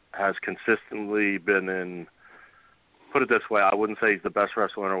has consistently been in, put it this way, I wouldn't say he's the best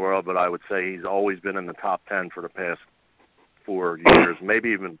wrestler in the world, but I would say he's always been in the top 10 for the past 4 years, maybe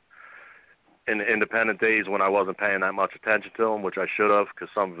even in the independent days when I wasn't paying that much attention to him, which I should have, because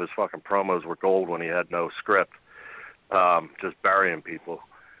some of his fucking promos were gold when he had no script, just burying people.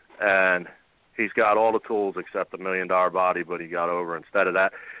 And he's got all the tools except the $1 million body, but he got over instead of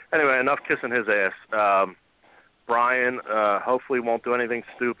that. Anyway, enough kissing his ass. Bryan hopefully won't do anything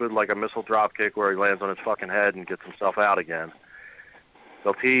stupid like a missile drop kick where he lands on his fucking head and gets himself out again.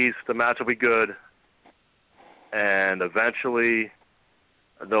 They'll tease. The match will be good. And eventually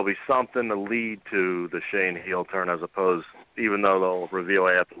there'll be something to lead to the Shane heel turn, as opposed, even though they'll reveal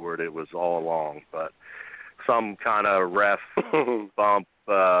afterward it was all along. But some kind of ref bump,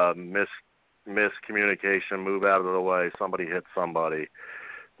 miscommunication, move out of the way, somebody hits somebody,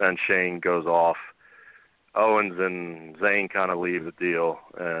 then Shane goes off. Owens and Zayn kind of leave the deal,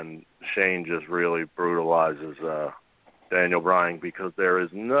 and Shane just really brutalizes Daniel Bryan because there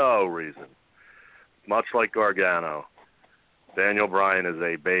is no reason, much like Gargano, Daniel Bryan is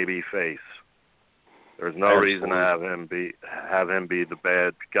a baby face. There's no reason to have him be the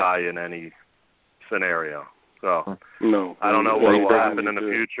bad guy in any scenario. So no, I don't know what will happen in the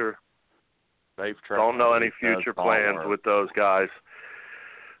future. Don't know any future plans with those guys,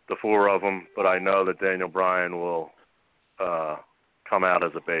 the four of them, but I know that Daniel Bryan will come out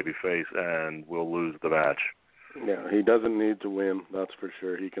as a babyface and will lose the match. Yeah, he doesn't need to win, that's for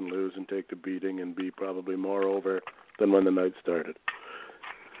sure. He can lose and take the beating and be probably more over than when the night started.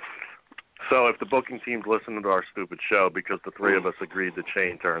 So if the booking team's listening to our stupid show because the three of us agreed to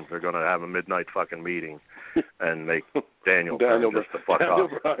chain turns, they're going to have a midnight fucking meeting and make Daniel turn just the fuck Daniel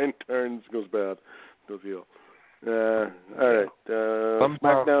off. Bryan turns, goes bad, goes heel. All right,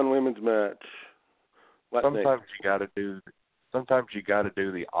 SmackDown women's match. Sometimes you got to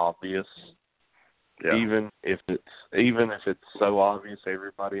do the obvious, even if it's so obvious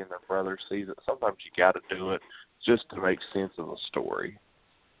everybody and their brother sees it. Sometimes you got to do it just to make sense of the story.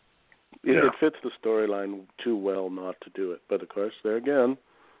 It fits the storyline too well not to do it. But, of course, there again,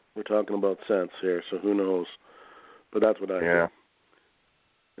 we're talking about sense here, so who knows. But that's what I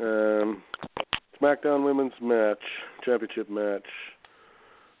think. SmackDown women's match, championship match.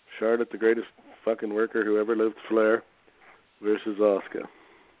 Charlotte, the greatest fucking worker who ever lived, Flair, versus Asuka.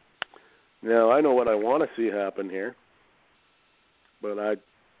 Now, I know what I want to see happen here, but I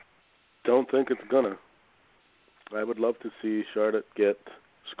don't think it's gonna. I would love to see Charlotte get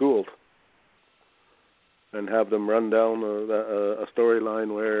schooled and have them run down a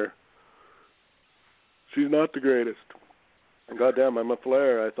storyline where she's not the greatest. And goddamn, I'm a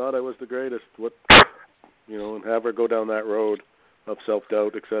Flair. I thought I was the greatest. What, and have her go down that road of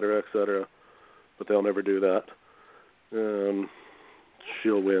self-doubt, et cetera, but they'll never do that.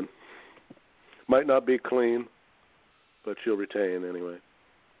 She'll win. Might not be clean, but she'll retain anyway.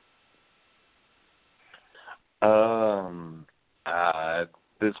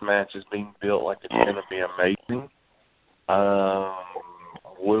 This match is being built like it's going to be amazing.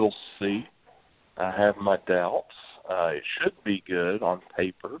 We'll see. I have my doubts. It should be good on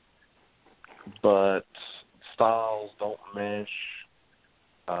paper, but styles don't mesh.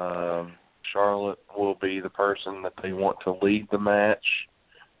 Charlotte will be the person that they want to lead the match,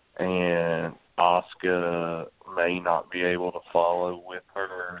 and Asuka may not be able to follow with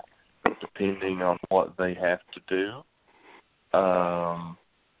her depending on what they have to do.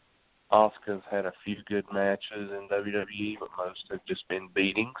 Asuka's had a few good matches in WWE, but most have just been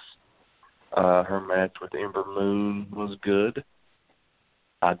beatings. Her match with Ember Moon was good.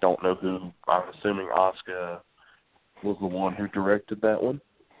 I don't know who. I'm assuming Asuka was the one who directed that one.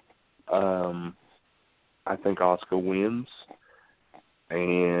 I think Asuka wins,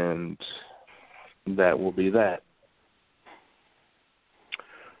 and that will be that.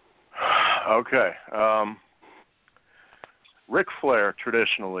 Okay. Ric Flair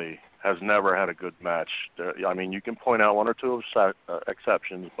traditionally has never had a good match. I mean, you can point out one or two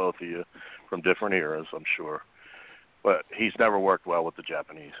exceptions, both of you, from different eras, I'm sure. But he's never worked well with the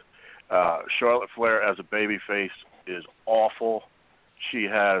Japanese. Charlotte Flair as a babyface is awful. She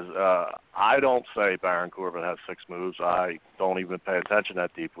has, I don't say Baron Corbin has 6 moves. I don't even pay attention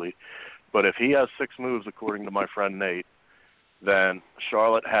that deeply. But if he has 6 moves, according to my friend Nate, then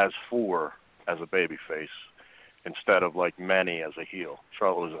Charlotte has 4 as a babyface instead of like many as a heel.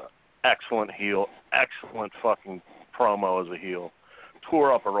 Charlotte was an excellent heel, excellent fucking promo as a heel.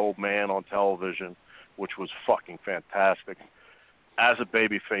 Tore up her old man on television, which was fucking fantastic. As a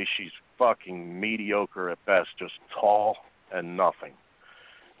babyface, she's fucking mediocre at best, just tall and nothing.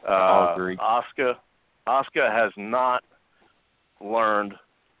 I'll agree. Asuka has not learned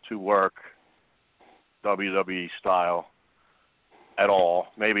to work WWE style at all,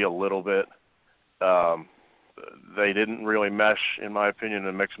 maybe a little bit. They didn't really mesh, in my opinion, in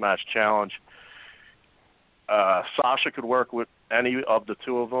the Mixed Match Challenge. Sasha could work with any of the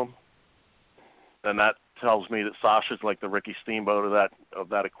two of them, and that tells me that Sasha's like the Ricky Steamboat of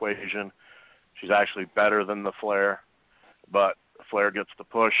that equation. She's actually better than the Flair, but Flair gets the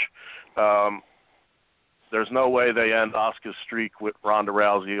push. There's no way they end Asuka's streak with Ronda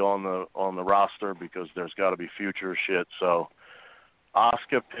Rousey on the roster because there's got to be future shit. So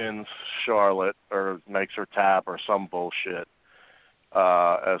Asuka pins Charlotte or makes her tap or some bullshit.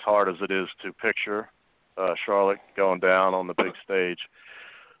 As hard as it is to picture Charlotte going down on the big stage,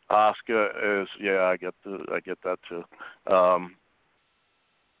 Asuka is, I get that too.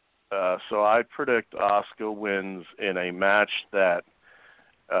 So I predict Asuka wins in a match that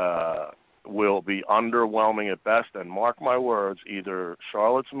will be underwhelming at best, and mark my words, either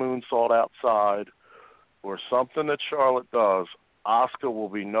Charlotte's moonsault outside or something that Charlotte does, Asuka will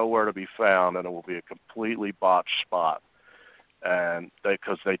be nowhere to be found, and it will be a completely botched spot. And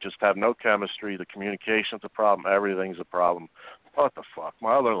because they just have no chemistry, the communication's a problem, everything's a problem. What the fuck?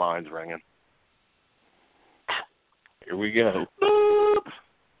 My other line's ringing. Here we go. Boop.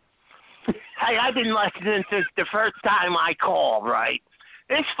 Hey, I've been listening since the first time I called, right?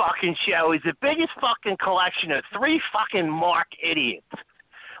 This fucking show is the biggest fucking collection of three fucking Mark idiots.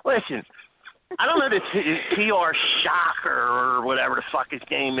 Listen, I don't know this T.R. Shocker or whatever the fuck his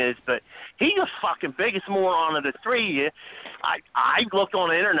name is, but he's the fucking biggest moron of the three. I looked on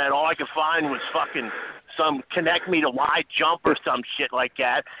the internet, all I could find was fucking some connect me to wide jump or some shit like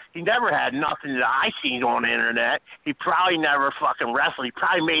that. He never had nothing that I seen on the internet. He probably never fucking wrestled. He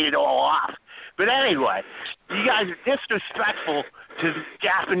probably made it all up. But anyway, you guys are disrespectful to the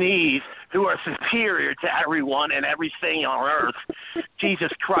Japanese who are superior to everyone and everything on earth.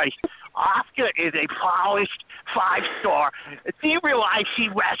 Jesus Christ. Asuka is a polished 5-star. Do you realize she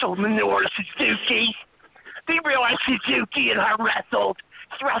wrestled Minoru Suzuki? Do you realize Suzuki and her wrestled?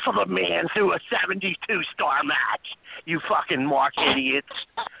 She wrestled a man through a 72-star match. You fucking Mark idiots.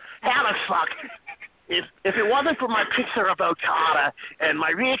 How the fuck? If it wasn't for my picture of Okada and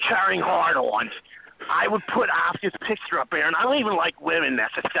my reoccurring hard-ons, I would put Asuka's picture up there. And I don't even like women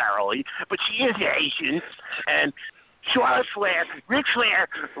necessarily, but she is Asian. And Charlotte Flair, Ric Flair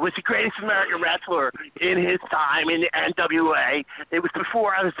was the greatest American wrestler in his time in the NWA. It was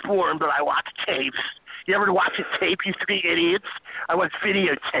before I was born, but I watched tapes. You ever watch a tape, you three idiots? I watched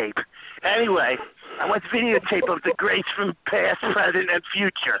videotape. Anyway, I watched videotape of the greats from past, present, and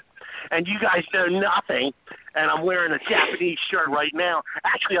future. And you guys know nothing, and I'm wearing a Japanese shirt right now.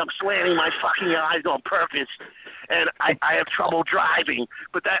 Actually, I'm slanting my fucking eyes on purpose, and I have trouble driving,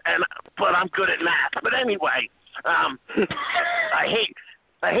 but I'm good at math. But anyway, I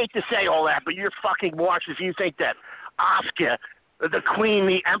hate to say all that, but you're fucking marks if you think that Asuka, the queen,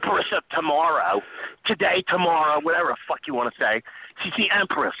 the empress of tomorrow, today, tomorrow, whatever the fuck you want to say, she's the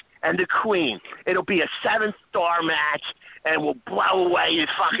empress and the queen. It'll be a 7-star match, and we'll blow away his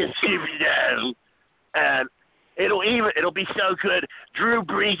fucking Superdome. And it'll be so good, Drew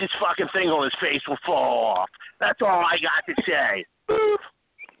Brees' fucking thing on his face will fall off. That's all I got to say. Boop.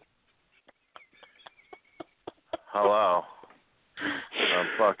 Hello. I'm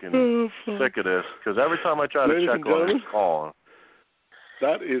fucking sick of this, because every time I try to check on it, it's calling.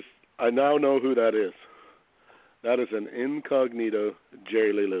 That is, I now know who that is. That is an incognito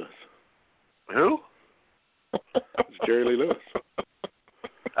Jerry Lee Lewis. Who? It's Jerry Lee Lewis.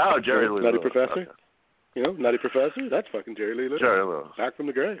 Oh, Jerry Lee Lewis. Nutty Professor. Okay. You know, Nutty Professor? That's fucking Jerry Lee Lewis. Jerry Lewis. Back from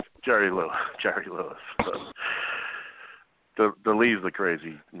the grave. Jerry Lewis. The Lee's the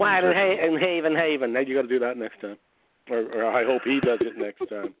crazy. Why, and Haven. Now you got to do that next time. Or I hope he does it next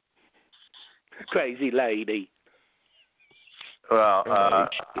time. Crazy lady. Well,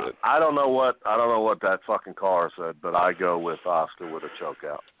 I don't know what that fucking caller said, but I go with Asuka with a choke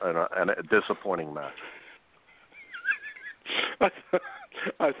out and a disappointing match.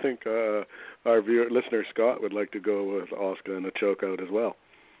 I think our listener Scott would like to go with Asuka and a choke out as well.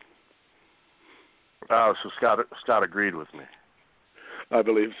 Oh, so Scott agreed with me. I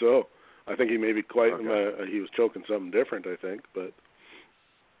believe so. I think he may be quite. Okay. He was choking something different, I think, but.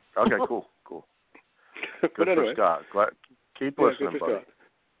 Okay, cool. Good but anyway, for Scott. Keep listening, buddy.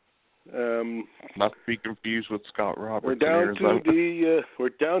 Not to be confused with Scott Roberts. We're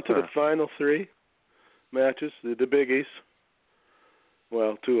down to the final 3 matches, the biggies.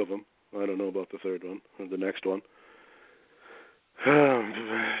 Well, 2 of them. I don't know about the third one or the next one.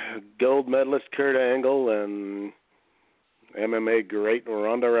 Gold medalist Kurt Angle and MMA great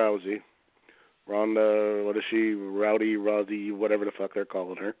Ronda Rousey. Ronda, what is she? Rowdy, Rousey, whatever the fuck they're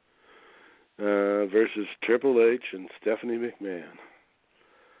calling her. Versus Triple H and Stephanie McMahon.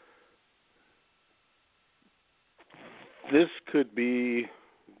 This could be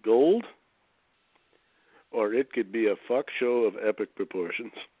gold, or it could be a fuck show of epic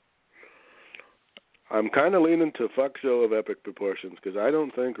proportions. I'm kind of leaning to fuck show of epic proportions because I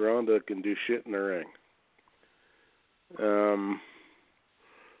don't think Ronda can do shit in the ring.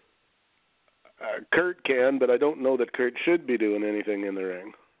 Kurt can, but I don't know that Kurt should be doing anything in the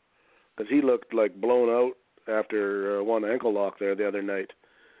ring because he looked like blown out after one ankle lock there the other night.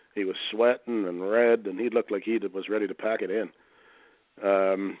 He was sweating and red, and he looked like he was ready to pack it in.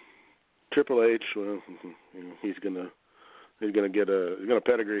 Triple H, well, he's gonna He's going to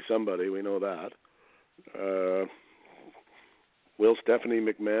pedigree somebody. We know that. Will Stephanie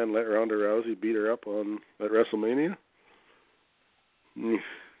McMahon let Ronda Rousey beat her up at WrestleMania?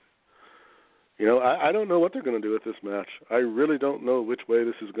 I don't know what they're going to do with this match. I really don't know which way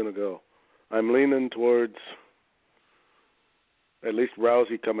this is going to go. I'm leaning towards at least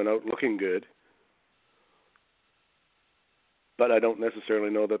Rousey coming out looking good, but I don't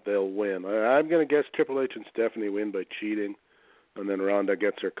necessarily know that they'll win. I'm going to guess Triple H and Stephanie win by cheating, and then Ronda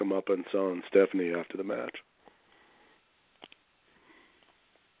gets her comeuppance on Stephanie after the match.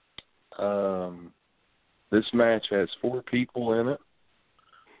 This match has 4 people in it.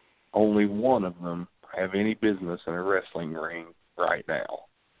 Only one of them have any business in a wrestling ring right now.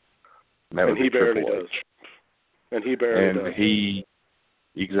 And he barely does. And he barely does.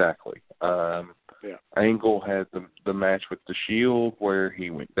 Exactly. Angle had the match with the Shield where he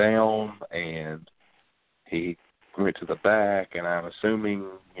went down and he went to the back, and I'm assuming,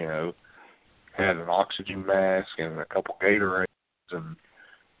 had an oxygen mask and a couple Gatorades and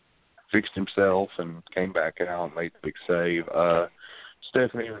fixed himself and came back out and made the big save.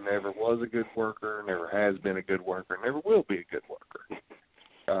 Stephanie never was a good worker, never has been a good worker, never will be a good worker.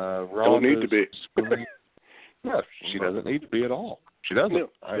 Don't need to be. No, she doesn't need to be at all. She doesn't. No,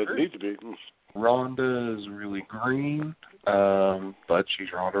 doesn't need to be. Ronda is really green, but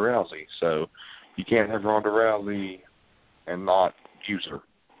she's Ronda Rousey. So you can't have Ronda Rousey and not use her.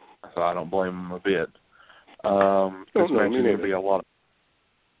 So I don't blame them a bit. This match is going to be a lot.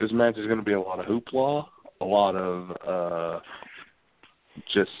 This match is going to be a lot of hoopla, a lot of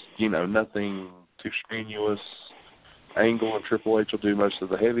just nothing too strenuous. Angle and Triple H will do most of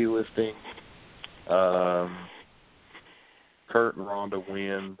the heavy lifting. Kurt and Ronda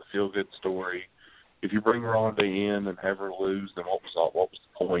win, the feel-good story. If you bring Ronda in and have her lose, then what was the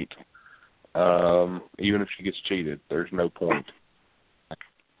point? Even if she gets cheated, there's no point.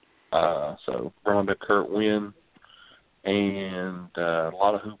 So Ronda, Kurt win, and a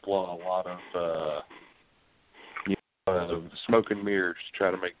lot of hoopla, a lot of smoke and mirrors to try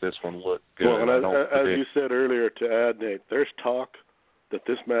to make this one look good. Well, and as you said earlier, to add, Nate, there's talk that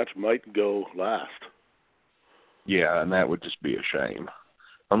this match might go last. Yeah, and that would just be a shame.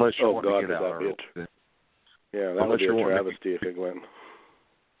 Unless you want to get out early. Yeah, that would be a travesty if it went.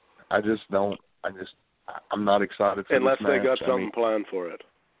 I'm not excited for unless this match. They got something planned for it.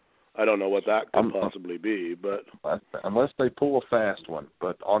 I don't know what that could possibly be, but unless they pull a fast one.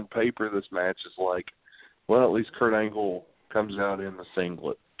 But on paper, this match is like, well, at least Kurt Angle comes out in the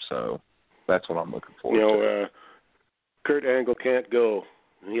singlet, so that's what I'm looking forward to. Kurt Angle can't go.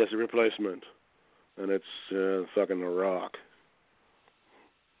 He has a replacement, and it's fucking The Rock.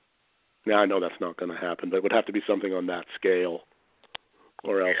 Now, I know that's not going to happen, but it would have to be something on that scale,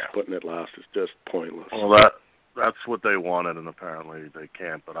 or else putting it last is just pointless. Well, that's what they wanted, and apparently they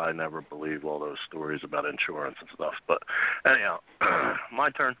can't, but I never believe all those stories about insurance and stuff. But anyhow, my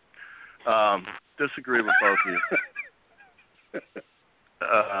turn. Disagree with both of you.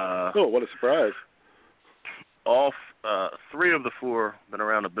 Oh, what a surprise. All 3 of the 4 been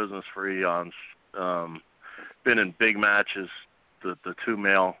around the business for eons, been in big matches, the 2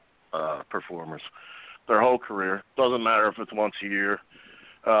 male performers, their whole career. Doesn't matter if it's once a year.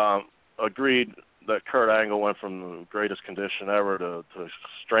 Agreed that Kurt Angle went from the greatest condition ever to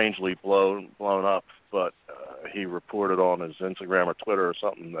strangely blown up, but he reported on his Instagram or Twitter or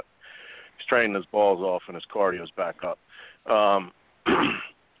something that he's training his balls off and his cardio's back up. I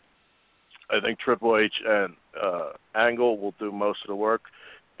think Triple H and Angle will do most of the work,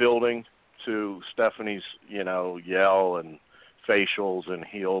 building to Stephanie's, yell and facials and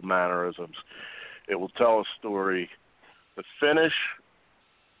heel mannerisms. It will tell a story. The finish,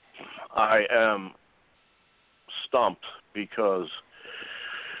 I am stumped because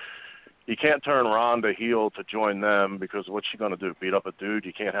you can't turn Ronda heel to join them because what's she going to do, beat up a dude?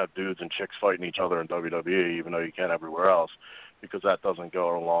 You can't have dudes and chicks fighting each other in WWE, even though you can everywhere else, because that doesn't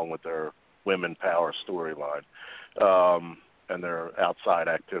go along with their women power storyline and their outside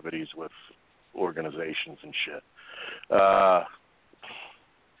activities with organizations and shit.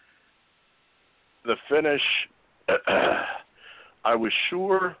 The finish, I was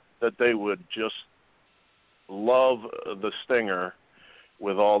sure that they would just love the Stinger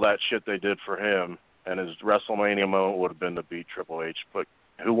with all that shit they did for him, and his WrestleMania moment would have been to beat Triple H. But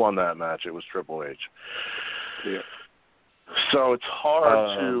who won that match? It was Triple H. Yeah. So it's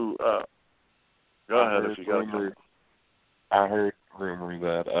hard to... go ahead if you got it. I heard rumor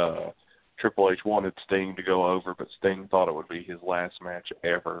that Triple H wanted Sting to go over, but Sting thought it would be his last match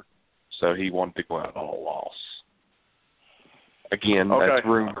ever, so he wanted to go out on a loss. Again, That's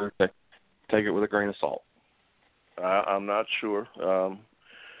rumor. Take it with a grain of salt. I'm not sure.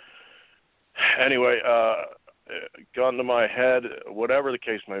 Anyway, gun to my head, whatever the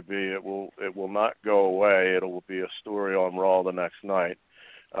case may be, it will not go away. It will be a story on Raw the next night.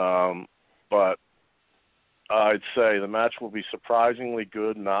 But I'd say the match will be surprisingly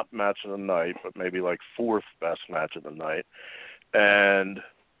good, not match of the night, but maybe like fourth best match of the night. And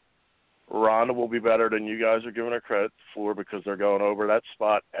Ronda will be better than you guys are giving her credit for, because they're going over that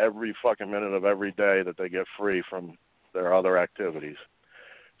spot every fucking minute of every day that they get free from their other activities.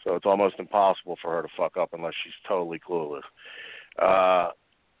 So it's almost impossible for her to fuck up unless she's totally clueless. I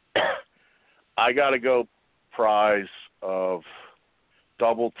got to go prize of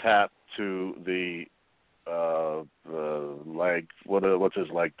double tap to the leg, what's his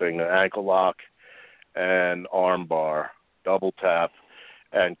leg thing, the ankle lock and arm bar, double tap,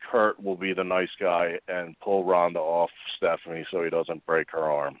 and Kurt will be the nice guy and pull Ronda off Stephanie so he doesn't break her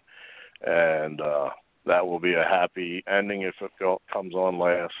arm. And that will be a happy ending if it comes on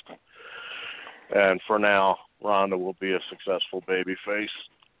last. And for now, Ronda will be a successful babyface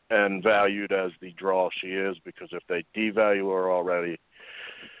and valued as the draw she is, because if they devalue her already,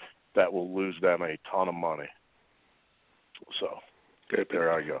 that will lose them a ton of money. So,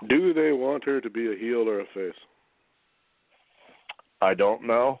 there I go. Do they want her to be a heel or a face? I don't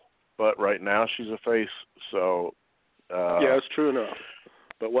know, but right now she's a face, so... yeah, it's true enough.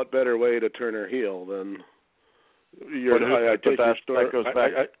 But what better way to turn her heel than... That goes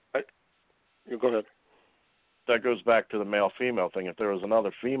back... You go ahead. That goes back to the male-female thing. If there was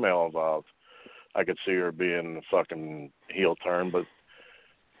another female involved, I could see her being a fucking heel turn, but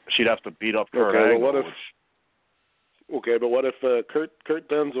she'd have to beat up Kurt Angle. But what if Kurt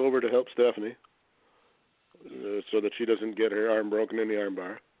bends over to help Stephanie so that she doesn't get her arm broken in the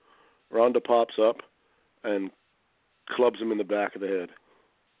armbar? Ronda pops up and clubs him in the back of the head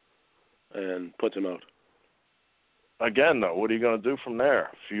and puts him out. Again, though, what are you going to do from there?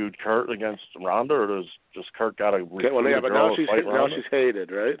 Feud Kurt against Ronda, or does just Kurt got to recruit a girl to fight Ronda? Now she's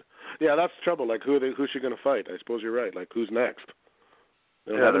hated, right? Yeah, that's the trouble. Like, who's she going to fight? I suppose you're right. Like, who's next?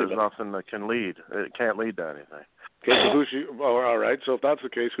 Yeah, there's nothing that can lead. It can't lead to anything. Okay, so all right. So if that's the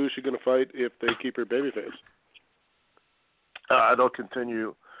case, who's she going to fight if they keep her babyface? They'll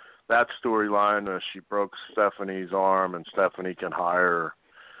continue that storyline. She broke Stephanie's arm, and Stephanie can hire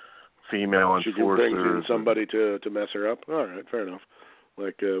female enforcers. She can bring in somebody to mess her up. All right, fair enough.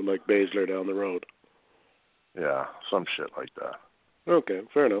 Like Baszler down the road. Yeah, some shit like that. Okay,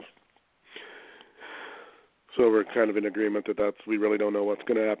 fair enough. So we're kind of in agreement that we really don't know what's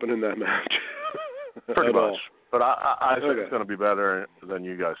going to happen in that match. Pretty much. But I think it's going to be better than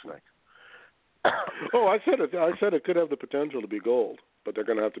you guys think. Oh, I said it could have the potential to be gold, but they're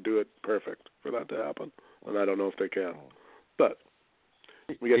going to have to do it perfect for that to happen, and I don't know if they can. But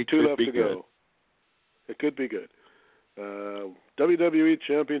we got two left to go. It could be good. WWE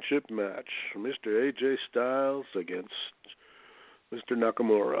Championship match: Mr. AJ Styles against Mr.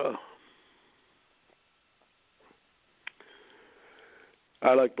 Nakamura.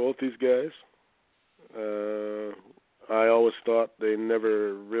 I like both these guys. I always thought they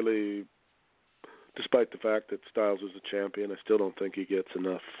never really, despite the fact that Styles is the champion, I still don't think he gets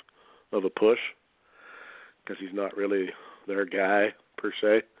enough of a push because he's not really their guy per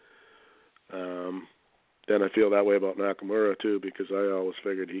se. Then I feel that way about Nakamura too, because I always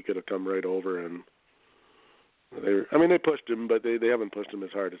figured he could have come right over and they pushed him, but they haven't pushed him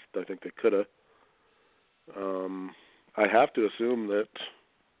as hard as I think they could have. I have to assume that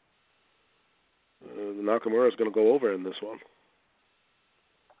Nakamura is going to go over in this one.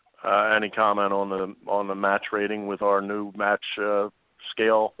 Any comment on the match rating with our new match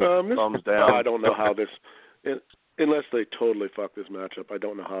scale? Thumbs down. I don't know how this, unless they totally fuck this match up, I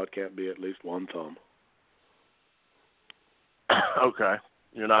don't know how it can't be at least one thumb. Okay,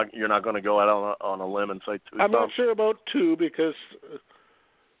 you're not going to go out on a limb and say 2 thumbs? I'm not sure about 2 because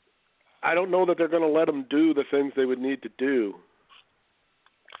I don't know that they're going to let them do the things they would need to do,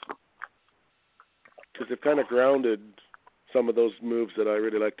 because they've kind of grounded some of those moves that I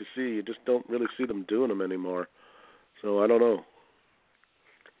really like to see. You just don't really see them doing them anymore. So I don't know.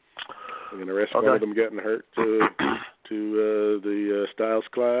 I'm going to risk one of them getting hurt to the Styles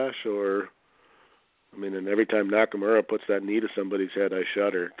Clash, or and every time Nakamura puts that knee to somebody's head, I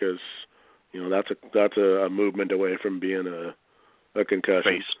shudder, because that's a movement away from being a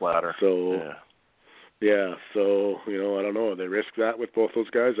concussion. Face splatter. So yeah. So I don't know. They risk that with both those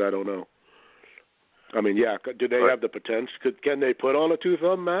guys. I don't know. Do they have the potential? Can they put on a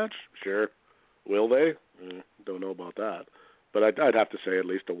 2-thumb match? Sure. Will they? Don't know about that. But I'd have to say at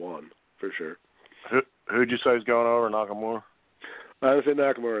least a 1 for sure. Who'd you say is going over, Nakamura? I think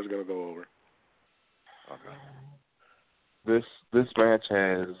Nakamura is going to go over. Okay. This match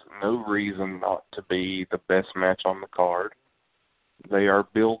has no reason not to be the best match on the card. They are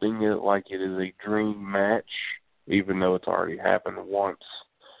building it like it is a dream match, even though it's already happened once.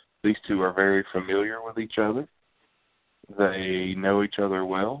 These two are very familiar with each other. They know each other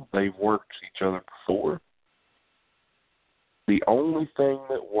well. They've worked each other before. The only thing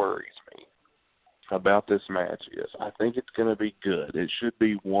that worries me about this match is I think it's going to be good. It should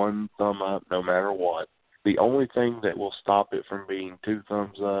be 1 thumb up no matter what. The only thing that will stop it from being 2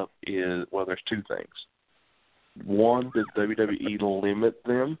 thumbs up is, well, there's 2 things. 1, does WWE limit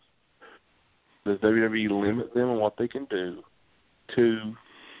them? Does WWE limit them on what they can do? 2,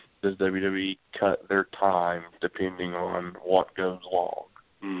 does WWE cut their time depending on what goes long?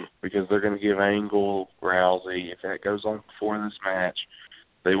 Because they're going to give Angle, Rousey, if that goes on before this match,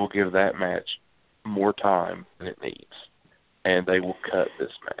 they will give that match more time than it needs. And they will cut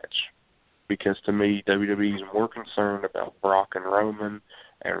this match. Because to me, WWE is more concerned about Brock and Roman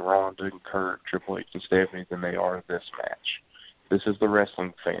and Ronda and Kurt, Triple H and Stephanie than they are this match. This is the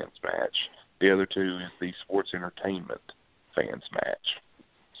wrestling fans match. The other 2 is the sports entertainment fans match.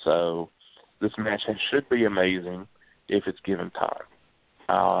 So this match should be amazing if it's given time.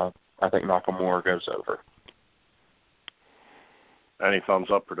 I think Nakamura goes over. Any thumbs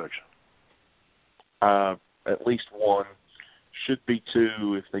up prediction? At least 1. Should be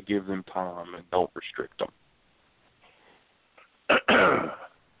 2 if they give them time and don't restrict them.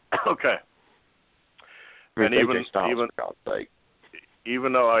 Okay. And even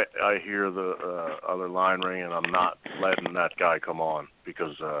though I hear the other line ring, and I'm not letting that guy come on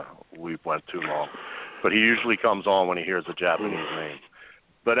because we went too long, but he usually comes on when he hears a Japanese name.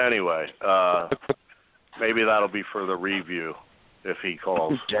 But anyway, maybe that'll be for the review if he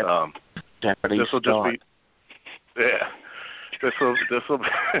calls. Japanese. This will just be, yeah. This will be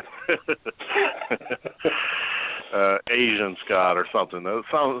Asian Scott or something.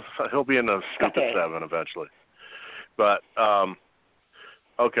 He'll be in the stupid 7 eventually. But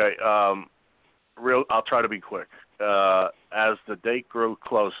okay, I'll try to be quick. As the date grew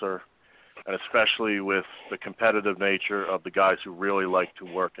closer, and especially with the competitive nature of the guys who really like to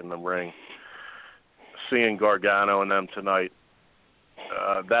work in the ring, seeing Gargano and them tonight,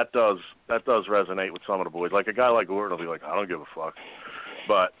 that does resonate with some of the boys. Like a guy like Orton will be like, I don't give a fuck.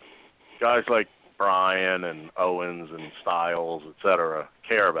 But guys like Bryan and Owens and Styles, etc.,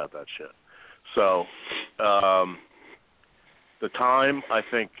 care about that shit. So the time, I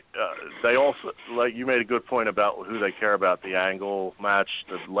think, they also, like you made a good point about who they care about, the Angle match,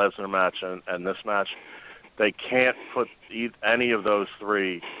 the Lesnar match, and this match. They can't put any of those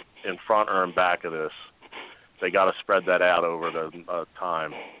 3 in front or in back of this. They got to spread that out over the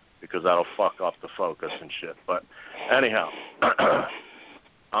time because that'll fuck up the focus and shit. But anyhow,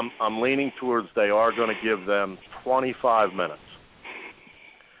 I'm leaning towards they are going to give them 25 minutes.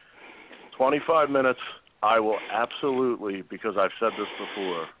 25 minutes, I will absolutely, because I've said this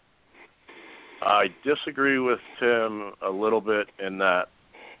before, I disagree with Tim a little bit in that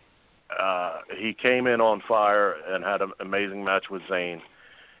he came in on fire and had an amazing match with Zayn.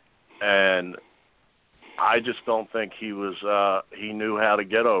 And I just don't think he knew how to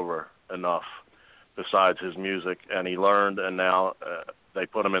get over enough besides his music, and he learned, and now they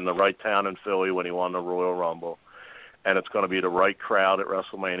put him in the right town in Philly when he won the Royal Rumble, and it's going to be the right crowd at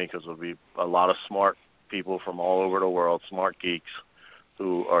WrestleMania because there'll be a lot of smart people from all over the world, smart geeks,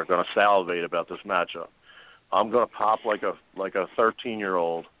 who are going to salivate about this matchup. I'm going to pop like a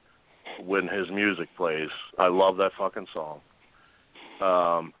 13-year-old when his music plays. I love that fucking song.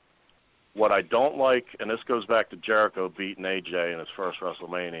 What I don't like, and this goes back to Jericho beating AJ in his first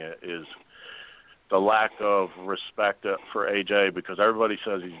WrestleMania, is the lack of respect for AJ because everybody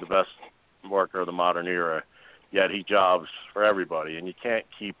says he's the best worker of the modern era, yet he jobs for everybody, and you can't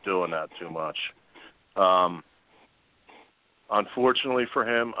keep doing that too much. Unfortunately for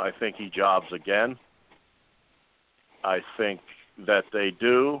him, I think he jobs again. I think that they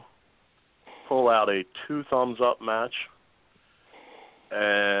do pull out a 2 thumbs up match,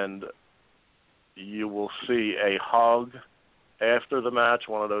 and you will see a hug after the match,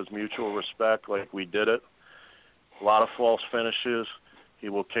 one of those mutual respect like we did it. A lot of false finishes. He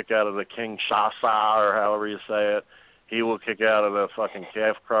will kick out of the King Shasa or however you say it. He will kick out of the fucking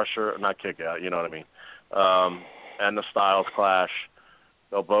calf crusher. Not kick out, you know what I mean. And the Styles Clash.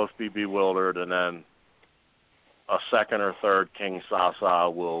 They'll both be bewildered, and then a second or third King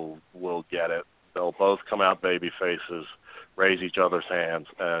Shasa will get it. They'll both come out baby faces, raise each other's hands,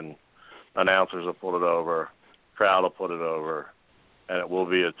 and announcers will put it over, crowd will put it over, and it will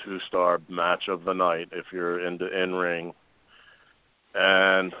be a 2-star match of the night if you're into in-ring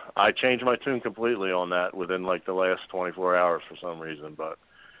And I changed my tune completely on that within like the last 24 hours for some reason, but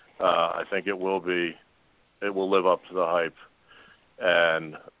I think it will live up to the hype.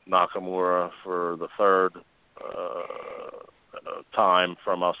 And Nakamura, for the third time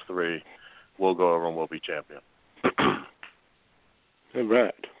from us three, will go over and will be champion. All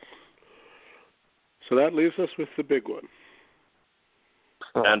right. So that leaves us with the big one.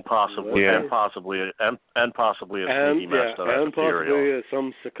 And possibly a sneaky match to and possibly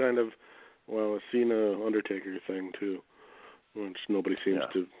some kind of a Cena Undertaker thing too, which nobody seems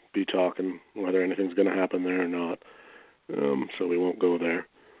to be talking whether anything's going to happen there or not. So we won't go there.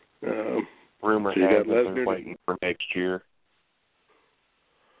 Rumor has they're waiting for next year.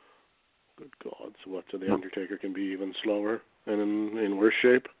 Good God! So the Undertaker can be even slower and in worse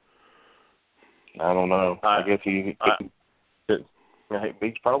shape? I don't know. I guess he's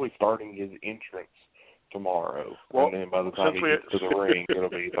probably starting his entrance tomorrow, and then by the time he gets to the ring, it'll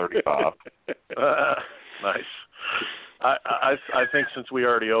be 35. Nice. I think since we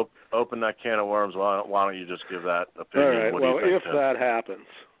already opened that can of worms, why don't you just give that opinion? All right. What do you think, if that happens,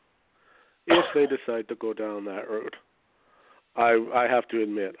 if they decide to go down that road, I have to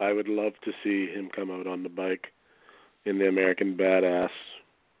admit I would love to see him come out on the bike in the American Badass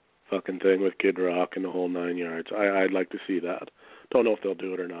fucking thing with Kid Rock and the whole 9 yards. I'd like to see that. Don't know if they'll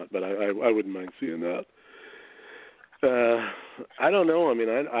do it or not, but I wouldn't mind seeing that. I don't know. I mean,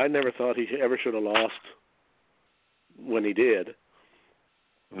 I never thought he ever should have lost when he did.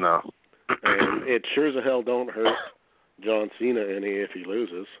 No. And it sure as hell don't hurt John Cena any if he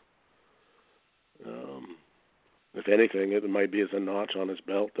loses. If anything, it might be as a notch on his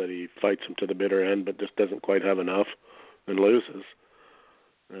belt that he fights him to the bitter end, but just doesn't quite have enough and loses.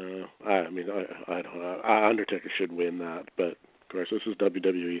 I don't know. Undertaker should win that, but of course this is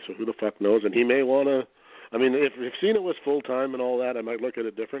WWE, so who the fuck knows? And he may want to. I mean, if Cena was full time and all that, I might look at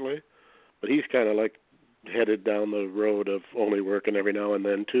it differently. But he's kind of like headed down the road of only working every now and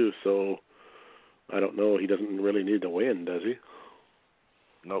then too. So I don't know. He doesn't really need to win, does he?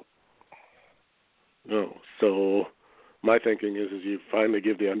 Nope. No. So my thinking is you finally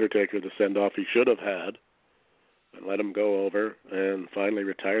give the Undertaker the send off he should have had, and let him go over and finally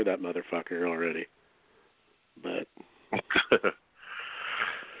retire that motherfucker already. But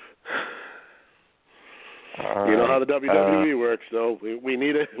you know how the WWE works, though. We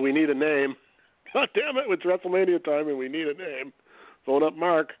need a name. God damn it! It's WrestleMania time, and we need a name. Phone up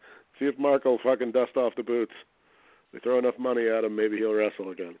Mark. See if Mark will fucking dust off the boots. We throw enough money at him, maybe he'll wrestle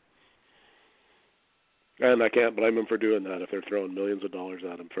again. And I can't blame him for doing that. If they're throwing millions of dollars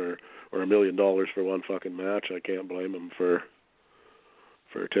at him or $1 million for one fucking match, I can't blame him for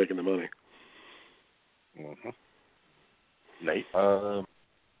taking the money. Mm-hmm. Nate?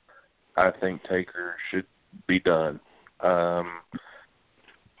 I think Taker should be done.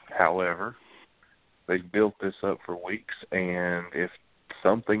 However, they've built this up for weeks, and if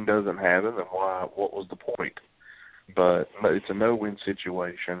something doesn't happen, then what was the point? But it's a no-win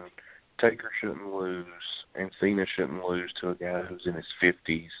situation. Taker shouldn't lose, and Cena shouldn't lose to a guy who's in his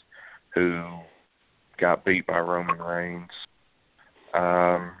 50s who got beat by Roman Reigns.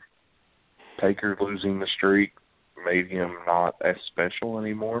 Taker losing the streak made him not as special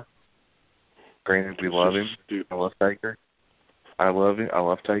anymore. Granted, we love him. I love Taker. I love him. I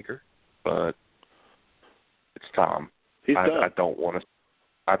love Taker, but it's time. I don't want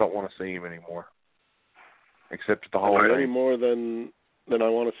to see him anymore. Except at the Hall of Fame. Any more than I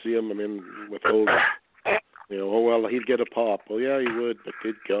want to see him. I mean, with Hogan, he'd get a pop. Well, yeah, he would, but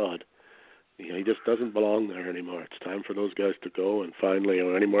good God, he just doesn't belong there anymore. It's time for those guys to go, and finally,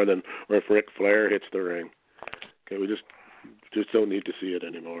 or if Ric Flair hits the ring, okay, we just don't need to see it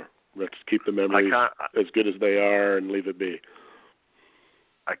anymore. Let's keep the memories as good as they are and leave it be.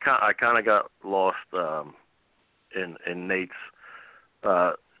 I kind of got lost in Nate's.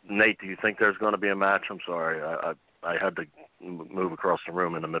 Nate, do you think there's going to be a match? I'm sorry, I had to move across the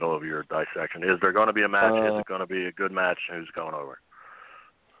room in the middle of your dissection. Is there going to be a match? Is it going to be a good match? Who's going over?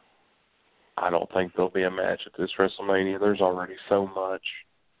 I don't think there'll be a match at this WrestleMania. There's already so much.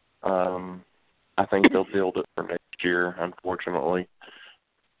 I think they'll build it for next year, unfortunately.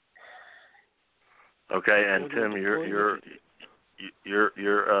 Okay, and Tim,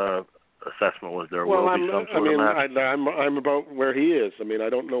 your assessment was there will be some sort of match? I'm about where he is. I mean, I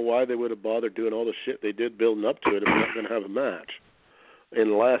don't know why they would have bothered doing all the shit they did building up to it if they're not going to have a match,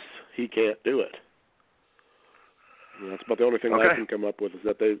 unless he can't do it. That's about the only thing I can come up with is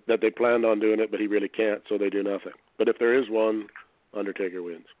that they planned on doing it, but he really can't, so they do nothing. But if there is one, Undertaker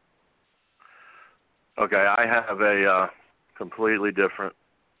wins. Okay, I have a completely different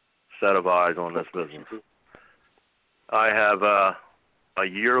set of eyes on this business. I have a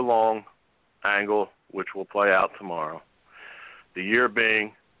year-long angle, which will play out tomorrow. The year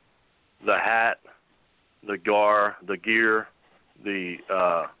being the hat, the gear, the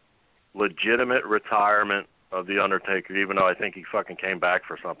legitimate retirement of The Undertaker, even though I think he fucking came back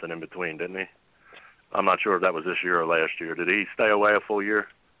for something in between, didn't he? I'm not sure if that was this year or last year. Did he stay away a full year?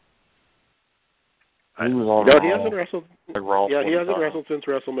 He hasn't wrestled. He hasn't wrestled since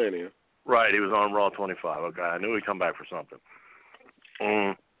WrestleMania. Right, he was on Raw 25. Okay, I knew he'd come back for something.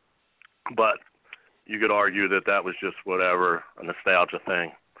 But you could argue that was just whatever, a nostalgia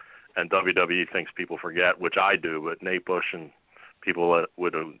thing, and WWE thinks people forget, which I do, but Nate Bush and people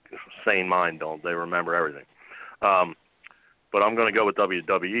with a sane mind don't. They remember everything. But I'm going to go with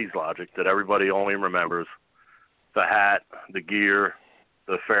WWE's logic that everybody only remembers the hat, the gear,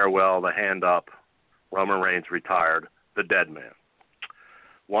 the farewell, the hand up, Roman Reigns retired, the dead man.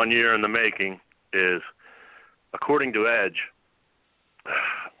 1 year in the making is, according to Edge,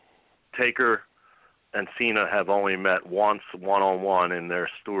 Taker and Cena have only met once one-on-one in their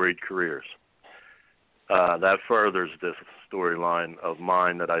storied careers. That furthers this storyline of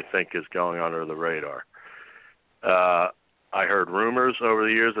mine that I think is going under the radar. I heard rumors over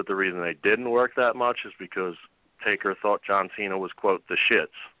the years that the reason they didn't work that much is because Taker thought John Cena was, quote, the shits,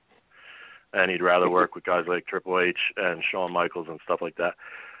 and he'd rather work with guys like Triple H and Shawn Michaels and stuff like that.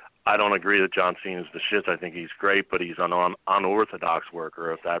 I don't agree that John Cena's the shits. I think he's great, but he's an unorthodox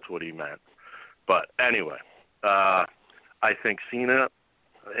worker, if that's what he meant. But anyway, I think Cena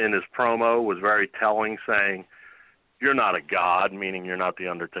in his promo was very telling, saying, you're not a god, meaning you're not The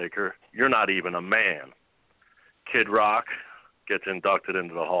Undertaker. You're not even a man. Kid Rock gets inducted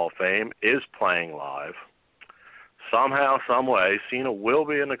into the Hall of Fame, is playing live. Somehow, some way, Cena will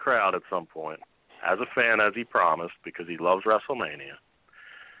be in the crowd at some point, as a fan, as he promised, because he loves WrestleMania.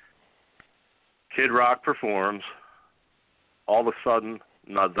 Kid Rock performs. All of a sudden,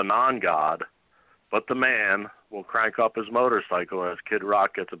 not the non-god, but the man will crank up his motorcycle as Kid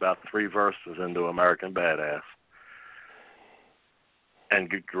Rock gets about 3 verses into American Badass. And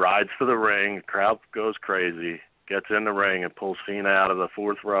rides to the ring, the crowd goes crazy, gets in the ring and pulls Cena out of the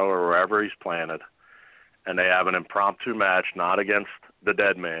 4th row or wherever he's planted. And they have an impromptu match, not against the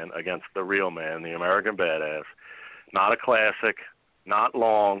dead man, against the real man, the American Badass. Not a classic, not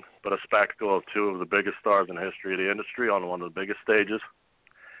long, but a spectacle of 2 of the biggest stars in the history of the industry on one of the biggest stages.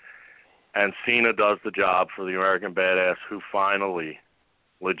 And Cena does the job for the American Badass, who finally,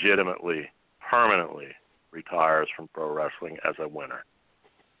 legitimately, permanently retires from pro wrestling as a winner.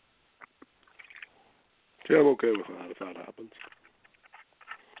 Yeah, I'm okay with that if that happens.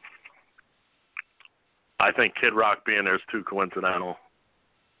 I think Kid Rock being there is too coincidental,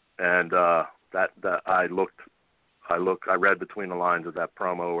 and that I read between the lines of that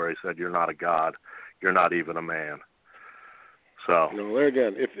promo where he said, "You're not a god, you're not even a man." So there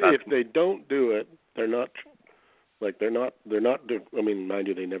again, if they don't do it, they're not. I mean, mind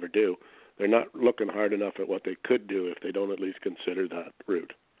you, they never do. They're not looking hard enough at what they could do if they don't at least consider that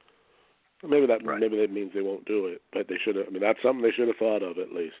route. Maybe that means they won't do it, but they should have. I mean, that's something they should have thought of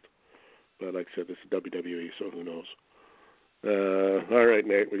at least. But like I said, this is WWE, so who knows? All right,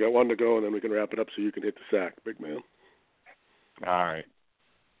 Nate, we got one to go, and then we can wrap it up so you can hit the sack, big man. All right.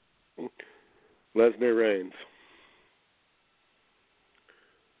 Lesnar Reigns.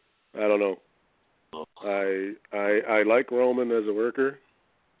 I don't know. I like Roman as a worker.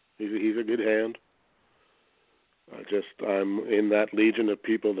 He's a good hand. I'm in that legion of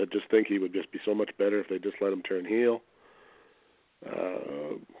people that just think he would just be so much better if they just let him turn heel.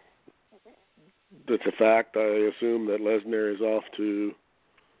 It's a fact. I assume that Lesnar is off to,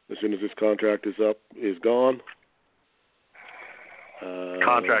 as soon as his contract is up, is gone.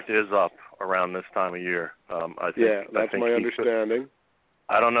 Contract is up around this time of year. That's my understanding.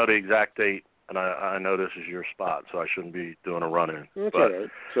 I don't know the exact date, and I know this is your spot, so I shouldn't be doing a run-in. That's all right.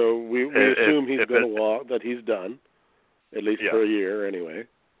 So we assume he's going to walk, that he's done, at least for a year anyway.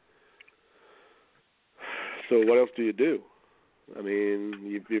 So what else do you do? I mean,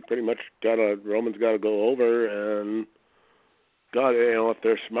 you pretty much Roman's got to go over, and God, if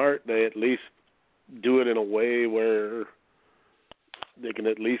they're smart, they at least do it in a way where they can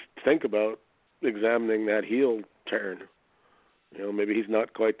at least think about examining that heel turn. Maybe he's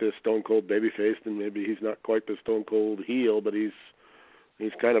not quite the Stone Cold babyface, and maybe he's not quite the Stone Cold heel, but he's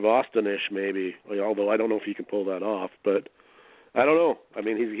kind of Austin-ish, maybe. Although I don't know if he can pull that off, but I don't know. I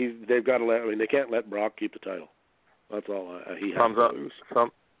mean, they've got to they can't let Brock keep the title. That's all he has to lose.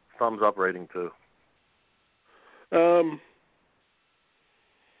 Thumbs up rating too.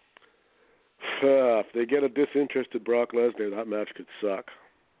 If they get a disinterested Brock Lesnar, that match could suck.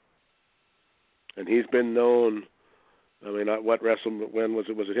 And he's been known I mean, when was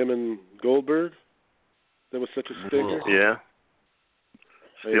it? Was it him and Goldberg? That was such a stinker. Yeah.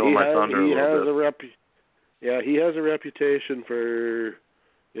 Stealing my thunder he a little has bit. he has a reputation for,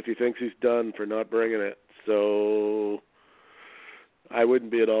 if he thinks he's done, for not bringing it. So I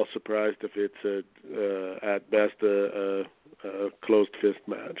wouldn't be at all surprised if it's at best a closed fist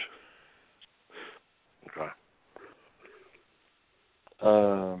match. Okay.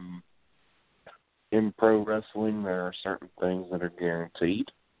 In pro wrestling, there are certain things that are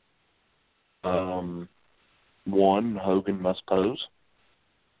guaranteed. One, Hogan must pose.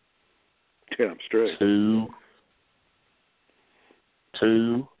 Damn straight.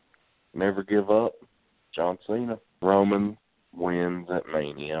 Two, never give up. John Cena. Roman wins at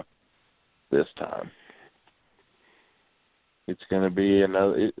Mania this time. It's going to be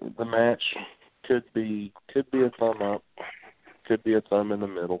the match could be a thumb up, could be a thumb in the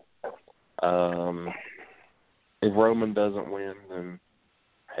middle. If Roman doesn't win, then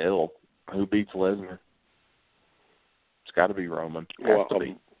hell, who beats Lesnar? It's got to be Roman.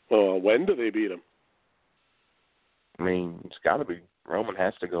 When do they beat him? I mean, it's got to be. Roman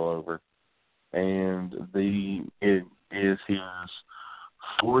has to go over. And it is his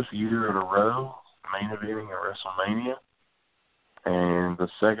fourth year in a row main eventing at WrestleMania, and the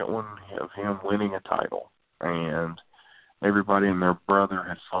second one of him winning a title. And everybody and their brother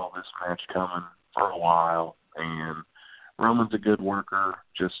has saw this match coming for a while. And Roman's a good worker,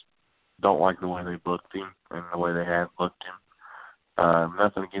 just don't like the way they booked him and the way they have booked him.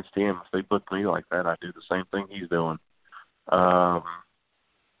 Nothing against him. If they booked me like that, I'd do the same thing he's doing. Lesnar.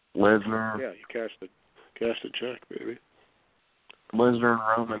 Yeah, you cashed the check, baby. Lesnar and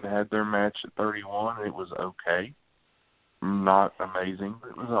Roman had their match at 31, and it was okay. Not amazing, but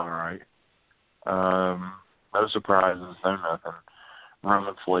it was all right. No surprises, no nothing.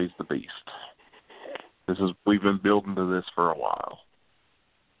 Roman slays the beast. We've been building to this for a while.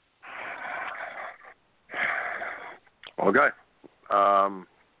 Okay.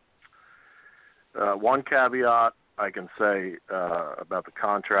 One caveat I can say about the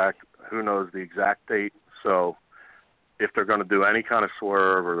contract, who knows the exact date, so if they're going to do any kind of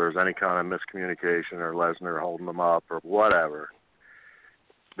swerve or there's any kind of miscommunication or Lesnar holding them up or whatever,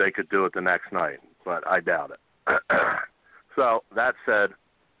 they could do it the next night, but I doubt it. So, that said,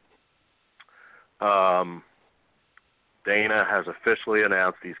 Dana has officially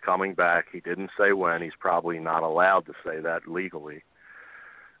announced he's coming back. He didn't say when. He's probably not allowed to say that legally.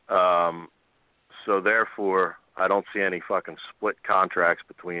 So, therefore, I don't see any fucking split contracts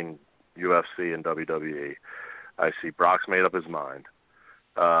between UFC and WWE. I see Brock's made up his mind.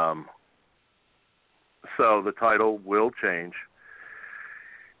 So the title will change.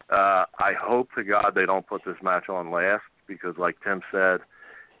 I hope to God they don't put this match on last because, like Tim said,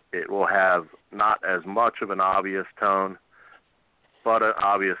 it will have not as much of an obvious tone, but an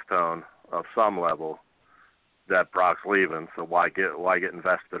obvious tone of some level that Brock's leaving. So why get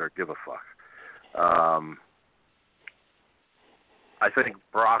invested or give a fuck? I think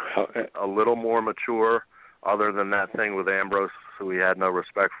Brock's a little more mature, other than that thing with Ambrose, who he had no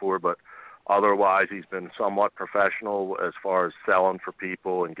respect for, but otherwise he's been somewhat professional as far as selling for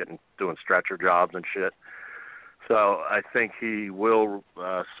people and doing stretcher jobs and shit. So I think he will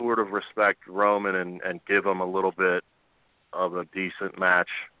sort of respect Roman and give him a little bit of a decent match.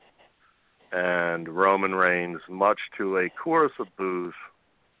 And Roman Reigns, much to a chorus of boos,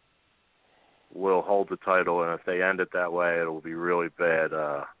 will hold the title, and if they end it that way, it will be really bad,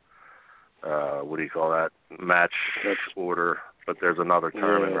 what do you call that, match order, but there's another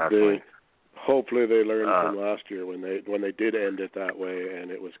term in wrestling. Hopefully they learned from last year when they did end it that way,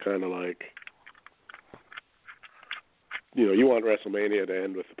 and it was kind of like, you want WrestleMania to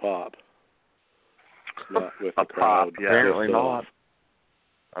end with the pop, not with the crowd. Yeah. Apparently not.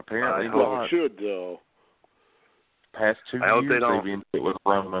 Apparently not. Well, it should, though. Past 2 years, they've ended it with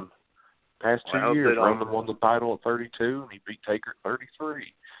Roman. Past 2 years, Roman won the title at 32, and he beat Taker at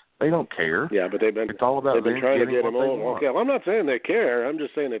 33. They don't care. Yeah, but it's all about they've been trying to get him over. Okay, well, I'm not saying they care. I'm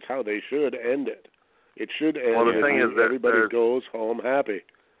just saying it's how they should end it. It should end. Well, the thing is that everybody goes home happy.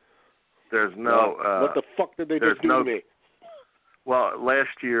 There's no. What the fuck did they just do to me? Well,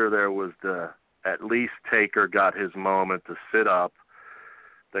 last year there was at least Taker got his moment to sit up.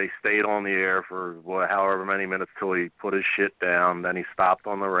 They stayed on the air for however many minutes till he put his shit down. Then he stopped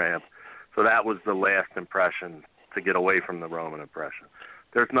on the ramp. So that was the last impression to get away from the Roman impression.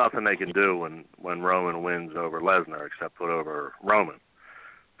 There's nothing they can do when Roman wins over Lesnar except put over Roman.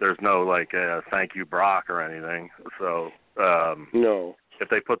 There's no, thank you, Brock, or anything. So, no. If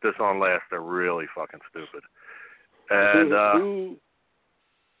they put this on last, they're really fucking stupid. And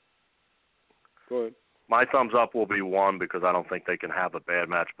Go ahead. My thumbs up will be 1 because I don't think they can have a bad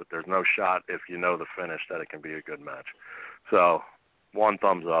match, but there's no shot if you know the finish that it can be a good match. So 1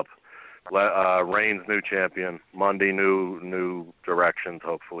 thumbs up. Reigns new champion. Monday new directions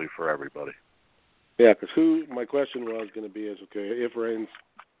hopefully for everybody. Yeah, because my question was going to be is, okay, if Reigns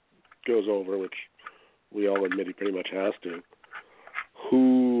goes over, which we all admit he pretty much has to,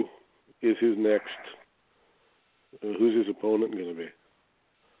 who is his next, who's his opponent going to be?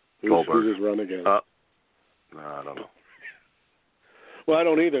 Who's his run against? No, I don't know. Well, I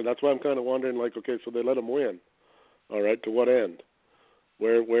don't either. That's why I'm kind of wondering, like, okay, so they let him win. All right, to what end?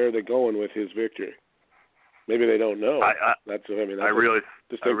 Where are they going with his victory? Maybe they don't know. That's a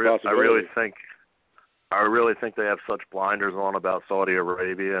distinct possibility. I really think they have such blinders on about Saudi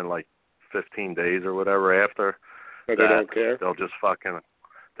Arabia in like 15 days or whatever after. But they don't care. They'll just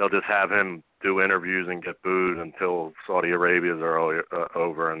have him do interviews and get booed until Saudi Arabia's are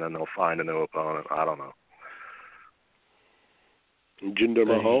over, and then they'll find a new opponent. I don't know. Jinder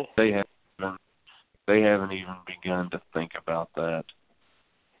Mahal? They haven't even begun to think about that.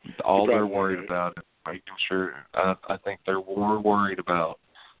 All they're worried about is making sure. I think they're more worried about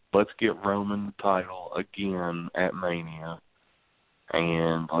let's get Roman the title again at Mania,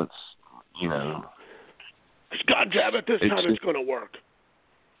 and let's, God damn it! This time it's going to work.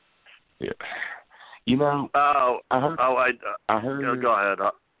 Yeah. I heard. Go ahead.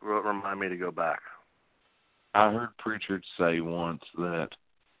 Remind me to go back. I heard Pritchard say once that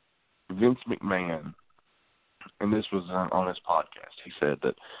Vince McMahon, and this was on his podcast, he said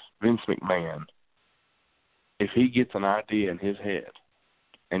that Vince McMahon, if he gets an idea in his head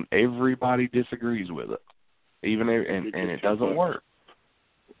and everybody disagrees with it, and it doesn't work,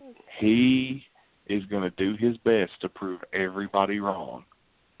 he is going to do his best to prove everybody wrong.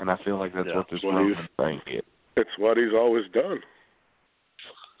 And I feel like that's what this Roman thing is. It's what he's always done.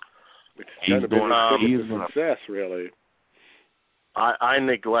 It's kind of been a success, really. I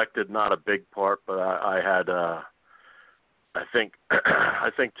neglected not a big part, but I had I think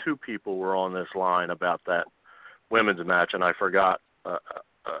 2 people were on this line about that women's match, and I forgot a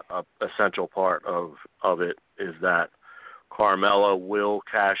essential part of it is that Carmella will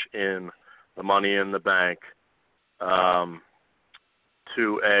cash in the Money in the Bank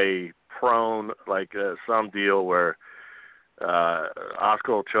to a prone, like some deal where Asuka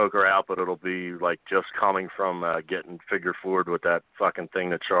will choke her out, but it'll be like just coming from getting figure four'd with that fucking thing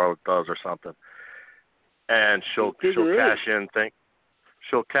that Charlotte does or something. And she'll cash in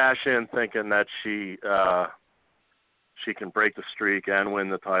thinking that she can break the streak and win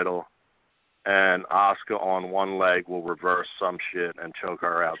the title, and Asuka on one leg will reverse some shit and choke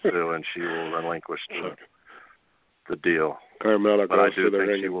her out too, and she will relinquish the deal. Carmella but I do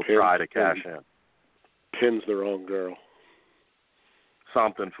think she will try to cash in. Pins the wrong girl.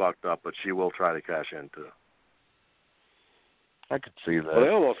 Something fucked up, but she will try to cash in too. I could see that. Well, they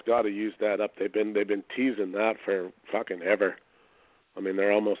almost got to use that up. They've been teasing that for fucking ever. I mean,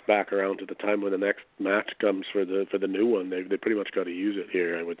 they're almost back around to the time when the next match comes for the new one. They pretty much got to use it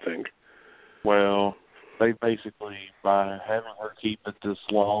here, I would think. Well, they basically, by having her keep it this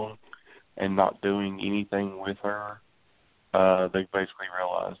long and not doing anything with her, they basically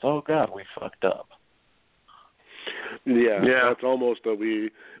realized, oh God, we fucked up. Yeah. That's almost we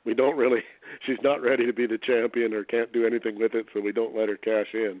don't really. She's not ready to be the champion or can't do anything with it, so we don't let her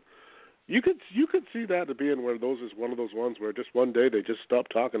cash in. You could see that being one of those ones where just one day they just stop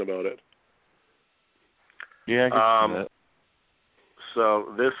talking about it. Yeah, I can see that.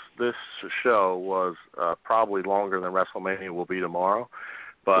 So this show was probably longer than WrestleMania will be tomorrow.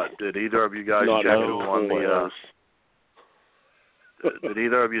 But did either of you guys check who won the? Did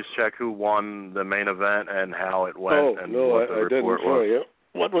either of you check who won the main event and how it went? Oh and no, what the I didn't. Was?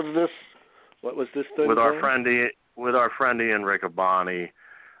 What was this? What was this thing? With our friend Ian Riccaboni,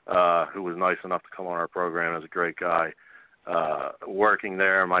 who was nice enough to come on our program, is a great guy. Working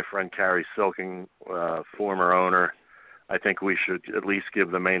there, my friend Carrie Silking, former owner. I think we should at least give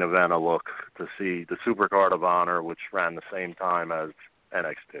the main event a look to see the Supercard of Honor, which ran the same time as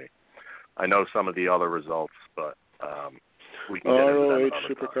NXT. I know some of the other results, but we can get into ROH that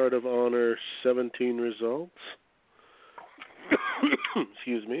Supercard of Honor 17 results.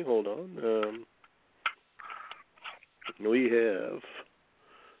 Excuse me, hold on. We have.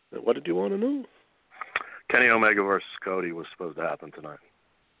 What did you want to know? Kenny Omega versus Cody was supposed to happen tonight.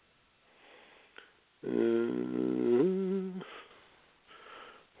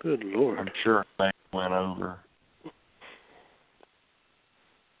 Good Lord. I'm sure they went over.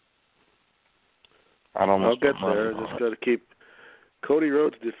 I'll get there. Just got to keep. Cody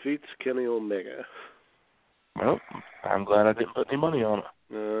Rhodes defeats Kenny Omega. Well, I'm glad I didn't put any money on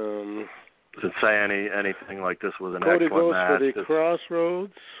it. Does it say anything like this was an Cody excellent goes match? for the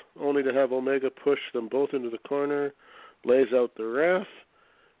crossroads, only to have Omega push them both into the corner, lays out the ref.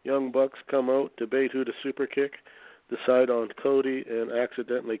 Young Bucks come out, debate who to super kick, decide on Cody, and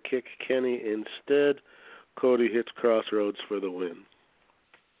accidentally kick Kenny instead. Cody hits crossroads for the win.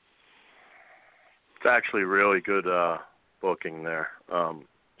 It's actually really good booking there.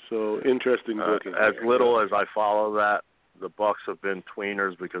 So interesting booking. As little as I follow that, the Bucks have been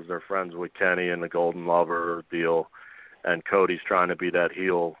tweeners because they're friends with Kenny and the Golden Lover deal, and Cody's trying to be that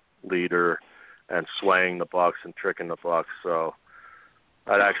heel leader and swaying the Bucks and tricking the Bucks. So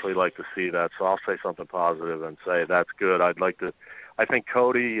I'd actually like to see that. So I'll say something positive and say that's good. I think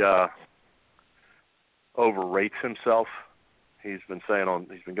Cody overrates himself. He's been going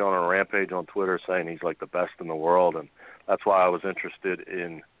on a rampage on Twitter saying he's like the best in the world, and that's why I was interested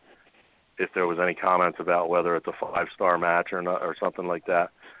in if there was any comments about whether it's a 5-star match or not or something like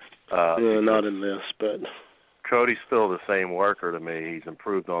that. Not in this, but Cody's still the same worker to me. He's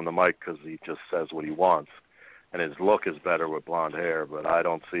improved on the mic because he just says what he wants, and his look is better with blonde hair. But I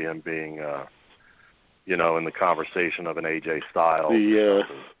don't see him being, in the conversation of an AJ Styles.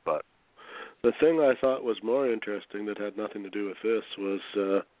 But the thing I thought was more interesting that had nothing to do with this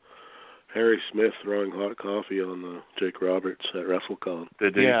was Harry Smith throwing hot coffee on Jake Roberts at WrestleCon.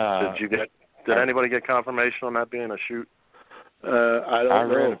 Did anybody get confirmation on that being a shoot? I don't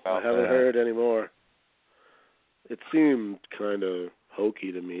know. I haven't heard any more. It seemed kind of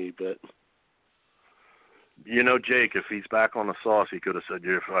hokey to me, but Jake, if he's back on the sauce, he could have said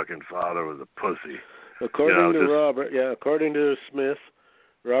your fucking father was a pussy. According to Smith,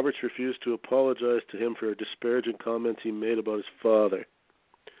 Roberts refused to apologize to him for disparaging comments he made about his father.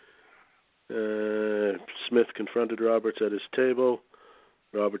 Smith confronted Roberts at his table.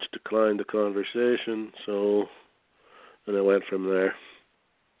 Roberts declined the conversation, and it went from there.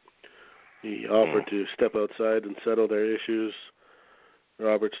 He offered to step outside and settle their issues.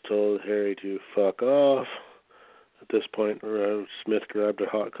 Roberts told Harry to fuck off. At this point, Smith grabbed a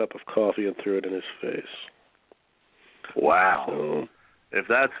hot cup of coffee and threw it in his face. Wow. So, if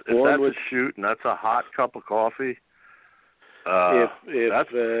that's a shoot and that's a hot cup of coffee,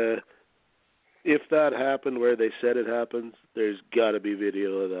 if that happened where they said it happened, there's got to be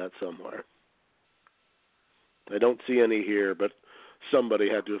video of that somewhere. I don't see any here, but somebody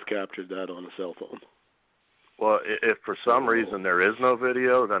had to have captured that on a cell phone. Well, if for some reason there is no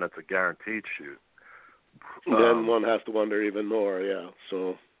video, then it's a guaranteed shoot. Then one has to wonder even more, yeah.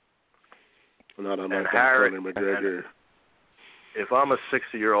 So, not unlike Conor McGregor. If I'm a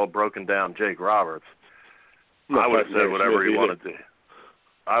 60-year-old broken down Jake Roberts, I would have said whatever he wanted to.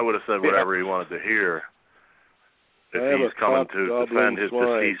 I would have said whatever he wanted to hear if he's coming to defend his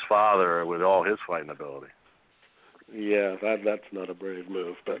deceased father with all his fighting ability. Yeah, that's not a brave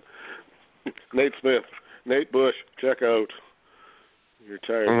move. But Nate Smith, Nate Bush, check out. You're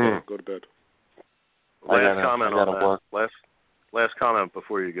tired. Mm-hmm. Go to bed. Last comment on that. Last comment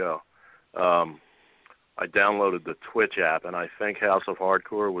before you go. I downloaded the Twitch app, and I think House of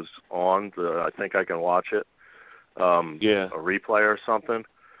Hardcore was on. I think I can watch it. A replay or something.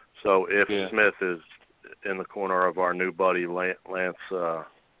 So if Smith is in the corner of our new buddy Lance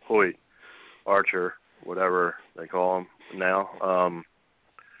Hoyt, Archer, whatever they call him now,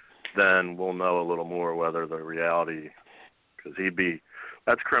 then we'll know a little more whether the reality, because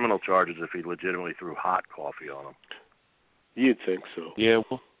that's criminal charges if he legitimately threw hot coffee on him. You'd think so. Yeah,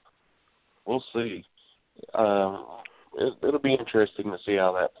 we'll see. It'll be interesting to see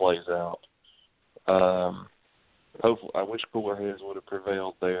how that plays out. Hopefully, I wish cooler heads would have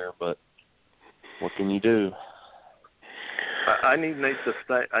prevailed there, but what can you do? I need Nate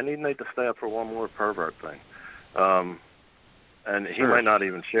to stay up for one more pervert thing, and he might not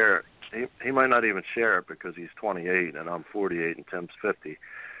even share it. He might not even share it because he's 28 and I'm 48 and Tim's 50.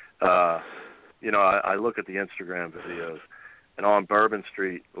 I look at the Instagram videos, and on Bourbon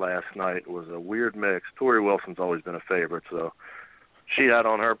Street last night was a weird mix. Tori Wilson's always been a favorite, so she had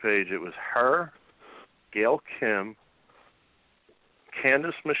on her page, it was her, Gail Kim,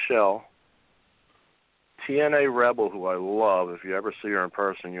 Candice Michelle, TNA Rebel, who I love. If you ever see her in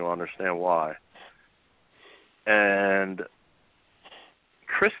person, you'll understand why. And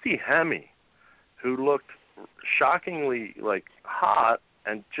Christy Hemme, who looked shockingly hot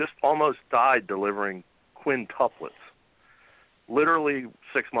and just almost died delivering quintuplets. Literally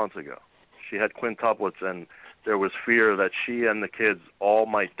 6 months ago, she had quintuplets, and there was fear that she and the kids all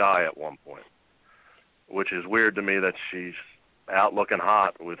might die at one point, which is weird to me that she's out looking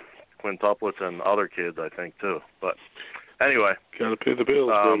hot with quintuplets and other kids, I think, too. But anyway. Gotta pay the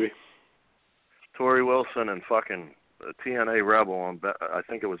bills, baby. Tori Wilson and fucking TNA Rebel, I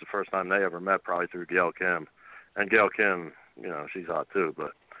think it was the first time they ever met, probably through Gail Kim. And Gail Kim, she's hot too,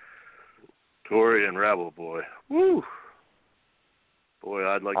 but Tori and Rebel, boy. Woo! Boy,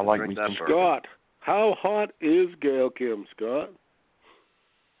 I'd like to drink that bourbon. Scott, how hot is Gail Kim, Scott?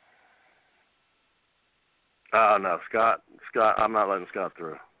 No, Scott, I'm not letting Scott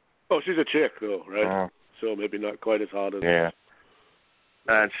through. Oh, she's a chick, though, right? So maybe not quite as hot as... Yeah.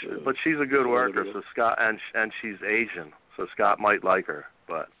 But she's a good worker, so Scott, and she's Asian, so Scott might like her,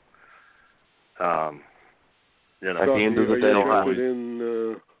 but, at the end of the day,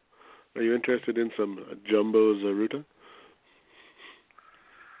 are you interested in some jumbo Zaruta?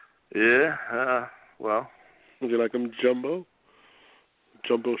 Yeah, well. Would you like them jumbo?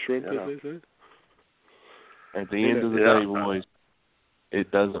 Jumbo shrimp, as they say? At the end of the day, boys,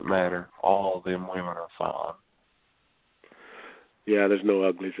 it doesn't matter. All of them women are fine. Yeah, there's no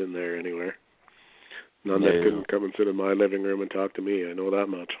uglies in there anywhere. None that couldn't come and sit in my living room and talk to me. I know that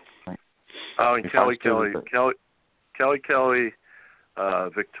much. Oh, and Kelly,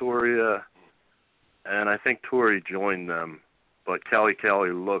 Victoria, and I think Tori joined them, but Kelly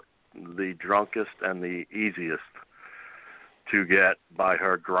looked the drunkest and the easiest to get by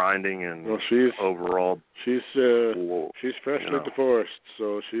her grinding and overall. She's freshly divorced,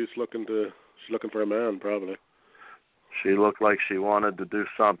 so she's looking for a man probably. She looked like she wanted to do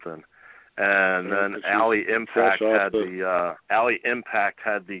something. And then Allie Impact had the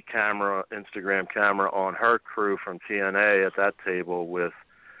Instagram camera on her crew from TNA at that table with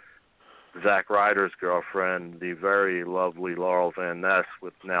Zack Ryder's girlfriend, the very lovely Laurel Van Ness,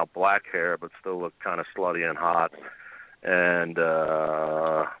 with now black hair but still looked kind of slutty and hot. And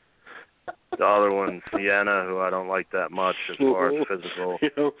the other one, Sienna, who I don't like that much as far as physical.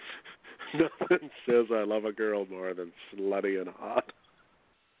 Nothing says I love a girl more than slutty and hot.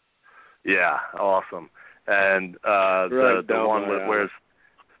 Yeah, awesome. And the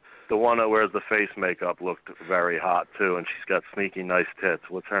one that wears the face makeup looked very hot too, and she's got sneaky nice tits.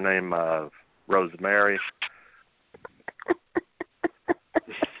 What's her name? Rosemary.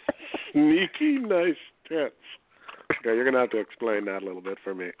 Sneaky nice tits. Okay, you're gonna have to explain that a little bit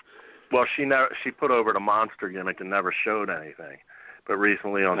for me. Well, she put over the monster gimmick and never showed anything. But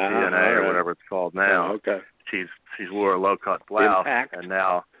recently on TNA or whatever it's called now, she's wore a low cut blouse, Impact. and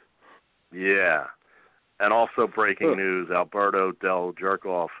now, and also breaking news: Alberto Del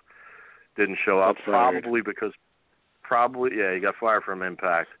Jerkoff didn't show up, he got fired from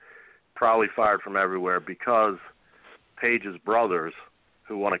Impact, probably fired from everywhere because Page's brothers,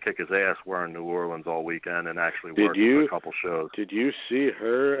 who want to kick his ass, were in New Orleans all weekend and actually worked a couple shows. Did you see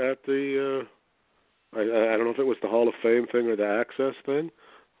her at the? I don't know if it was the Hall of Fame thing or the Access thing.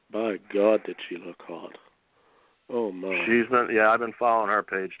 By God, did she look hot? Oh my! I've been following her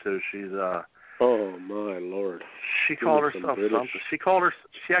page too. She's oh my Lord! She called herself something.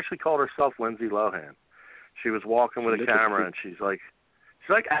 She actually called herself Lindsay Lohan. She was walking with a camera and she's like,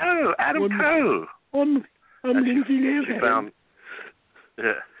 oh, Adam Cole. I'm Lindsay Lohan.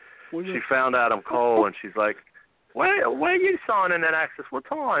 She found Adam Cole and she's like, Where are you signing that Access? What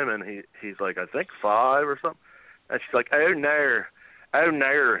time? And he's like, I think 5 or something. And she's like, oh no.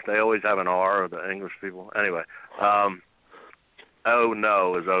 They always have an R, the English people. Anyway, oh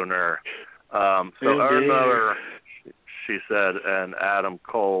no is oh no. So oh no, she said, and Adam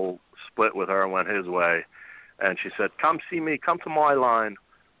Cole split with her and went his way. And she said, come see me, come to my line.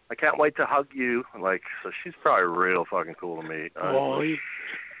 I can't wait to hug you. So she's probably real fucking cool to meet.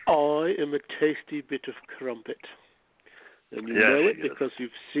 I am a tasty bit of crumpet. And you know it because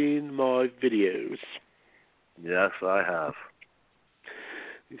you've seen my videos. Yes, I have.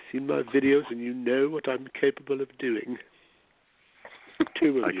 You've seen my videos and you know what I'm capable of doing.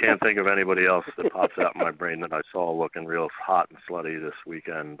 I can't think of anybody else that pops out in my brain that I saw looking real hot and slutty this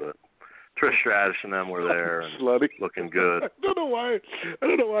weekend, but Trish Stratus and them were there and looking good. I don't know why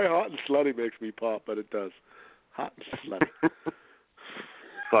hot and slutty makes me pop, but it does. Hot and slutty.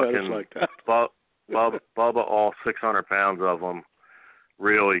 Fucking like that. Bubba, all 600 pounds of them,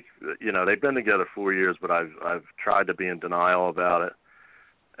 really, they've been together 4 years, but I've tried to be in denial about it.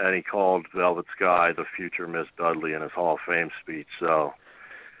 And he called Velvet Sky the future Miss Dudley in his Hall of Fame speech. So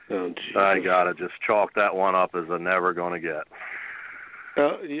I gotta just chalk that one up as a never gonna get.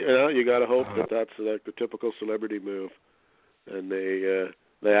 You gotta hope that's like the typical celebrity move, and they're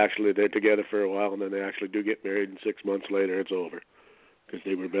together for a while, and then they actually do get married, and 6 months later it's over because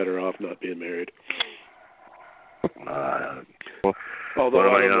they were better off not being married.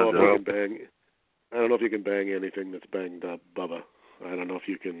 Although I don't know if you can bang anything that's banged up Bubba. I don't know if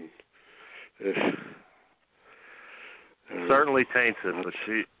you can. Certainly taints it, but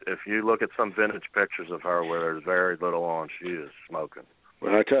if you look at some vintage pictures of her where there's very little on, she is smoking.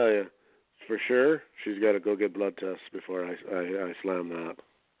 Well, I tell you, for sure, she's got to go get blood tests before I slam that.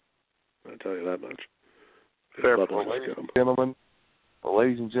 I'll tell you that much. Fair point.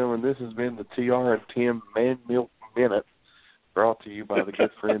 Ladies and gentlemen, this has been the TR and Tim Man Milk Minute, brought to you by the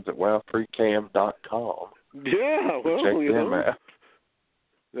good friends at WildFreeCam.com. Yeah, well, check them out.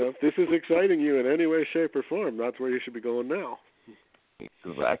 Now, if this is exciting you in any way, shape, or form, that's where you should be going now.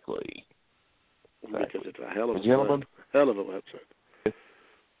 Exactly. Because it's a hell of a website.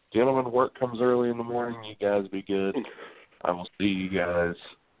 Gentlemen, work comes early in the morning. You guys be good. I will see you guys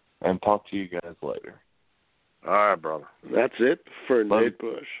and talk to you guys later. All right, brother. That's it for Nate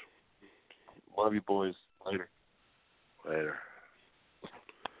Bush. Love you, boys. Later.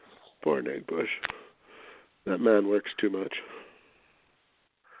 Poor Nate Bush. That man works too much.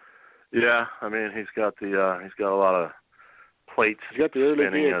 Yeah, I mean he's got a lot of plates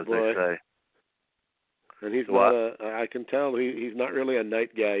spinning, as they say. And he's not I can tell he's not really a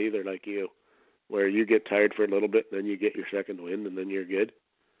night guy either, like you, where you get tired for a little bit, then you get your second wind, and then you're good.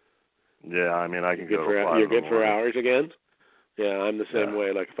 Yeah, I mean I can go. You're good for hours again. Yeah, I'm the same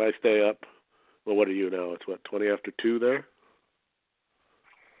way. Like if I stay up, well, what are you now? It's 20 after 2 there.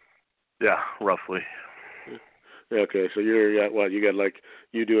 Yeah, roughly. Okay, so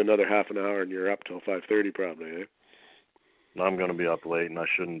you do another half an hour and you're up till 5:30 probably, eh? I'm going to be up late, and I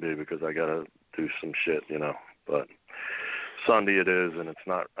shouldn't be because I got to do some shit, But Sunday it is, and it's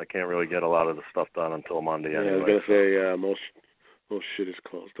not. I can't really get a lot of the stuff done until Monday anyway. I was going to say most shit is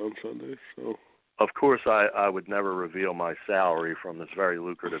closed on Sundays. So. Of course, I would never reveal my salary from this very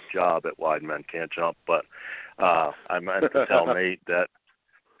lucrative job at Wide Men Can't Jump, but I meant to tell Nate that.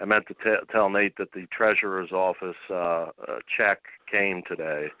 Tell Nate that the treasurer's office check came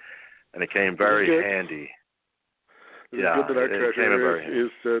today, and it came very handy. It's good that our treasurer is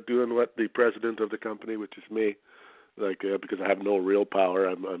doing what the president of the company, which is me, because I have no real power.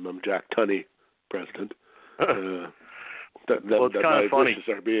 I'm Jack Tunney, president. Well, it's kind of funny.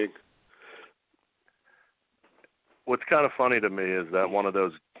 What's kind of funny to me is that one of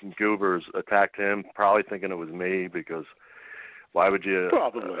those goobers attacked him, probably thinking it was me, because. Why would you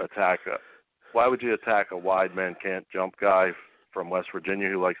attack a Wide Men Can't Jump guy from West Virginia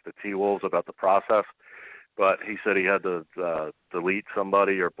who likes the T-Wolves about the process? But he said he had to delete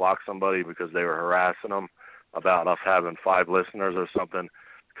somebody or block somebody because they were harassing him about us having 5 listeners or something.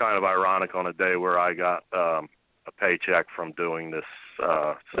 It's kind of ironic on a day where I got a paycheck from doing this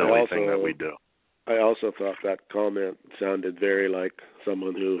silly thing that we do. I also thought that comment sounded very like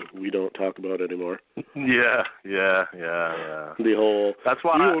someone who we don't talk about anymore. Yeah. The whole. That's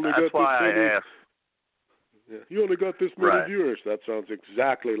why I asked. Yeah, you only got this many viewers. That sounds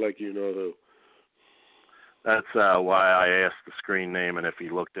exactly like you know who. That's why I asked the screen name and if he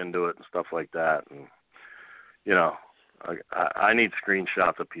looked into it and stuff like that. And I need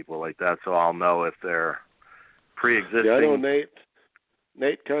screenshots of people like that so I'll know if they're pre-existing. Yeah, I know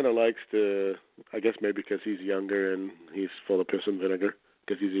Nate kind of likes to, I guess maybe because he's younger and he's full of piss and vinegar,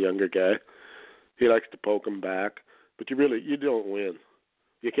 because he's a younger guy. He likes to poke him back, but you don't win.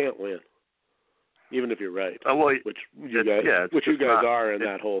 You can't win, even if you're right. Which you guys are in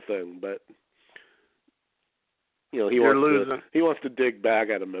that whole thing. But he wants to dig back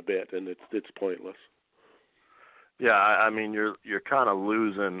at him a bit, and it's pointless. Yeah, I mean you're kind of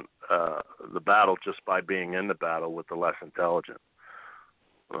losing the battle just by being in the battle with the less intelligent.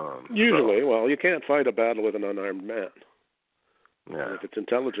 Usually, well, you can't fight a battle with an unarmed man. Yeah. And if it's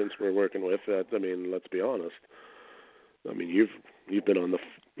intelligence we're working with, let's be honest. I mean, you've been on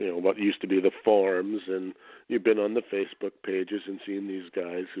what used to be the forums, and you've been on the Facebook pages and seen these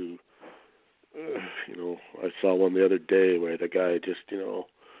guys who, I saw one the other day where the guy just, 2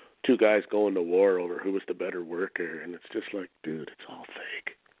 guys going to war over who was the better worker, and it's just like, dude, it's all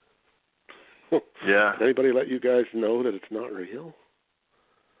fake. Yeah. Anybody let you guys know that it's not real?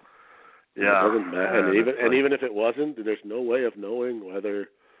 Yeah. It doesn't matter. And even if it wasn't, there's no way of knowing whether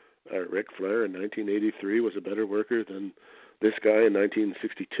Ric Flair in 1983 was a better worker than this guy in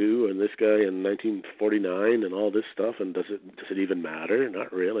 1962 and this guy in 1949 and all this stuff. And does it even matter?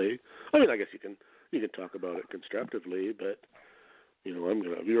 Not really. I mean, I guess you can talk about it constructively, but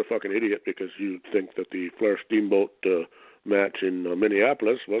you're a fucking idiot because you think that the Flair Steamboat match in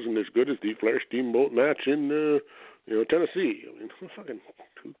Minneapolis wasn't as good as the Flair Steamboat match in Tennessee. I mean, fucking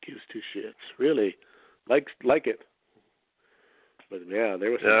who gives 2 shits? Really, like it. But yeah, there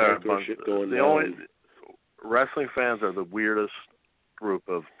was some hardcore shit going down. Only wrestling fans are the weirdest group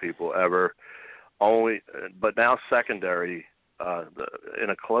of people ever. But now secondary, in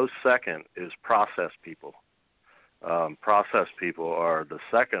a close second, is process people. Process people are the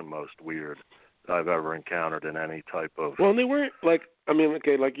second most weird I've ever encountered in any type of... Well, they weren't, like, I mean,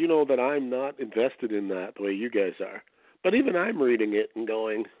 okay, like, you know that I'm not invested in that the way you guys are. But even I'm reading it and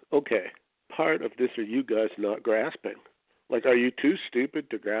going, okay, part of this are you guys not grasping. Like, are you too stupid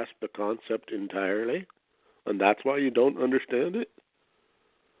to grasp the concept entirely? And that's why you don't understand it?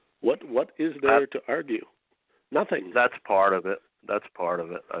 What is there to argue? Nothing. That's part of it. That's part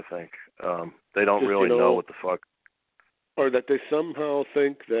of it, I think. They don't really know what the fuck. Or that they somehow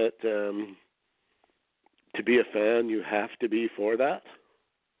think that to be a fan, you have to be for that.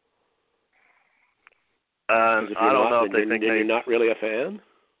 I don't know if they think you're not really a fan.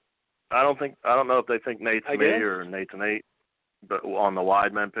 I don't know if they think Nate's me or Nate's Nate, but on the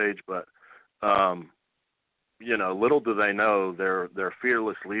Wideman page. But you know, little do they know their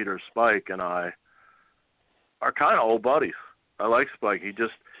fearless leader Spike and I are kind of old buddies. I like Spike.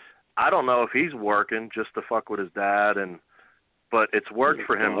 I don't know if he's working just to fuck with his dad, but it's worked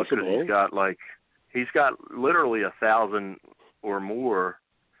for him because he's got literally 1,000 or more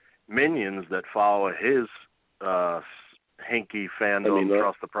minions that follow his hinky fandom,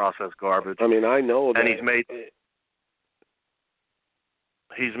 trust the process garbage. I mean, I know that. And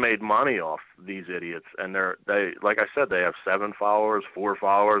he's made money off these idiots, and they like I said, they have 7 followers, 4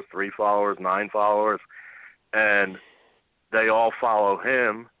 followers, 3 followers, 9 followers, and they all follow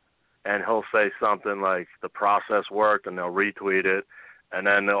him. And he'll say something like the process worked, and they'll retweet it, and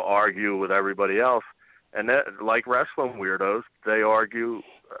then they'll argue with everybody else. And that, like wrestling weirdos, they argue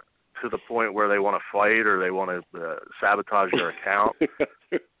to the point where they want to fight or they want to sabotage their account.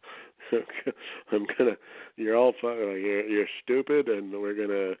 You're all you're stupid, and we're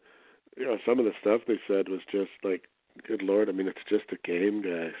gonna. You know, some of the stuff they said was just like, good Lord. I mean, it's just a game,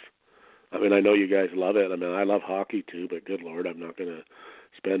 guys. I mean, I know you guys love it. I mean, I love hockey too, but good Lord, I'm not gonna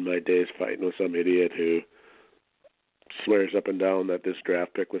spend my days fighting with some idiot who swears up and down that this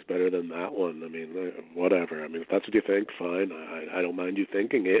draft pick was better than that one. I mean, whatever. I mean, if that's what you think, fine. I don't mind you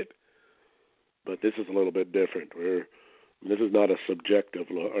thinking it. But this is a little bit different. This is not a subjective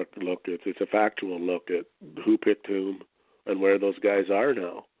look. It's a factual look at who picked whom and where those guys are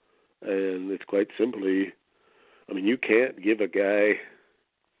now. And it's quite simply, I mean, you can't give a guy...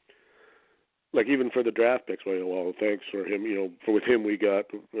 Like, even for the draft picks, well, thanks for him. You know, with him we got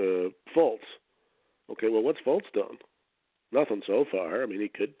Fultz. Okay, well, what's Fultz done? Nothing so far. I mean, he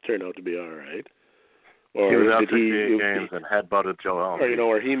could turn out to be all right. Or he was out 68 games and headbutted Joel. Or, you know,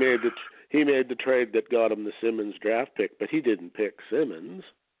 or he made the trade that got him the Simmons draft pick, but he didn't pick Simmons.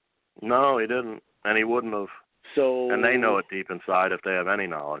 No, he didn't, and he wouldn't have. So, and they know it deep inside if they have any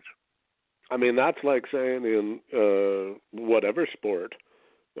knowledge. I mean, that's like saying in whatever sport.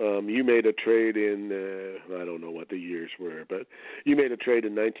 You made a trade in, I don't know what the years were, but you made a trade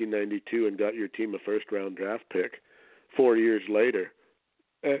in 1992 and got your team a first-round draft pick 4 years later.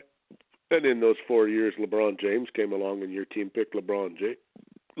 And in those 4 years, LeBron James came along and your team picked LeBron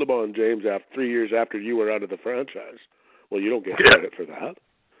James 3 years after you were out of the franchise. Well, you don't get credit for that.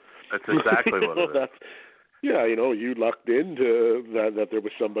 That's exactly what it is. Yeah, you know, you lucked into that there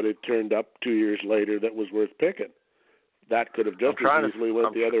was somebody that turned up 2 years later that was worth picking. That could have just as easily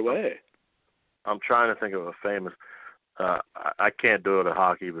went the other way. I'm trying to think of a famous... I can't do it at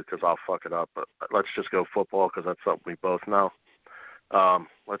hockey because I'll fuck it up, but let's just go football because that's something we both know.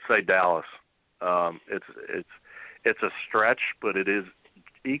 Let's say Dallas. It's a stretch, but it is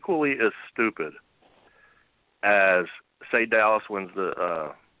equally as stupid as, say, Dallas wins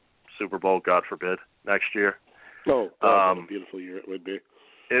the Super Bowl, God forbid, next year. Oh, what a beautiful year it would be.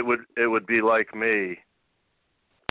 It would be like me